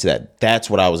 Before I get to that, that's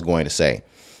what I was going to say.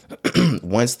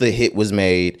 Once the hit was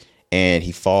made and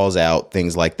he falls out,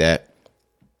 things like that,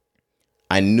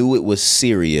 I knew it was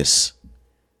serious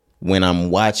when I'm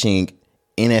watching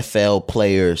NFL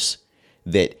players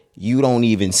that you don't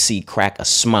even see crack a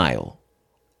smile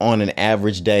on an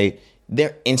average day.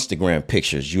 Their Instagram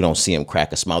pictures, you don't see them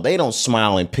crack a smile. They don't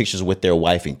smile in pictures with their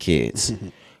wife and kids,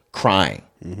 crying,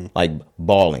 like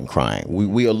bawling, crying.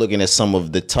 We are looking at some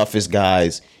of the toughest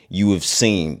guys you have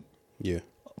seen,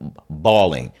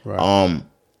 bawling. Right.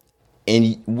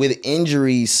 And with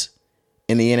injuries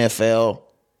in the NFL,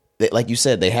 like you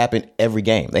said, they happen every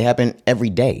game. They happen every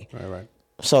day. Right.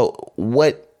 So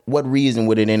what reason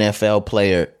would an NFL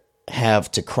player have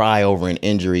to cry over an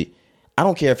injury? I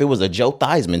don't care if it was a Joe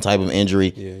Theismann type of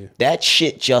injury. Yeah. That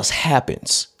shit just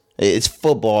happens. It's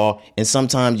football, and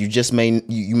sometimes you just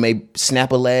may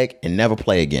snap a leg and never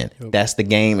play again. Yep. That's the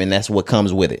game, and that's what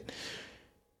comes with it.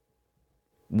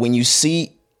 When you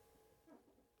see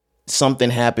something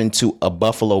happen to a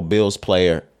Buffalo Bills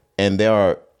player, and there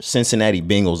are Cincinnati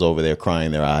Bengals over there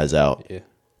crying their eyes out,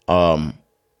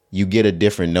 you get a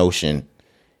different notion.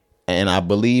 And I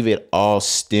believe it all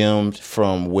stemmed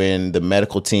from when the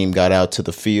medical team got out to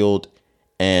the field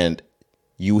and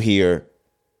you hear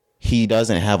he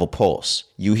doesn't have a pulse.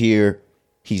 You hear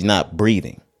he's not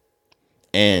breathing.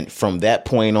 And from that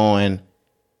point on,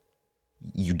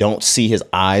 you don't see his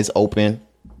eyes open.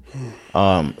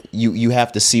 You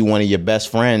have to see one of your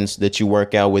best friends that you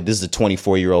work out with. This is a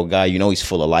 24-year-old guy. You know he's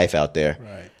full of life out there.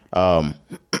 Right.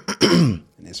 And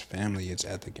his family is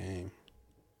at the game.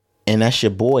 And that's your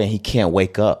boy, and he can't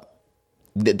wake up.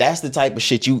 That's the type of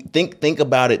shit you think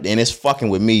about it, and it's fucking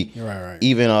with me. Right.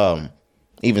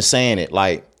 Even saying it,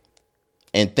 like,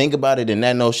 and think about it in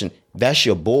that notion. That's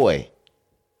your boy,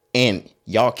 and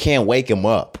y'all can't wake him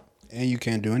up. And you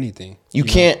can't do anything. You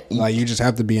can't. Like, you just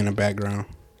have to be in the background.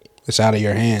 It's out of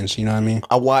your hands. You know what I mean?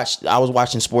 I was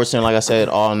watching SportsCenter, like I said,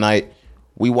 all night.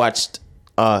 We watched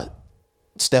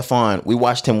Stephon. We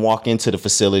watched him walk into the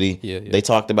facility. Yeah. They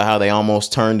talked about how they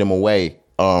almost turned him away.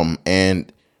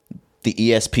 And the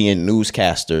ESPN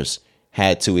newscasters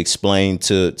had to explain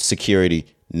to security,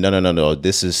 no.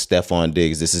 This is Stephon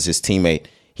Diggs. This is his teammate.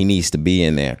 He needs to be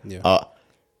in there. Yeah.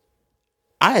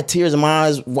 I had tears in my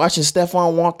eyes watching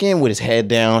Stephon walk in with his head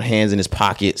down, hands in his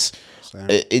pockets.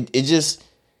 It just,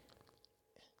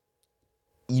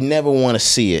 you never want to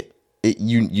see it.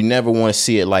 You never want to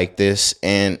see it like this.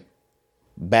 And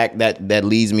back that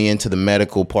leads me into the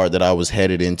medical part that I was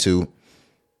headed into.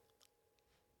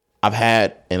 I've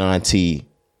had an auntie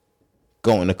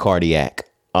go into cardiac.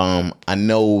 I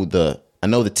know the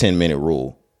 10-minute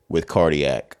rule with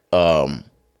cardiac,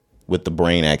 with the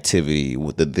brain activity,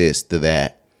 with the this, the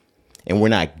that, and we're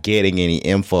not getting any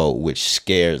info, which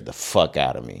scares the fuck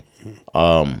out of me.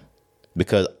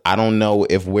 Because I don't know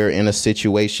if we're in a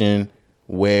situation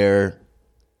where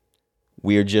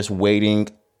we're just waiting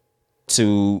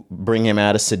to bring him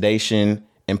out of sedation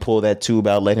and pull that tube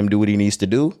out, let him do what he needs to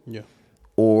do. Yeah.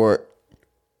 Or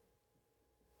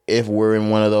if we're in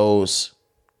one of those,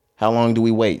 how long do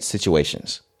we wait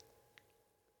situations?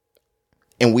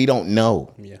 And we don't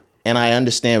know. Yeah. And I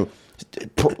understand,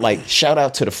 like, shout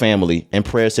out to the family and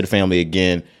prayers to the family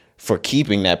again for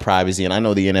keeping that privacy. And I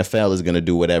know the NFL is going to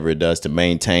do whatever it does to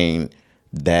maintain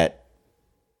that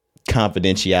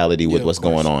confidentiality with what's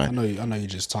going on. I know you're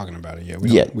just talking about it.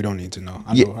 We don't need to know.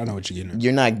 I know what you're getting at.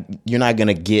 You're not going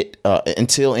to get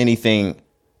until anything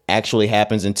actually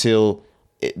happens,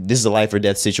 this is a life or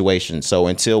death situation. So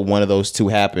until one of those two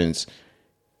happens,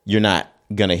 you're not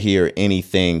going to hear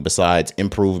anything besides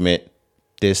improvement,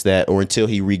 this, that, or until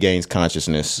he regains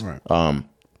consciousness. Right.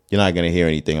 You're not going to hear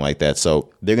anything like that. So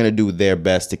they're going to do their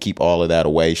best to keep all of that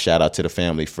away. Shout out to the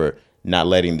family for not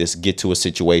letting this get to a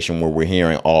situation where we're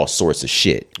hearing all sorts of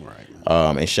shit. Right.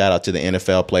 And shout out to the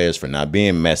NFL players for not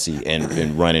being messy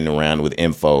and running around with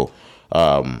info.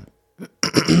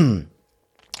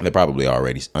 They're probably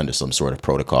already under some sort of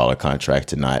protocol or contract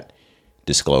to not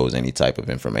disclose any type of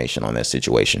information on that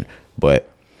situation. But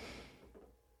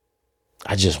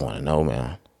I just want to know,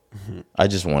 man. I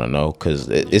just want to know because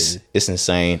it's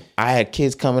insane. I had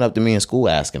kids coming up to me in school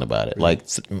asking about it. Like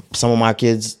some of my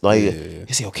kids, like,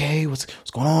 is he okay? What's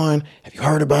going on? Have you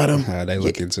heard about him? They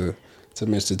look into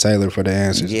Mr. Taylor for the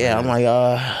answers. Yeah, man. I'm like,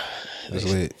 That's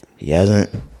lit. he hasn't.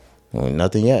 Well,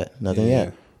 nothing yet.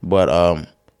 Yet. But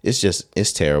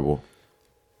it's terrible.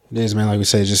 It is, man. Like we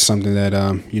said, it's just something that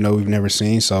we've never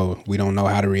seen, so we don't know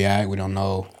how to react. We don't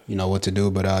know, what to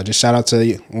do. But just shout out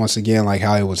to once again, like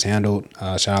how it was handled.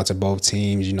 Shout out to both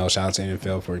teams. Shout out to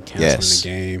NFL for canceling the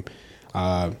game.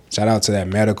 Shout out to that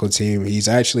medical team. He's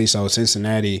actually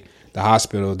Cincinnati, the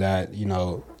hospital that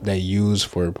they use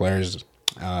for players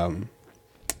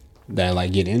that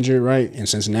like get injured, right? In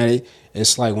Cincinnati,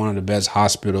 it's like one of the best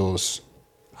hospitals.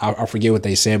 I forget what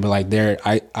they said, but like their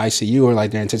ICU or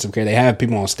like their intensive care, they have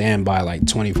people on standby like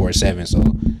 24/7. So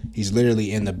he's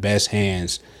literally in the best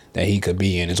hands that he could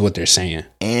be in, is what they're saying.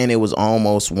 And it was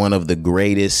almost one of the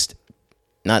greatest,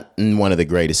 not one of the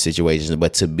greatest situations,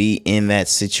 but to be in that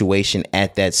situation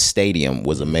at that stadium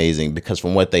was amazing because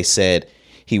from what they said,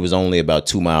 he was only about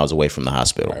 2 miles away from the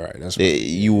hospital. Right. That's right.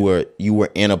 You were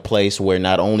in a place where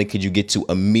not only could you get to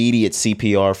immediate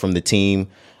CPR from the team,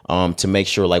 to make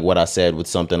sure, like what I said, with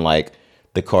something like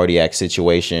the cardiac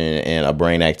situation and a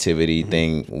brain activity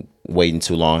thing waiting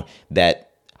too long,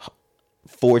 that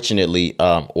fortunately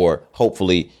or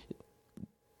hopefully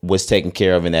was taken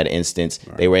care of in that instance.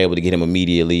 Right. They were able to get him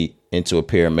immediately into a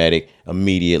paramedic,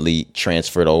 immediately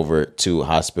transferred over to a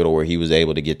hospital where he was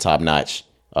able to get top-notch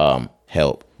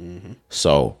help. Mm-hmm.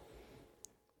 So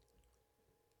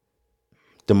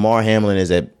Damar Hamlin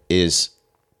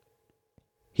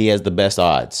he has the best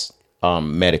odds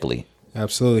medically.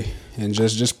 Absolutely. And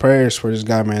just prayers for this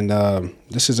guy, man.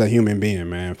 This is a human being,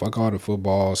 man. Fuck all the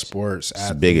football, sports.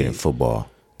 It's bigger than football.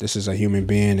 This is a human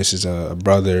being. This is a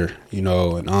brother,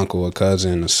 an uncle, a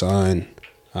cousin, a son,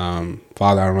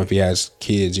 father. I don't know if he has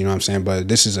kids, you know what I'm saying? But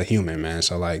this is a human, man.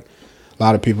 So, like, a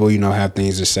lot of people, have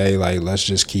things to say. Like, let's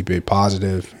just keep it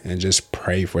positive and just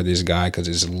pray for this guy because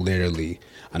it's literally,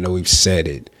 I know we've said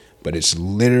it, but it's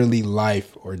literally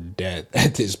life or death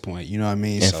at this point. You know what I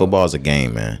mean? And football is a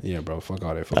game, man. Yeah, bro. Fuck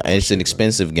all that football. It's an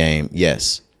expensive game,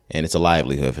 yes. And it's a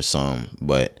livelihood for some.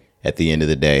 But at the end of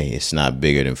the day, it's not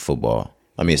bigger than football.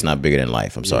 I mean, it's not bigger than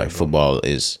life. I'm sorry. Football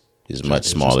is much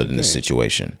smaller than the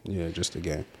situation. Yeah, just a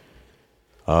game.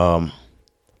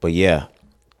 But yeah,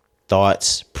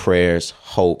 thoughts, prayers,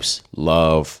 hopes,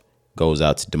 love goes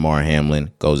out to Damar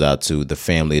Hamlin, goes out to the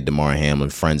family of Damar Hamlin,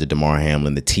 friends of Damar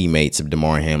Hamlin, the teammates of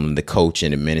Damar Hamlin, the coach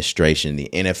and administration, the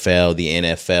NFL, the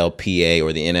NFLPA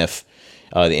or the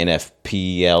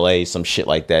NFPLA, some shit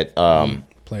like that.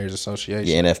 Players Association.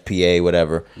 The NFPA,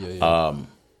 whatever.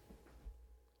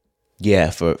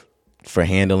 Yeah, for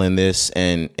handling this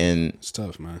and it's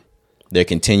tough, man. Their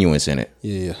continuance in it.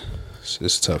 Yeah.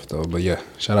 It's tough though, but yeah,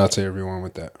 shout out to everyone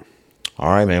with that. All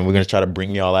right, man. We're gonna try to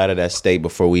bring y'all out of that state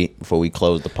before we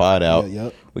close the pod out.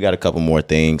 Yep. We got a couple more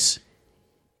things.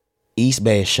 East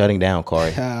Bay is shutting down,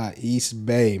 Corey. East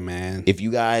Bay, man. If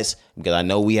you guys, because I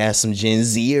know we have some Gen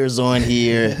Zers on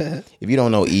here. If you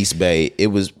don't know East Bay, it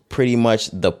was pretty much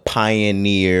the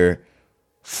pioneer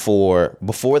for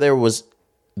before there was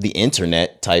the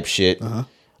internet type shit.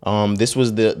 This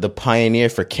was the pioneer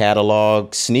for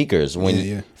catalog sneakers. When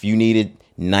if you needed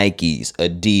Nikes,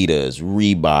 Adidas,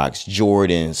 Reeboks,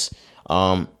 Jordans,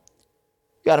 you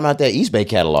got them out there East Bay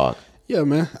catalog. Yeah,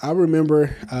 man. I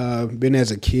remember being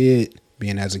a kid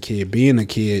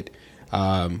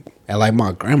at like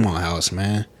my grandma's house,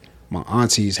 man. My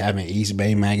aunties having East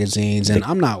Bay magazines, and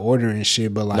I'm not ordering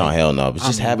shit, but like, no, hell no, but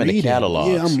just having the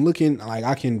catalogs. Yeah, I'm looking, like,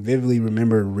 I can vividly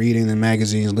remember reading the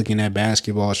magazines, looking at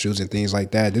basketball shoes and things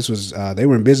like that. This was they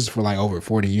were in business for like over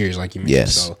 40 years, like you mentioned.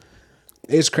 Yes. So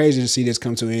it's crazy to see this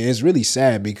come to an end. It's really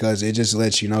sad because it just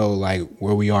lets you know like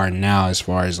where we are now as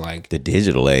far as like the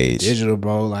digital age. Digital,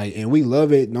 bro. Like, and we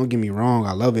love it. Don't get me wrong.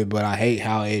 I love it, but I hate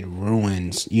how it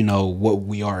ruins, what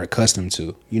we are accustomed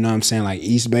to. You know what I'm saying? Like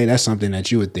East Bay, that's something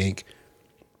that you would think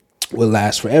would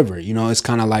last forever. It's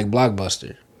kind of like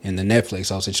Blockbuster and the Netflix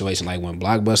whole situation. Like when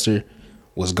Blockbuster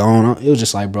was gone, it was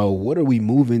just like, bro, what are we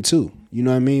moving to? You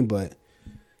know what I mean? But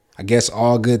I guess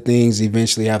all good things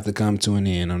eventually have to come to an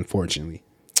end, unfortunately.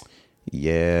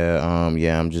 Yeah,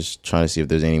 I'm just trying to see if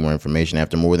there's any more information.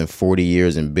 After more than 40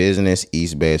 years in business,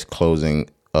 East Bay is closing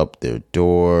up their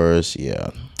doors. Yeah,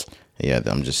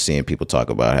 I'm just seeing people talk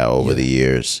about how over the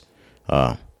years,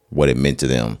 what it meant to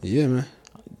them. Yeah, man.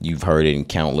 You've heard it in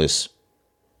countless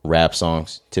rap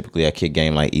songs. Typically at Kick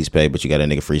Game like East Bay, but you got a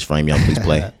nigga freeze frame, y'all please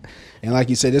play. And like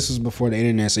you said, this was before the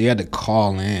internet, so you had to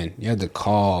call in. You had to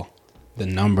call the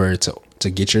number to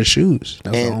get your shoes.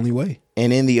 That was the only way.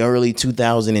 And in the early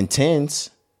 2010s,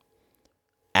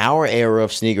 our era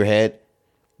of sneakerhead,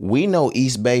 we know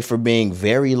East Bay for being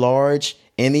very large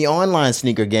in the online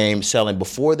sneaker game, selling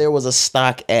before there was a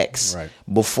StockX, Right.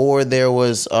 before there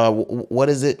was what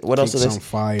is it? What else is this? On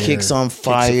Fire, Kicks on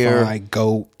Fire, Kixify,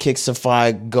 Goat.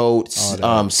 Kixify,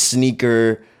 Goat,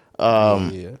 Sneaker.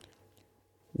 Yeah.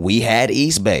 We had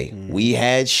East Bay. We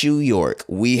had Shoe York.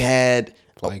 We had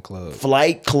Flight Club.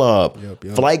 Flight Club.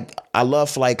 Yep. I love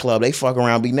Flight Club. They fuck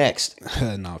around, be next.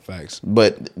 No, facts.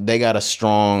 But they got a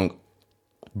strong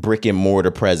brick and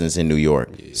mortar presence in New York.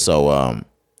 Yeah. So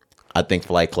I think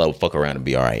Flight Club will fuck around and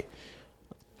be all right.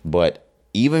 But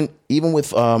even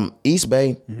with East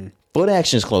Bay, Foot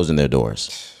Action's closing their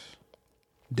doors.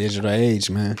 Digital age,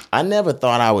 man. I never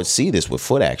thought I would see this with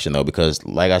Foot Action though, because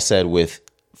like I said, with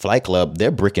Flight Club,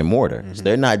 they're brick and mortar. So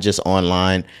they're not just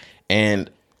online. And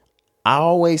I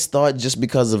always thought just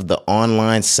because of the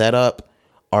online setup,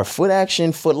 are Foot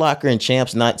Action, Foot Locker, and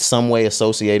Champs not some way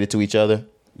associated to each other?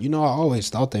 You know, I always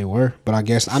thought they were, but I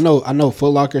guess I know Foot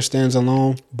Locker stands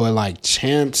alone, but like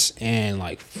Champs and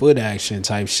like Foot Action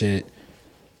type shit,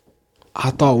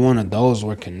 I thought one of those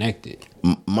were connected.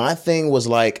 My thing was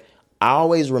like, I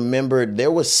always remembered there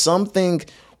was something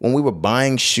when we were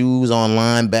buying shoes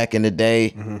online back in the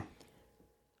day.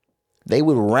 They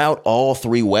would route all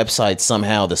three websites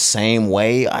somehow the same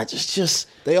way. I just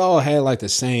They all had like the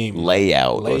same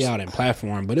layout and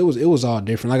platform, but it was all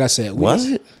different. Like I said, Was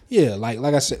it? Yeah, like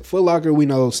I said, Foot Locker we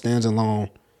know stands alone,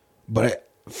 but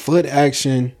Foot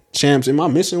Action, Champs, am I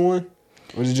missing one?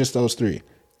 Or is it just those three?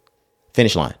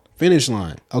 Finish Line. Finish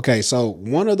Line. Okay, so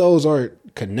one of those are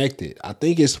connected. I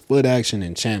think it's Foot Action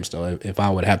and Champs though, if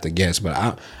I would have to guess, but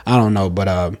I don't know.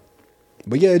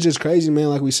 But yeah, it's just crazy, man.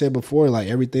 Like we said before, like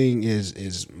everything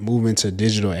is moving to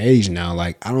digital age now.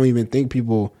 Like I don't even think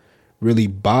people really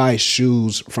buy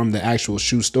shoes from the actual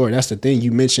shoe store. That's the thing.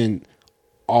 You mentioned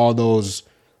all those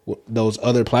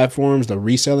other platforms, the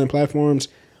reselling platforms.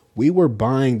 We were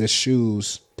buying the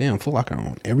shoes. Damn, Foot Locker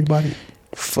owned everybody.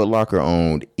 Foot Locker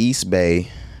owned East Bay,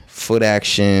 Foot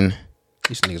Action,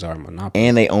 These niggas are a monopoly.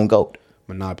 and they own Goat.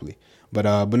 Monopoly. But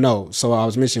no, so I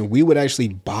was mentioning we would actually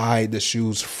buy the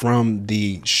shoes from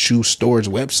the shoe store's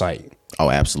website. Oh,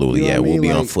 absolutely. You know Yeah, what I we'll mean?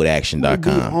 be on Like,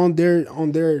 footaction.com. On their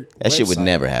That shit would website.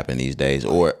 never happen these days.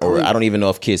 Or I don't even know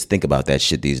if kids think about that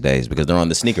shit these days because they're on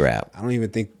the sneaker app. I don't even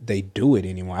think they do it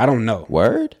anymore. I don't know.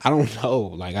 Word? I don't know.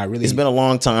 Like I really It's been a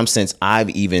long time since I've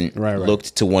even Right.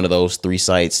 looked to one of those three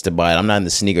sites to buy it. I'm not in the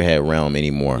sneakerhead realm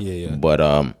anymore. Yeah. But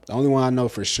the only one I know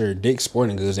for sure, Dick's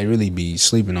Sporting Goods, they really be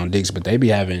sleeping on Dick's, but they be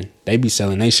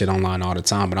selling their shit online all the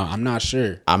time, but I'm not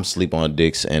sure. I'm sleep on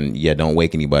Dick's, and yeah, don't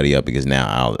wake anybody up because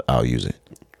now I'll use it.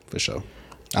 For sure.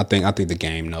 I think the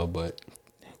game know, but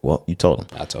Well, you told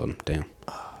them. I told them, damn.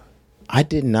 I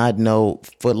did not know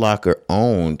Foot Locker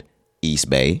owned East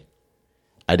Bay.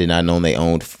 I did not know they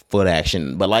owned Foot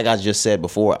Action. But like I just said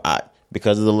before,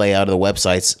 because of the layout of the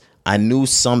websites, I knew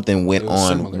something went was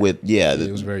on similar. with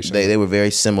It was very similar. They were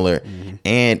very similar.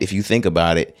 And if you think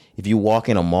about it, if you walk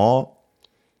in a mall,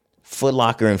 Foot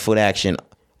Locker and Foot Action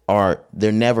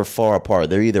they're never far apart.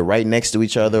 They're either right next to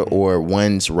each other or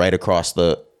one's right across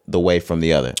the way from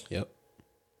the other. Yep.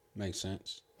 Makes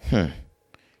sense. And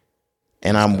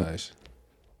Guys.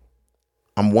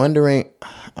 I'm wondering,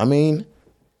 I mean,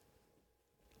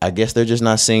 I guess they're just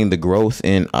not seeing the growth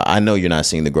in, I know you're not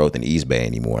seeing the growth in East Bay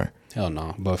anymore. Hell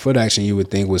no. But Foot Action you would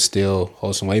think would still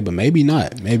hold some weight, but maybe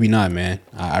not. Maybe not, man.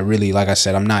 I really, like I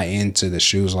said, I'm not into the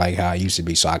shoes like how I used to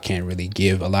be, so I can't really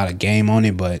give a lot of game on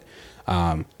it, but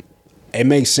it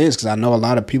makes sense because I know a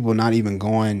lot of people not even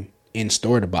going in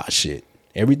store to buy shit.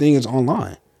 Everything is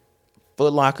online.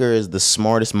 Foot Locker is the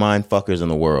smartest mind fuckers in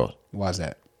the world. Why is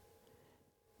that?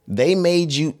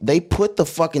 They put the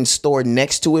fucking store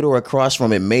next to it or across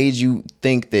from it, made you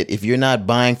think that if you're not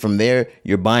buying from there,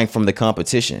 you're buying from the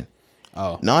competition.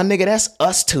 Oh. Nah, nigga, that's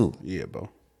us too. Yeah, bro.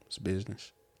 It's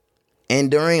business.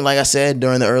 And like I said,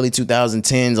 during the early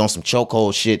 2010s on some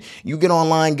chokehold shit, you get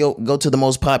online, go to the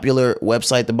most popular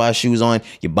website to buy shoes on,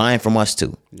 you're buying from us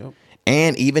too. Yep.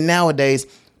 And even nowadays,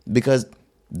 because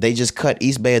they just cut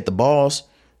East Bay at the balls,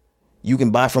 you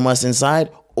can buy from us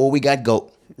inside, or we got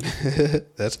Goat.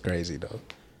 That's crazy though.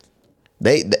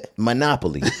 They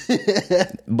monopoly.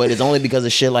 But it's only because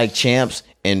of shit like Champs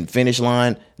and Finish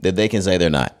Line that they can say they're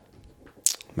not.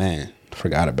 Man,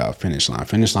 forgot about Finish Line.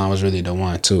 Finish Line was really the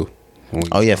one too.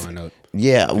 Oh yeah.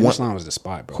 Yeah. Finish Line was the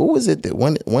spot, bro. Who was it that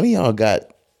one of y'all got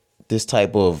this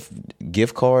type of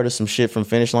gift card or some shit from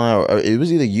Finish Line? Or it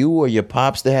was either you or your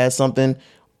pops that had something.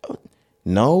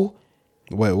 No,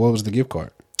 What was the gift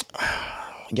card?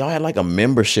 Y'all had like a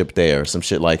membership there or some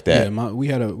shit like that. Yeah, we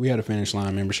had a Finish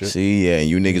Line membership. See, yeah, and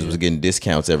you niggas was getting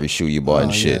discounts every shoe you bought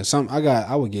and shit. Yeah,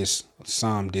 I would get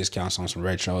some discounts on some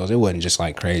retros. It wasn't just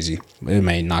like crazy. It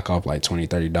may knock off like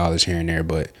 $20-$30 here and there,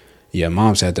 but yeah,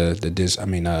 Mom's had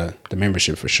the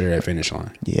membership for sure at Finish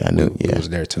Line. Yeah, I knew. We was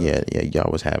there too. Yeah, y'all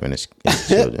was having as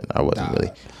children. I wasn't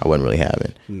really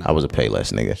having. Nah. I was a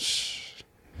Payless nigga.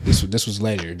 This was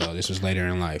later though. This was later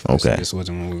in life. Okay. This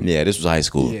wasn't when we. Yeah, this was high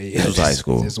school. Yeah. This was high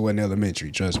school. This wasn't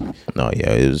elementary. Trust me. No,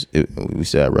 yeah, we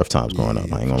still had rough times growing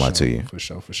up. I ain't gonna lie to you. For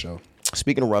sure.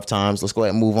 Speaking of rough times, let's go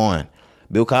ahead and move on.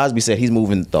 Bill Cosby said he's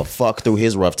moving the fuck through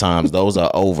his rough times. Those are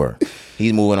over.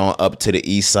 He's moving on up to the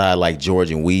east side like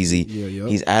George and Wheezy. Yeah.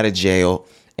 He's out of jail.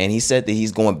 And he said that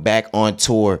he's going back on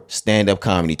tour, stand-up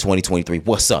comedy 2023.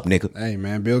 What's up, nigga? Hey,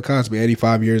 man. Bill Cosby,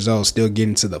 85 years old, still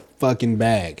getting to the fucking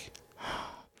bag.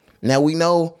 Now, we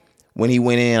know when he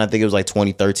went in, I think it was like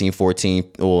 2013,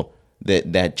 14, or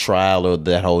that trial or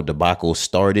that whole debacle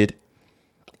started.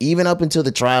 Even up until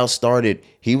the trial started,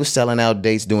 he was selling out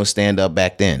dates doing stand-up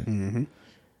back then. Mm-hmm.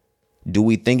 Do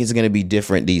we think it's going to be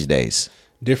different these days?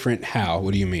 Different how?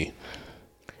 What do you mean?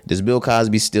 Does Bill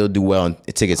Cosby still do well in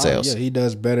ticket sales? Yeah, he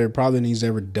does better probably than he's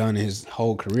ever done in his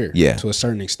whole career. Yeah. To a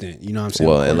certain extent. You know what I'm saying?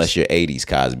 Well, unless you're 80s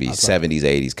Cosby, 70s,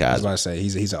 80s I was Cosby. about to say,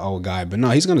 he's an old guy. But no,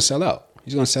 he's going to sell out.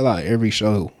 He's going to sell out every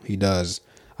show he does.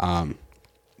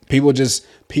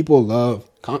 People love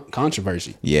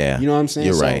controversy. Yeah. You know what I'm saying?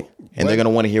 You're right. And they're going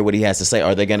to want to hear what he has to say.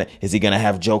 Is he going to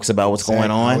have jokes about what's going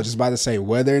on? I was just about to say,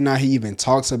 whether or not he even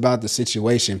talks about the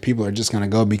situation, people are just going to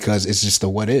go because it's just a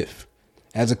what if.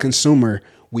 As a consumer,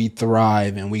 we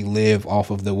thrive and we live off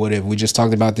of the what if. We just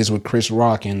talked about this with Chris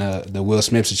Rock and the Will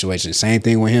Smith situation. Same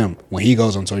thing with him. When he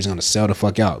goes on tour, he's going to sell the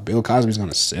fuck out. Bill Cosby's going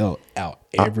to sell out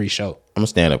every show. I'm a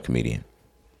stand-up comedian.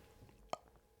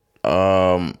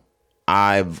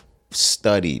 I've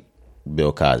studied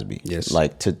Bill Cosby. Yes.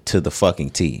 Like to the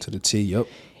fucking T. To the T, yep.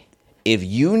 If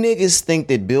you niggas think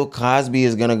that Bill Cosby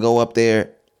is gonna go up there,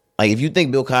 like if you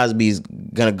think Bill Cosby is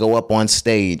gonna go up on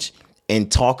stage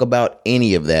and talk about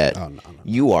any of that, no.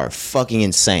 you are fucking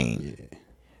insane. Yeah.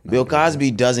 Bill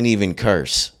Cosby doesn't even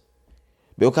curse.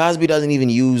 Bill Cosby doesn't even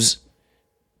use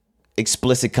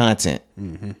explicit content.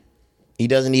 Mm-hmm. He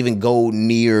doesn't even go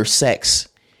near sex.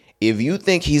 If you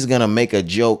think he's gonna make a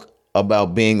joke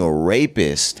about being a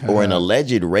rapist or an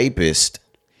alleged rapist,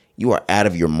 you are out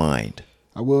of your mind.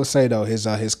 I will say though,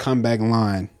 his comeback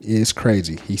line is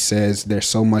crazy. He says there's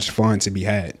so much fun to be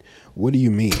had. What do you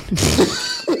mean?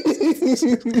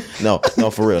 No,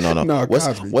 for real, no. No,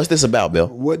 what's this about, Bill?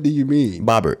 What do you mean?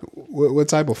 Bobbert. What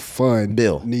type of fun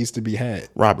Bill needs to be had?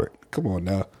 Robert. Come on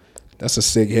now. That's a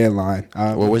sick headline.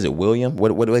 Or was it William?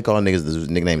 What do they call niggas? His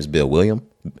nickname is Bill. William?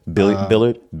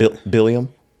 Billard? Billiam?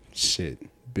 Shit.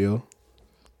 Bill?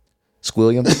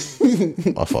 Squilliam?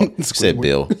 My fault. Said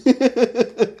Bill.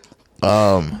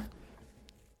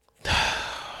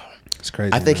 It's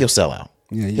crazy. I think he'll sell out.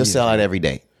 Yeah, he'll sell out every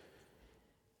day.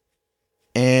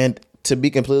 And to be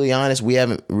completely honest, we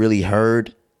haven't really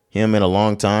heard him in a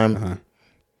long time. Uh-huh.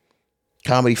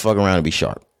 Comedy fuck around and be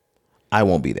sharp. I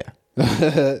won't be there.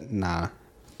 Nah.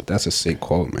 But that's a sick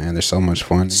quote, man. There's so much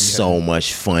fun. So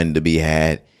much fun to be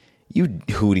had. You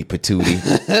hootie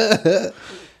patootie.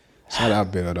 Shout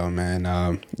out Bill though,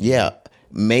 man. Yeah.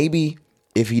 Maybe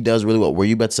if he does really well. Were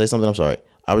you about to say something? I'm sorry.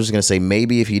 I was just gonna say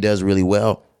maybe if he does really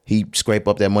well, he scrape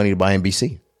up that money to buy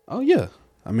NBC. Oh yeah.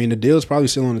 I mean the deal's probably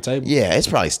still on the table. Yeah, it's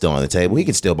probably still on the table. He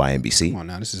can still buy NBC. Come on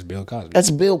now, this is Bill Cosby. That's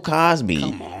Bill Cosby.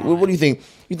 Come on. What do you think?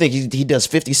 You think he does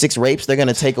 56 rapes? They're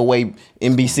gonna take away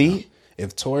NBC?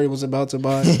 If Tory was about to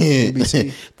buy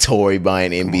NBC, Tory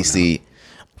buying NBC.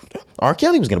 R.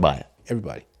 Kelly was gonna buy it.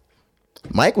 everybody.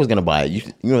 Mike was gonna buy it.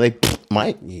 You know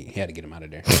Mike. Yeah, he had to get him out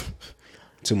of there.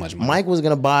 Too much money. Mike was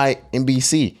gonna buy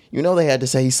NBC. You know they had to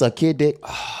say he sucked kid dick.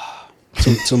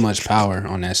 Too much power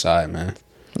on that side, man.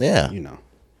 Yeah. You know,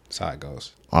 that's how it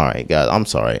goes. All right, guys. I'm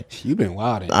sorry. You've been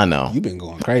wilding. I know. You've been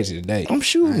going crazy today. I'm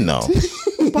shooting though.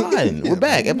 Fine. We're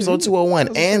back. Episode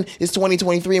 201. And it's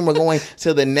 2023 and we're going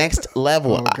to the next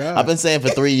level. Oh, God. I've been saying for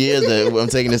 3 years that I'm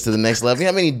taking this to the next level. You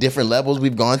know how many different levels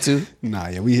we've gone to? Nah,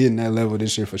 yeah, we hitting that level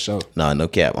this year for sure. Nah, no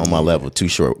cap. On my level. Too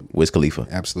short. Wiz Khalifa.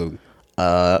 Absolutely.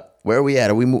 Where are we at?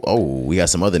 Are we move? Oh, we got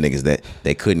some other niggas that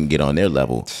they couldn't get on their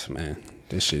level. Man,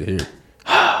 this shit here.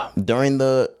 During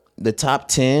the top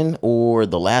 10 or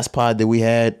the last pod that we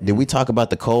had, did we talk about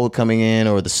the cold coming in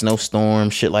or the snowstorm,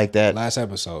 shit like that? Last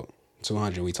episode,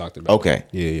 200, we talked about. Okay.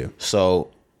 Yeah.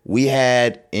 So we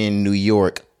had in New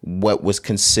York what was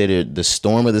considered the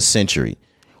storm of the century.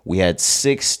 We had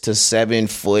 6 to 7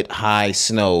 foot high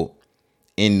snow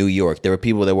in New York. There were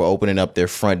people that were opening up their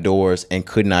front doors and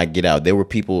could not get out. There were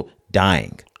people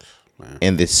dying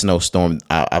in this snowstorm.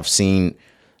 I've seen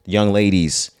young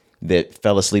ladies that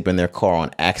fell asleep in their car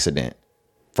on accident,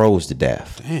 froze to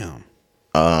death. Damn.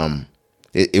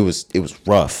 It was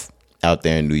rough out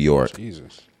there in New York.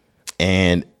 Jesus.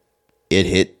 And it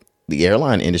hit the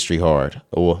airline industry hard.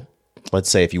 Or let's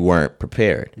say if you weren't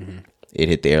prepared, it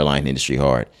hit the airline industry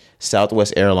hard.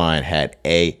 Southwest Airline had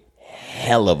a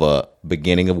hell of a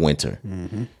beginning of winter.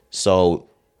 So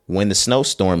when the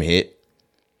snowstorm hit,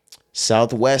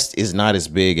 Southwest is not as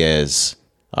big as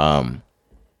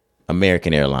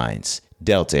American Airlines,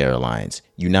 Delta Airlines,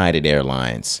 United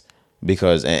Airlines,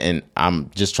 because, and I'm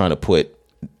just trying to put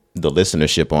the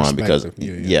listenership on because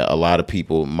a lot of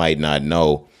people might not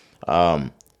know.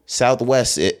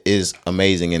 Southwest is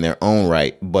amazing in their own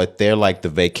right, but they're like the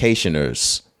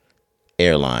vacationers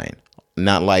airline.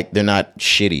 Not like, they're not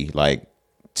shitty like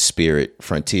Spirit,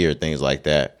 Frontier, things like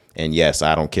that. And yes,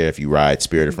 I don't care if you ride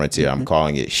Spirit or Frontier. I'm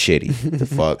calling it shitty. The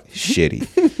fuck? Shitty.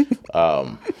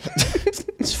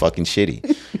 It's fucking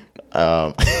shitty.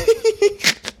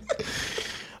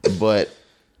 But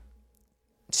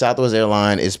Southwest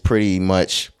Airline is pretty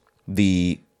much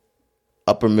the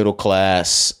upper middle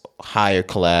class, higher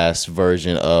class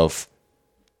version of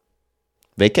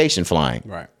vacation flying.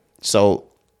 Right. So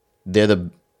they're the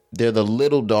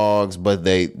little dogs, but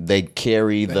they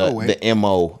carry the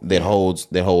MO that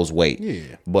holds weight.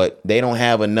 Yeah. But they don't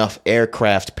have enough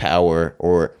aircraft power,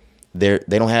 or they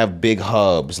don't have big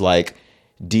hubs like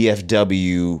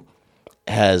DFW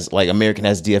has, like American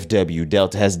has DFW,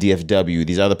 Delta has DFW.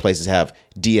 These other places have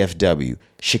DFW,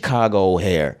 Chicago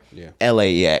O'Hare,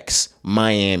 LAX,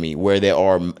 Miami, where there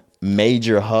are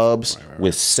major hubs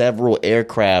with several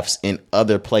aircrafts in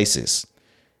other places.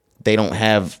 They don't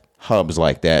have hubs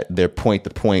like that. They're point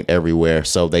to point everywhere.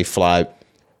 So they fly.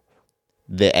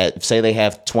 Say they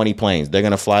have 20 planes. They're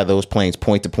going to fly those planes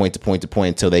point to point to point to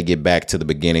point until they get back to the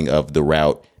beginning of the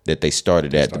route that they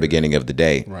started at the beginning of the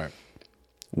day. Right.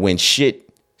 When shit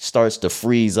starts to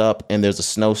freeze up and there's a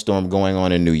snowstorm going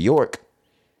on in New York,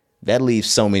 that leaves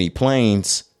so many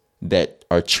planes that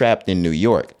are trapped in New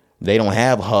York. They don't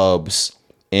have hubs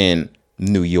in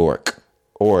New York,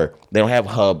 or they don't have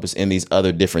hubs in these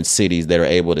other different cities that are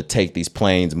able to take these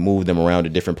planes, move them around to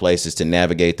different places to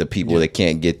navigate the people that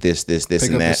can't get this, Pick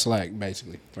and up that. the slack,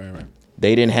 basically. Right.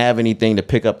 They didn't have anything to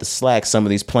pick up the slack. Some of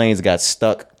these planes got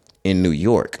stuck in New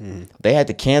York. They had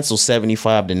to cancel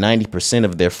 75 to 90%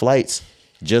 of their flights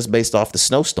just based off the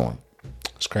snowstorm.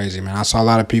 It's crazy, man. I saw a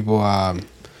lot of people.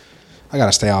 I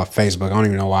gotta stay off Facebook. I don't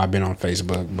even know why I've been on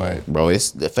Facebook, but Bro,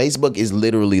 Facebook is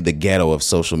literally the ghetto of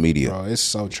social media. bro, it's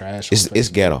so trash. It's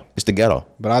ghetto. It's the ghetto.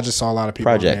 But I just saw a lot of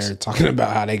people on Projects. there talking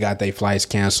about how they got their flights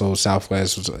canceled.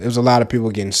 Southwest, it was a lot of people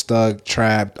getting stuck,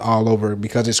 trapped all over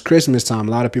because it's Christmas time.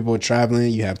 A lot of people are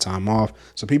traveling. You have time off,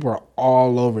 so people are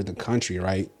all over the country,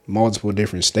 right? Multiple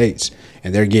different states,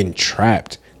 and they're getting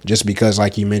trapped just because,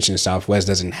 like you mentioned, Southwest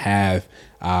doesn't have,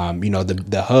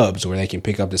 the hubs where they can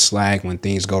pick up the slack when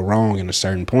things go wrong at a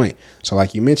certain point. So,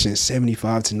 like you mentioned,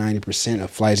 75 to 90% of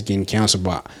flights getting canceled,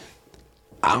 but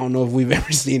I don't know if we've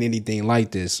ever seen anything like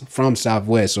this from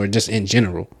Southwest or just in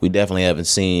general. We definitely haven't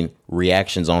seen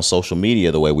reactions on social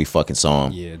media the way we fucking saw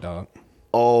them. Yeah, dog.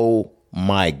 Oh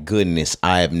my goodness,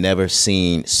 I have never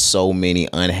seen so many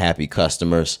unhappy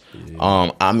customers.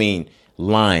 I mean,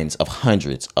 lines of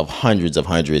hundreds.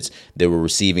 They were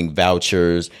receiving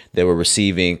vouchers. They were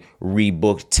receiving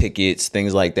rebooked tickets,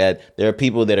 things like that. There are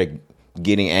people that are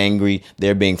getting angry.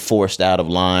 They're being forced out of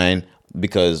line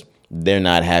because they're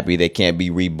not happy. They can't be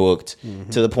rebooked,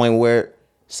 to the point where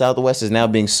Southwest is now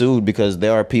being sued because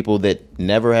there are people that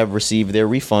never have received their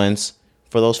refunds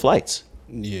for those flights.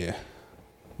 Yeah.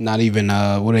 Not even,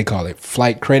 what do they call it?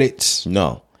 Flight credits?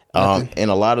 No. In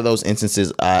a lot of those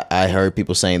instances, I heard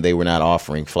people saying they were not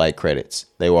offering flight credits.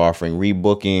 They were offering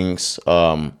rebookings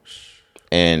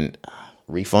and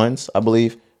refunds, I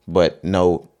believe, but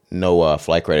no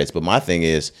flight credits. But my thing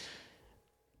is,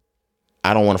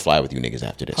 I don't want to fly with you niggas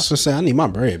after I was this. gonna say, I need my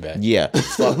bread back. Yeah,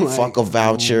 fuck a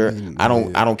voucher. I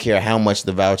don't care how much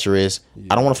the voucher is.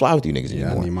 I don't want to fly with you niggas Yeah,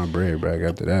 I anymore. need my bread back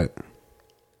after that.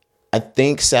 I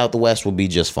think Southwest will be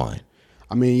just fine.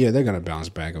 I mean, yeah, they're gonna bounce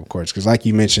back, of course, because like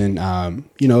you mentioned,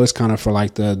 it's kind of for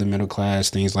like the middle class,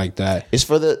 things like that, It's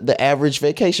for the average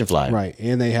vacation flyer. right?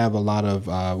 And they have a lot of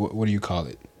what do you call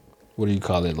it? What do you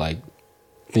call it? Like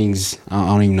things. I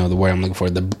don't even know the word I'm looking for.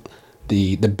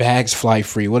 The bags fly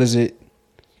free. What is it?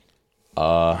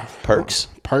 Perks.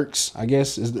 Perks, I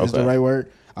guess is the right word.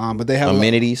 But they have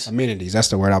Amenities. Amenities. That's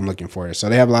the word I'm looking for. So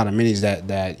they have a lot of amenities that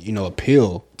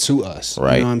appeal to us.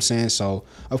 Right. You know what I'm saying? So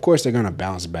of course they're gonna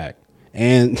bounce back.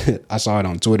 And I saw it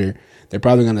on Twitter. They're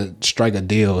probably gonna strike a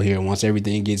deal here once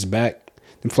everything gets back.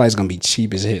 The flight's gonna be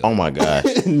cheap as hell. Oh my gosh.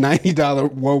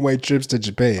 $90 one-way trips to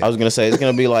Japan. I was gonna say it's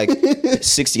gonna be like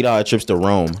 $60 trips to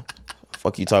Rome.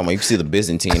 Fuck you talking about? You can see the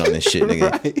Byzantine on this shit,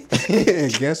 nigga.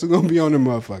 Right. Guess who's gonna be on them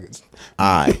motherfuckers?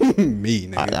 Me,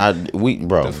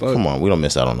 nigga. Come on, we don't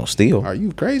miss out on no steal. Are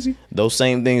you crazy? Those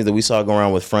same things that we saw going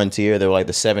around with Frontier, they were like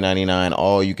the $7.99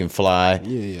 all you can fly.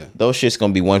 Yeah. Those shit's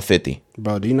gonna be $150.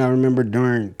 Bro, do you not remember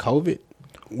during COVID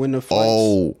when the flights?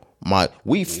 Oh my,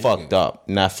 we fucked up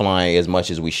not flying as much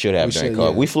as we should have during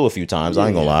COVID. Yeah. We flew a few times. I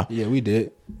ain't gonna lie. Yeah, we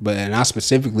did. But and I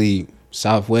specifically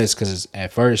Southwest because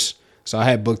at first, so I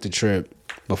had booked the trip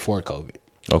before COVID.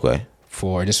 Okay.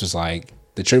 This was like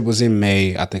the trip was in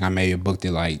May. I think I may have booked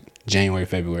it like January,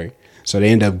 February. So they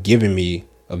ended up giving me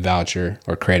a voucher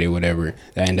or credit, whatever.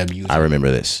 That I ended up using. I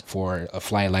remember this for a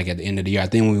flight like at the end of the year. I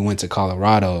think when we went to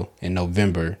Colorado in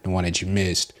November, the one that you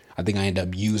missed. I think I ended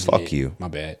up using it. Fuck you. My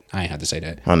bad. I ain't have to say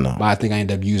that. I know. But I think I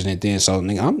ended up using it then. So,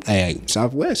 nigga,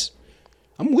 Southwest.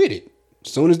 I'm with it.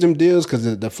 As soon as them deals,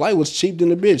 because the flight was cheap than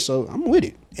the bitch. So, I'm with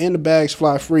it. And the bags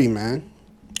fly free, man.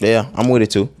 Yeah, I'm with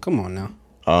it too. Come on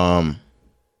now.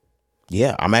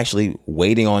 Yeah, I'm actually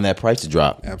waiting on that price to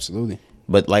drop. Absolutely.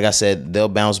 But like I said, they'll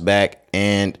bounce back.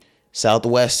 And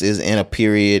Southwest is in a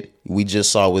period we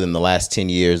just saw within the last 10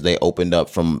 years. They opened up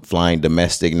from flying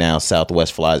domestic. Now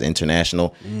Southwest flies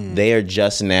international. They are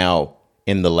just now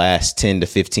in the last 10 to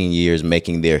 15 years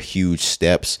making their huge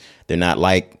steps. They're not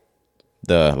like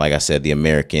like I said, the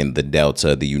American, the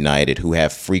Delta, the United, who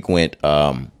have frequent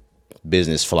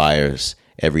business flyers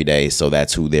every day. So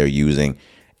that's who they're using.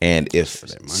 And if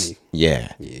that money.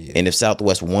 Yeah. And if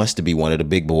Southwest wants to be one of the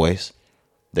big boys,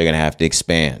 they're gonna have to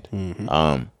expand.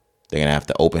 They're going to have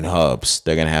to open hubs.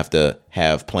 They're going to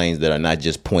have planes that are not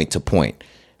just point to point.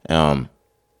 And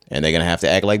they're going to have to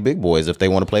act like big boys if they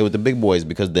want to play with the big boys,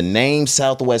 because the name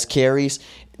Southwest carries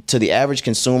to the average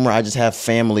consumer. I just have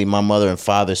family. My mother and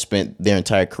father spent their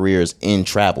entire careers in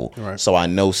travel. Right. So I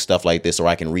know stuff like this, or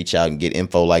I can reach out and get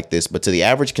info like this. But to the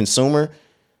average consumer,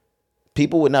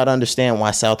 people would not understand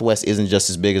why Southwest isn't just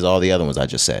as big as all the other ones I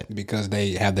just said. Because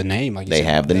they have the name. Like you they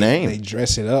said. have the name. They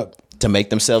dress it up to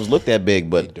make themselves look that big,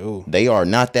 but they are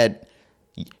not that.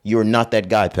 You're not that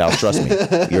guy, pal. Trust me.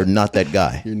 You're not that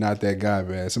guy. You're not that guy,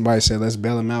 man. Somebody said, let's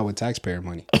bail him out with taxpayer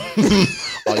money.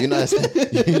 Oh, you know that's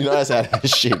how that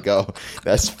shit go.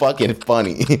 That's fucking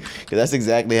funny. Because that's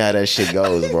exactly how that shit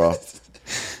goes, bro.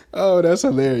 Oh, that's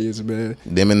hilarious, man.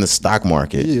 Them in the stock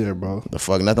market. Yeah, bro. The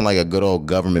fuck, nothing like a good old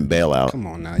government bailout. Come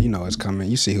on now. You know it's coming.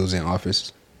 You see who's in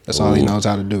office. That's all he knows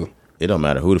how to do. It don't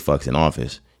matter who the fuck's in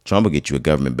office. Trump will get you a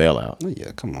government bailout. Oh,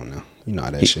 yeah, come on now. You know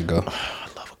how that shit go. I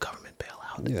love a government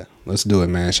bailout. Yeah, let's do it,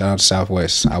 man. Shout out to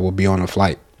Southwest. I will be on a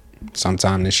flight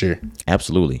sometime this year.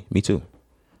 Absolutely. Me too.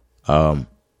 But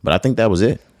I think that was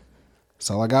it. That's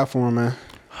all I got for him, man.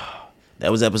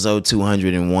 That was episode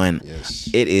 201. Yes.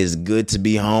 It is good to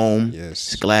be home.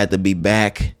 Yes. Glad to be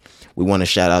back. We want to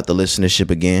shout out the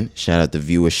listenership again. Shout out the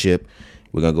viewership.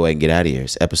 We're going to go ahead and get out of here.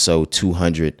 It's episode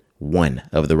 201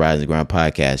 of the Rise and Grind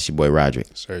podcast. Your boy Roderick.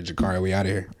 Sir Jakari, we out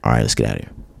of here. All right, let's get out of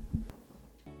here.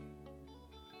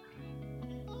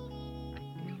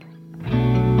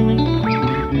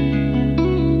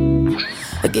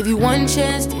 I gave you one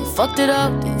chance, then you fucked it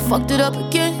up, then you fucked it up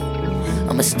again.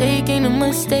 A mistake ain't a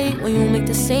mistake when you make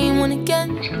the same one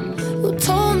again. You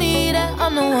told me that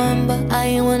I'm the one, but I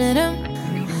ain't one of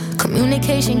them.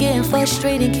 Communication getting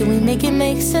frustrated, can we make it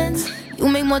make sense? You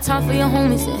make more time for your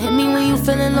homies and hit me when you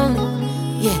feeling lonely.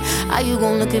 Yeah, how you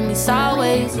gon' look at me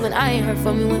sideways when I ain't heard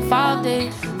from you in 5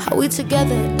 days? How we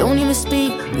together, don't even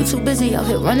speak. You too busy out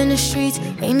here running the streets,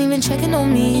 ain't even checking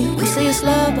on me. You say it's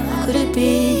love, but how could it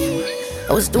be?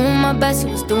 I was doing my best,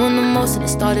 he was doing the most, and it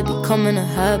started becoming a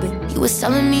habit. He was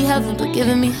telling me heaven, but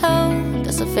giving me hell.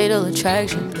 That's a fatal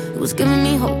attraction. He was giving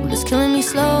me hope, but it's killing me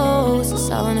slow. It's a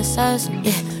silent assassin.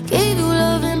 Yeah, gave you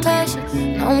love and passion.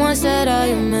 Not once that I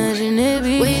imagined it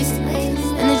be wasted.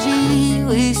 Energy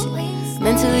wasted,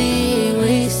 mentally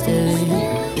wasted.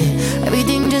 Yeah,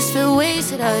 everything just feel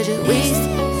wasted. I just wasted.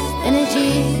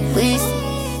 Energy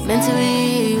wasted,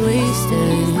 mentally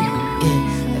wasted.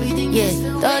 Yeah,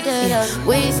 thought that I was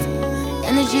wasted.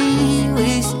 Energy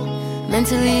wasted,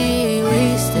 mentally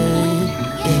wasted.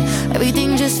 Yeah,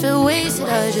 everything just feel wasted.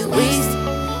 I just wasted.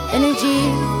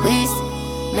 Energy wasted,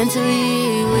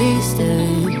 mentally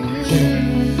wasted.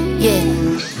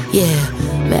 Yeah.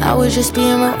 Man, I was just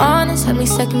being real honest. Had me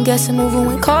second guessing, moving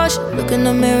with caution. Look in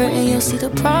the mirror and you'll see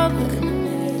the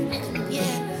problem.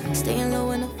 Yeah, staying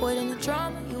low and avoiding the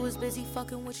drama. You was busy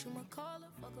fucking with you, McCall.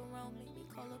 Fuck around, make me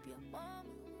call up your mama.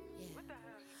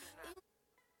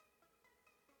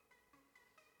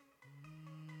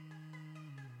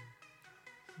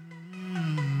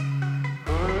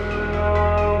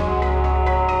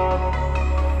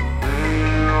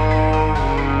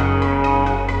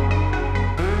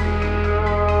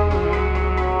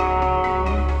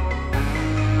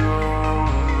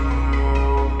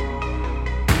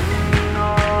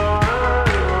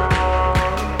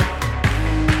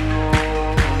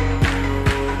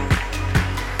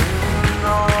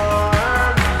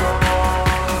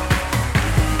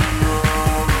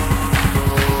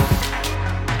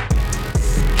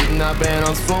 and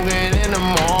I'm smoking in the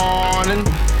morning.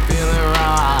 Feeling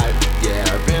right, yeah,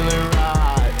 feeling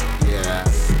right, yeah.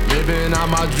 Living out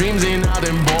my dreams ain't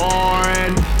nothing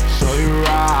boring. Show you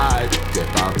right, get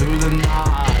out through the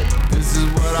night. This is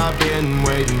what I've been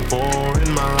waiting for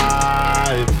in my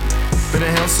life. Been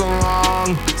in hell so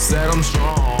long, said I'm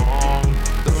strong.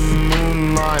 The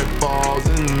moonlight falls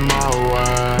in my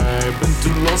way. Been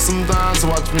too low sometimes, so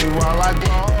watch me while I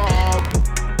glow.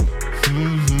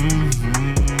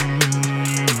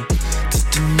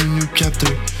 Just a new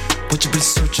chapter, what you been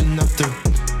searching after?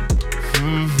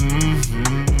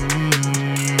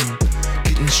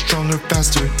 Getting stronger,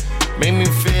 faster, make me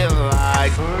feel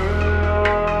like